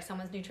earlier with like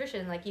someone's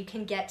nutrition, like you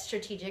can get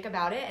strategic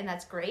about it, and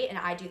that's great, and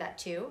I do that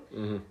too.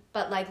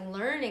 But like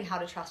learning how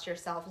to trust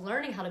yourself,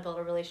 learning how to build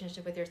a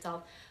relationship with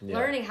yourself,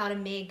 learning how to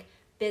make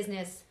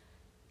business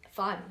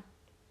fun,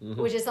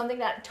 which is something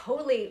that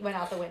totally went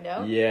out the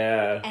window.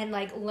 And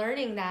like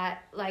learning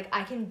that like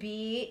I can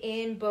be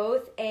in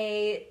both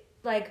a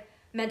like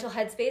mental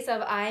headspace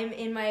of I'm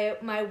in my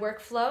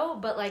workflow,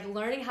 but like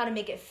learning how to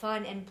make it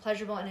fun and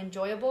pleasurable and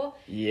enjoyable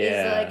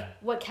is like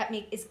what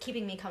is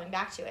keeping me coming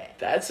back to it.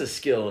 That's a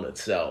skill in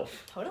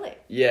itself. Totally.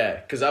 Yeah,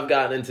 because I've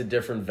gotten into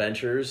different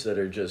ventures that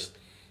are just,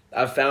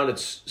 I've found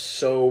it's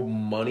so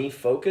money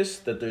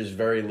focused that there's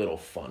very little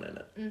fun in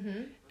it.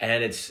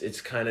 And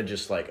it's kind of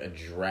just like a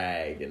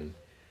drag, and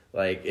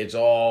like it's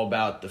all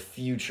about the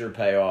future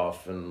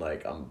payoff, and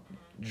like I'm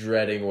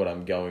dreading what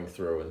I'm going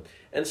through,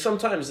 and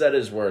sometimes that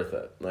is worth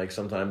it. Like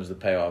sometimes the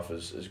payoff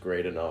is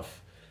great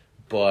enough,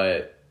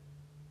 but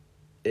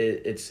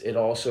it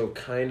also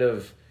kind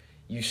of,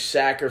 you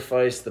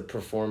sacrifice the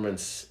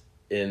performance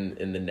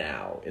in the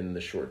now, in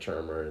the short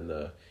term, or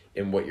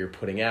in what you're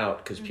putting out,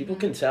 because people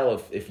can tell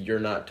if you're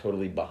not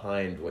totally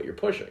behind what you're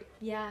pushing.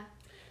 Yeah,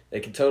 they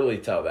can totally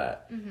tell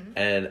that.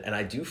 And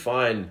I do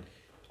find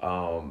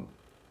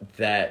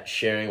that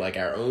sharing like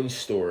our own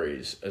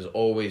stories is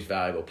always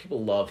valuable.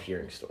 People love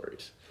hearing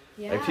stories.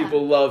 Like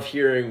people love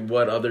hearing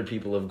what other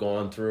people have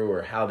gone through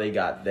or how they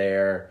got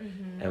there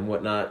and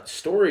whatnot.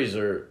 Stories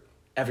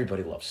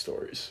everybody loves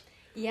stories.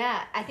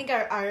 Yeah, I think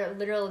our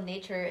literal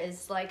nature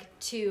is like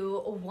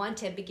to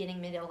want a beginning,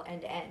 middle,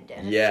 and end.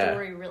 And a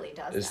story really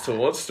does it's that. To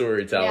want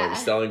storytelling.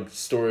 It's telling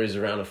stories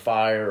around a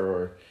fire,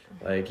 or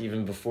like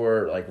even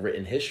before like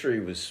written history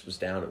was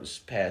down, it was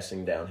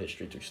passing down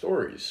history through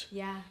stories.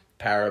 Yeah.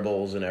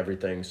 Parables and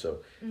everything. So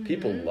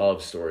people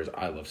love stories.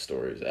 I love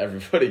stories.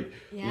 Everybody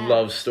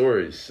loves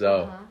stories.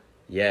 So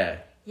yeah,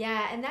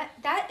 and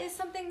that is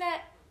something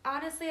that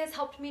honestly has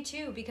helped me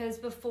too, because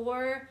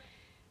before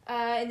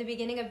in the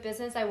beginning of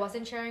business I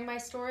wasn't sharing my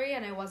story,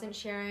 and I wasn't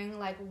sharing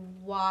like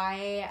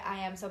why I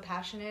am so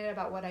passionate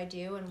about what I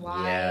do, and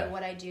why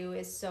what I do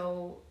is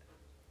so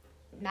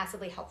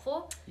massively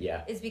helpful.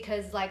 Is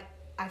because like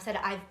I've said,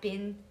 I've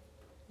been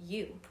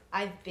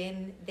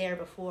there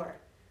before.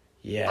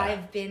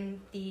 I've been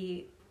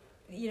the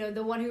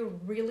one who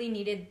really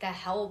needed the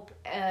help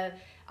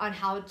on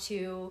how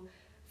to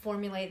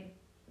formulate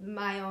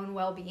my own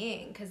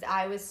well-being, because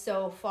I was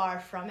so far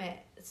from it.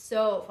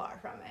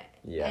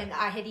 And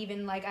I had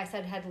even, like I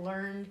said, had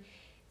learned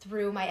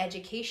through my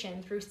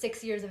education, through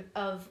 6 years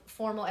of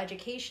formal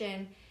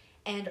education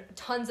and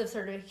tons of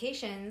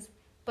certifications,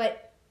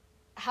 but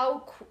how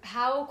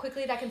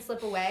quickly that can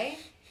slip away,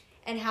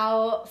 and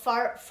how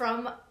far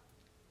from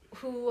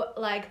who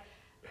like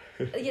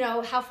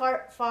how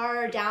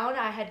far down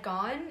I had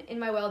gone in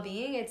my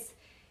well-being.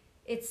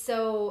 It's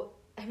so,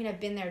 I mean, I've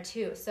been there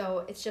too.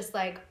 So it's just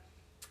like,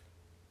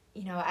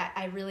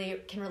 I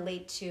really can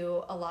relate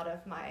to a lot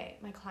of my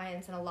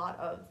clients, and a lot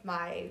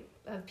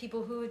of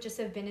people who just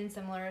have been in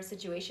similar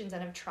situations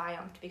and have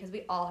triumphed, because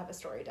we all have a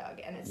story, Doug.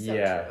 And it's so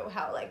true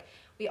how like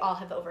we all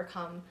have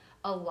overcome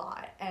a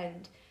lot,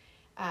 and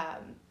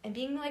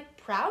being like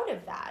proud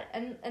of that.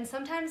 And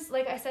sometimes,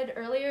 like I said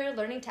earlier,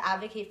 learning to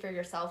advocate for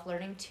yourself,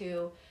 learning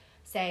to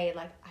say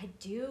like, I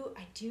do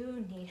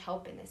need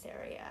help in this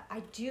area.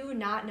 I do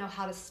not know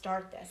how to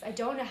start this. I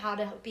don't know how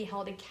to be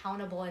held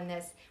accountable in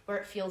this where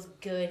it feels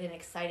good and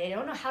exciting. I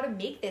don't know how to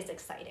make this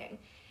exciting.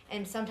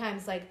 And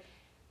sometimes like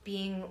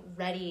being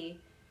ready,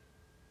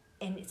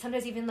 and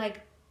sometimes even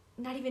like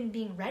not even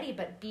being ready,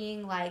 but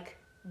being like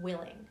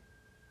willing.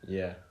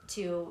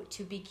 To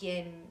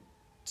begin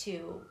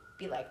to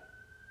be like,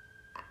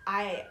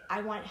 I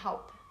want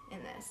help in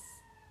this.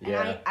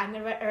 And I'm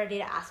ready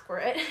to ask for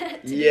it.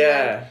 To be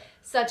like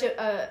such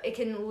it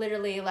can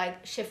literally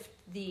like shift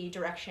the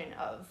direction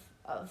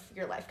of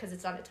your life, because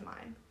it's done it to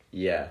mine.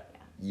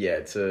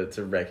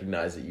 To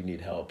recognize that you need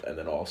help, and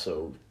then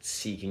also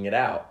seeking it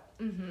out.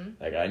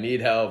 Like, I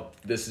need help.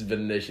 This has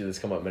been an issue that's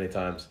come up many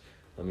times.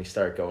 Let me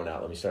start going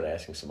out. Let me start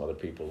asking some other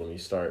people. Let me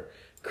start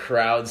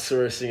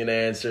crowdsourcing an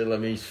answer.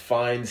 Let me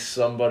find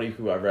somebody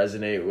who I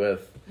resonate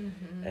with,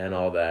 and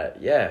all that.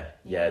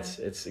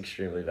 It's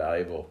extremely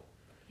valuable.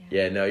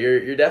 No,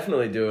 you're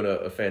definitely doing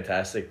a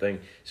fantastic thing.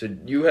 So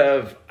you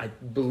have, I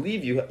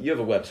believe you have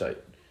a website.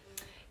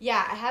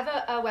 Yeah, I have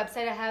a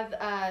website. I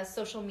have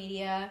social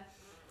media.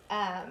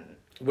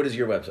 What is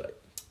your website?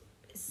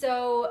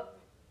 So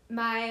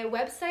My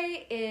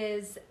website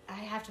is, I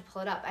have to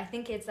pull it up. I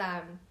think it's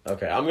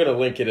Okay, I'm gonna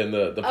link it in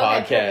the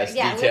podcast perfect.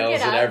 Yeah,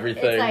 details and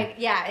everything. It's like,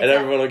 yeah, and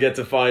everyone will get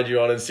to find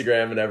you on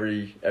Instagram and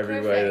every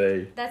perfect. way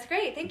they. That's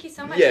great. Thank you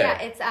so much. Yeah.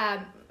 It's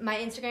my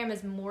Instagram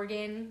is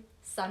Morgan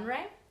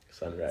Sunray.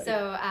 Sunray.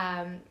 So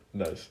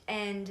nice.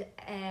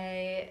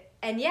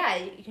 And yeah,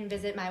 you can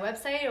visit my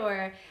website,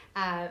 or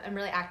I'm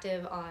really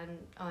active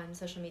on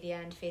social media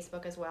and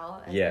Facebook as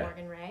well as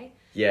Morgan Ray.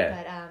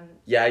 Yeah.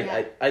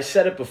 But I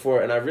said it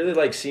before, and I really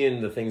like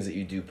seeing the things that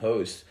you do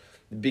post,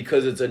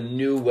 because it's a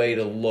new way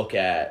to look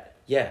at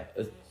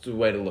it's a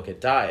way to look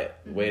at diet,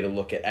 a way to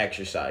look at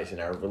exercise and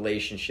our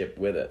relationship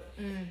with it.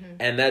 Mm-hmm.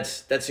 And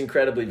that's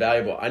incredibly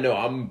valuable. I know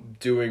I'm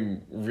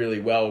doing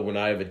really well when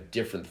I have a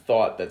different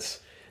thought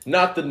that's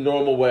not the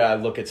normal way I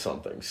look at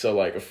something. So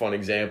like a fun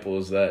example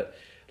is that,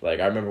 like,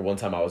 I remember one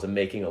time I was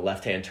making a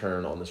left-hand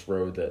turn on this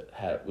road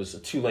that was a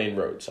 2-lane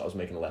road. So I was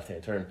making a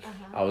left-hand turn.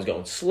 Uh-huh. I was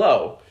going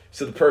slow.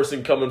 So the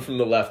person coming from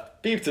the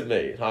left beeped at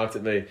me, honked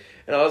at me.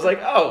 And I was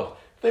like, oh,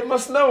 they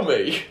must know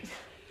me.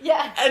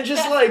 Yeah. And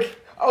just like,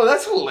 oh,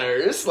 that's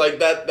hilarious. Like,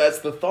 that's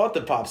the thought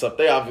that pops up.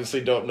 They obviously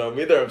don't know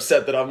me. They're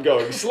upset that I'm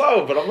going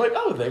slow. But I'm like,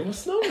 oh, they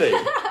must know me.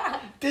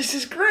 This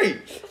is great.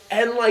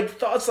 And like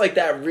thoughts like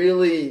that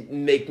really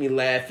make me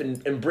laugh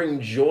and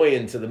bring joy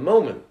into the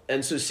moment.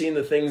 And so seeing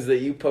the things that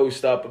you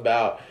post up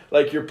about,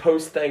 like your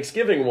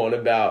post-Thanksgiving one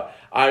about,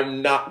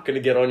 I'm not going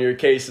to get on your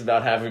case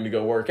about having to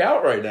go work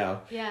out right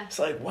now. Yeah. It's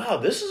like, wow,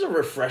 this is a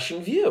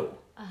refreshing view.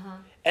 Uh-huh.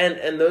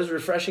 And those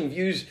refreshing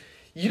views,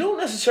 you don't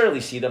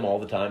necessarily see them all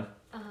the time.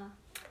 Uh-huh.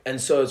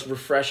 And so it's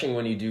refreshing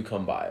when you do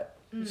come by it.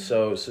 Mm.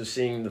 So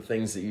seeing the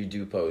things that you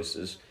do post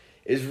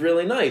is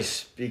really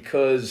nice,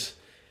 because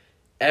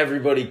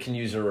everybody can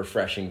use a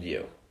refreshing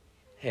view,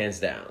 hands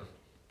down.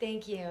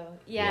 Thank you.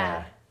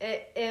 Yeah.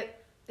 It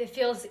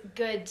feels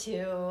good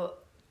to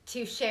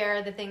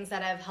share the things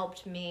that have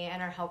helped me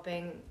and are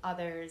helping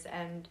others,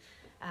 and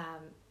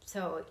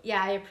so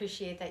yeah, I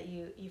appreciate that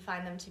you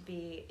find them to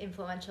be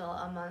influential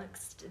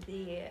amongst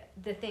the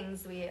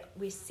things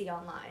we see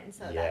online.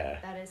 So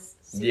that is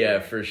super,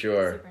 for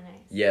sure. super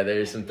nice. Yeah,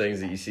 there's some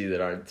things that you see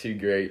that aren't too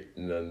great,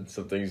 and then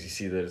some things you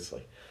see that it's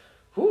like,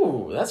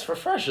 ooh, that's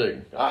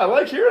refreshing. I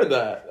like hearing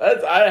that.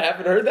 I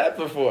haven't heard that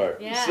before.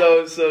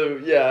 Yeah.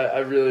 So yeah, I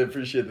really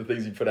appreciate the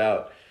things you put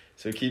out.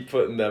 So keep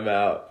putting them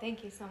out.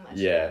 Thank you so much.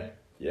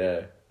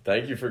 Yeah.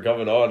 Thank you for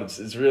coming on.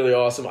 It's really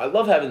awesome. I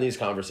love having these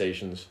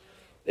conversations.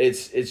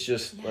 It's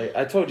just like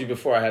I told you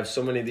before, I have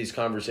so many of these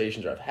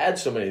conversations, or I've had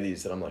so many of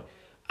these that I'm like,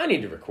 I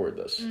need to record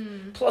this.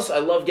 Plus, I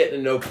love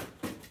getting to know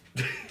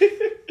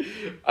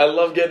I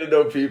love getting to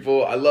know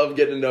people. I love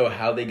getting to know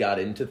how they got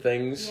into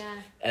things. Yeah.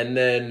 And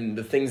then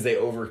the things they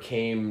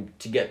overcame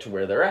to get to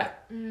where they're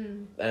at.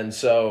 And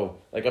so,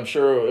 like, I'm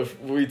sure if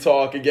we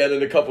talk again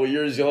in a couple of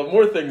years, you'll have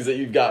more things that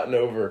you've gotten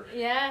over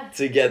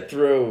to get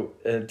through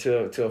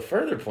to a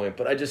further point.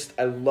 But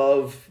I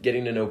love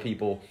getting to know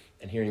people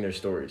and hearing their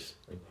stories.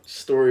 Like,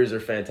 stories are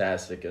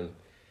fantastic,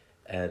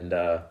 and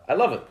I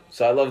love it.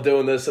 So I love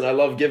doing this, and I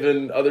love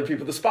giving other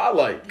people the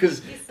spotlight,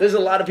 because there's a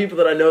lot of people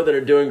that I know that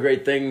are doing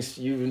great things,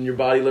 you and your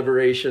body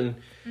liberation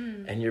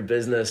and your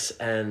business,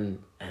 and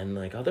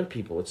like other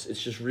people. It's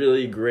just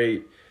really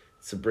great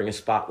to bring a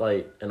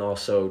spotlight and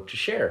also to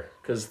share,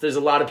 because there's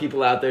a lot of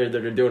people out there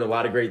that are doing a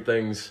lot of great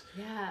things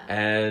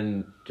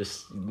and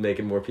just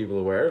making more people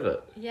aware of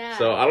it. Yeah.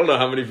 So I don't know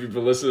how many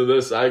people listen to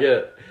this. I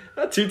get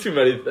not too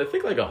many. I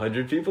think like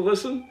 100 people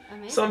listen.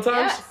 Amazing.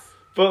 Sometimes. Yes.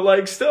 But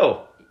like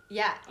still.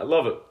 Yeah. I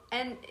love it.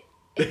 And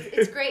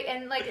it's great.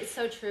 And like, it's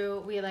so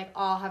true. We like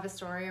all have a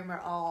story, and we're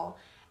all,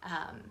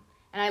 and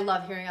I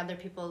love hearing other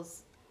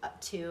people's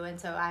too. And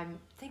so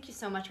thank you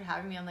so much for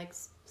having me. I'm like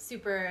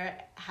super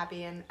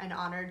happy and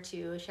honored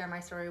to share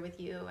my story with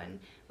you and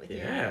with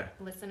your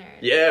listeners.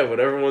 Yeah. What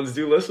everyone's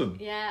do listen.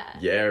 Yeah.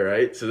 Yeah.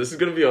 Right. So this is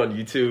going to be on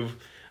YouTube.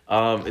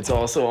 It's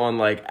also on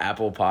like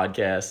Apple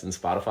Podcasts and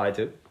Spotify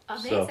too.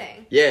 Amazing. So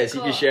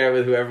cool. you can share it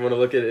with whoever want to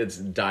look at it. It's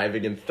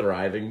Diving and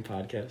Thriving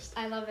Podcast.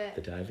 I love it.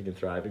 The Diving and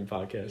Thriving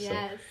Podcast.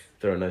 Yes. So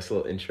throw a nice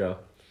little intro.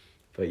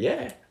 But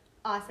yeah.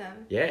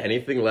 Awesome. Yeah.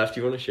 Anything left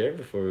you want to share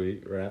before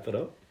we wrap it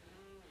up?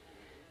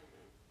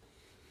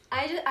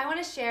 I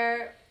want to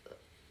share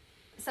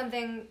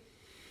something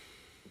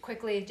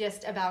quickly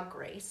just about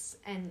grace,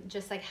 and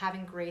just like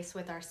having grace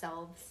with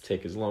ourselves.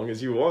 Take as long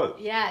as you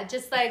want. Yeah.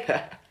 Just like,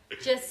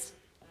 just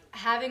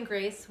having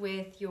grace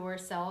with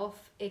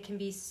yourself. It can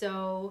be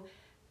so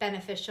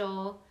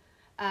beneficial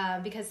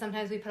because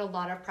sometimes we put a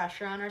lot of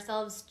pressure on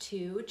ourselves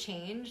to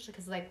change,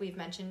 because like we've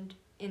mentioned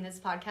in this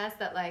podcast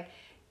that like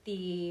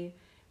we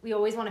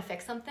always want to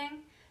fix something.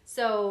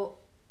 So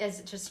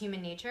it's just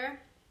human nature.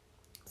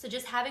 So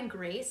just having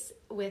grace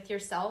with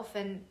yourself,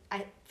 and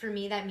for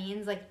me that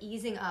means like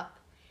easing up.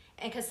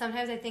 And because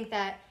sometimes I think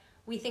that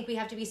we think we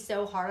have to be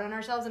so hard on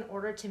ourselves in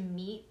order to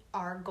meet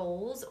our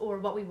goals or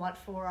what we want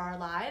for our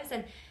lives,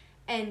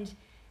 and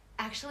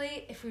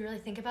actually, if we really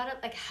think about it,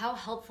 like how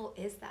helpful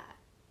is that?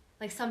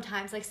 Like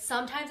sometimes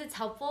it's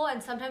helpful,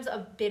 and sometimes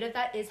a bit of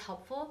that is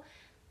helpful,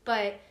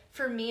 But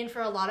for me and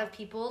for a lot of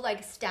people,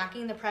 like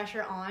stacking the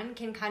pressure on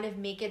can kind of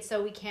make it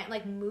so we can't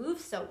like move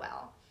so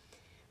well.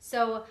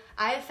 So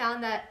I have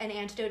found that an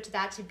antidote to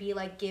that to be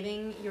like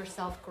giving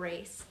yourself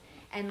grace.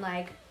 And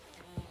like,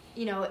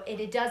 you know,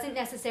 it doesn't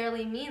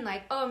necessarily mean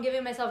like, oh, I'm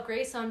giving myself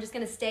grace, so I'm just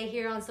going to stay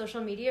here on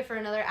social media for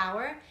another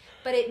hour.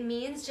 But it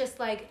means just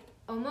like,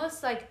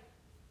 almost like,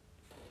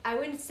 I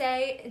wouldn't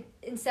say,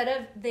 instead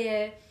of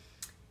the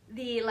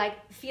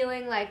like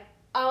feeling like,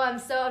 oh,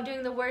 I'm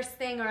doing the worst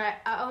thing, or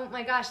oh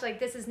my gosh, like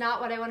this is not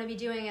what I want to be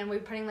doing, and we're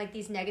putting like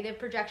these negative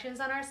projections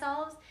on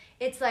ourselves.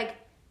 It's like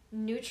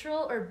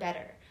neutral or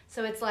better.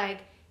 So it's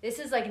like, this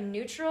is like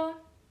neutral,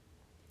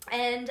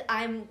 and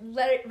I'm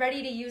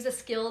ready to use a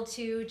skill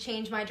to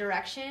change my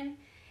direction.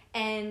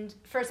 And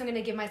first I'm going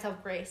to give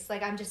myself grace.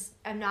 Like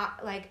I'm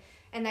not like,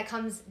 and that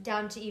comes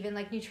down to even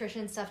like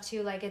nutrition stuff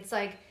too. Like it's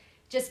like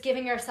just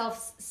giving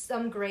yourself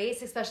some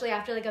grace, especially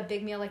after like a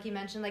big meal, like you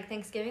mentioned, like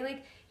Thanksgiving,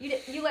 like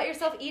you let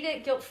yourself eat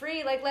it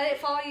guilt-free, like let it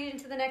follow you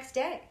into the next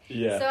day.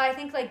 Yeah. So I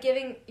think like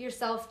giving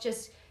yourself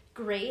just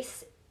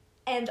grace,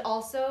 and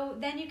also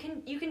then you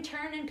can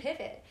turn and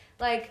pivot.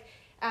 Like,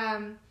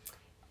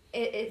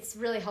 it's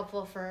really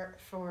helpful for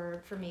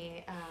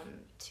me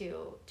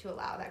to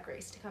allow that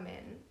grace to come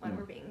in when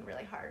I'm being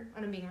really hard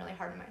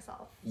on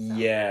myself. So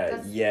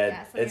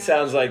yeah. It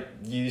sounds like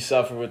you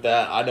suffer with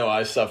that. I know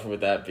I suffer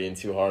with that, being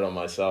too hard on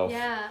myself.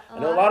 Yeah, I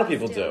know a lot of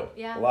people do.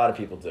 Yeah. A lot of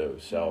people do.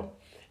 So,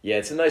 yeah,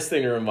 it's a nice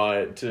thing to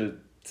remind to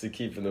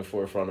keep in the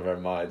forefront of our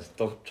minds.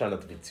 Don't try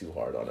not to be too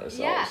hard on ourselves.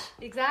 Yeah,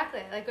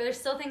 exactly. Like there's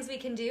still things we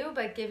can do,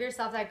 but give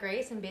yourself that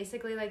grace and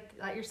basically like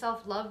let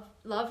yourself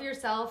love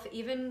yourself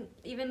even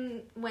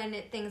when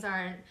things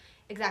aren't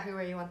exactly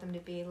where you want them to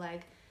be.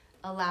 Like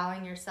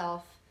allowing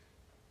yourself,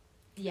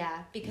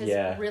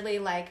 because really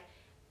like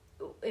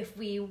if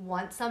we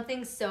want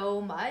something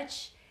so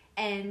much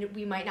and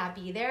we might not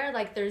be there,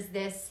 like there's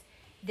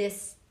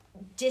this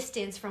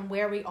distance from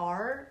where we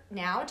are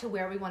now to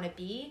where we want to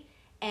be.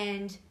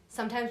 And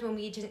sometimes when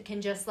we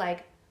can just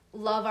like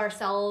love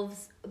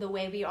ourselves the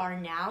way we are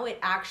now, it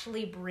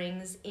actually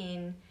brings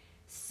in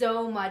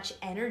so much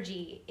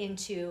energy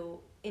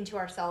into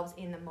ourselves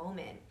in the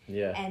moment.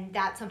 Yeah. And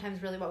that's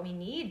sometimes really what we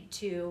need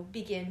to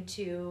begin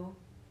to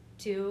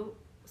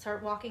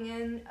start walking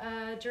in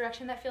a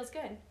direction that feels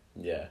good.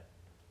 Yeah.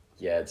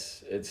 Yeah,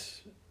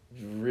 it's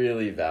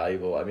really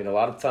valuable. I mean, a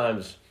lot of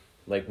times,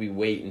 like, we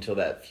wait until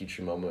that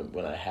future moment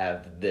when I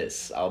have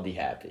this, I'll be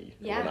happy.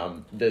 Yeah. When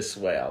I'm this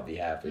way, I'll be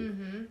happy.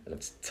 Mm-hmm. And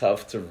it's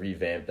tough to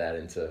revamp that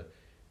into,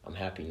 I'm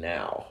happy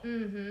now.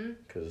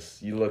 Because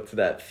you look to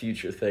that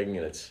future thing,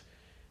 and it's,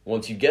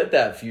 once you get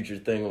that future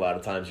thing, a lot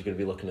of times you're going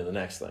to be looking to the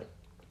next thing.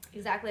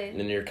 Exactly. And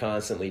then you're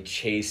constantly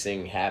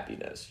chasing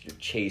happiness. You're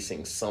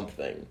chasing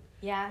something.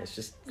 Yeah. It's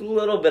just a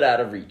little bit out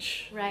of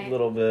reach. Right. A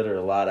little bit or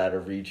a lot out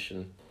of reach.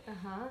 And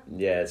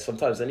yeah,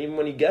 sometimes, and even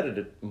when you get it,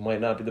 it might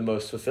not be the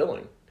most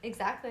fulfilling.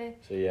 Exactly.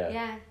 So yeah.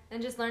 Yeah,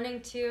 and just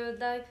learning to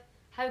like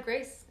have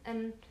grace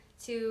and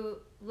to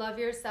love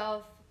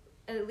yourself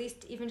at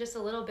least even just a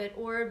little bit,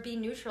 or be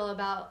neutral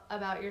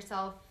about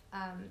yourself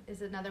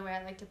is another way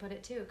I like to put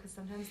it too, because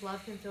sometimes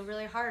love can feel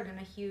really hard and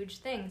a huge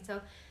thing.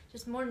 So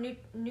just more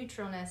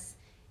neutralness,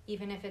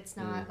 even if it's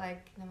not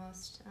like the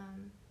most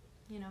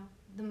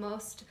the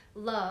most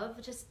love,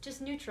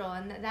 just neutral,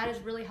 and that is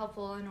really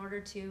helpful in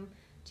order to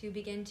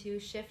begin to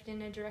shift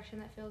in a direction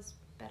that feels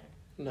better.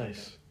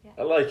 Nice. Yeah.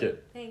 I like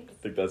it. Thanks. I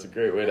think that's a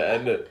great way to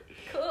end it.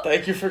 Cool.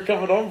 Thank you for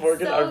coming on,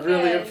 Morgan. So I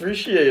really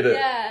appreciate it.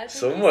 Yeah.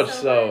 So much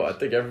so. I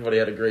think everybody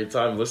had a great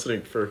time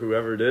listening, for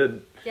whoever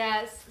did.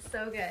 Yes.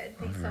 So good.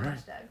 Thanks so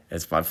much, Doug.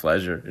 It's my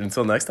pleasure.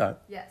 Until next time.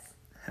 Yes.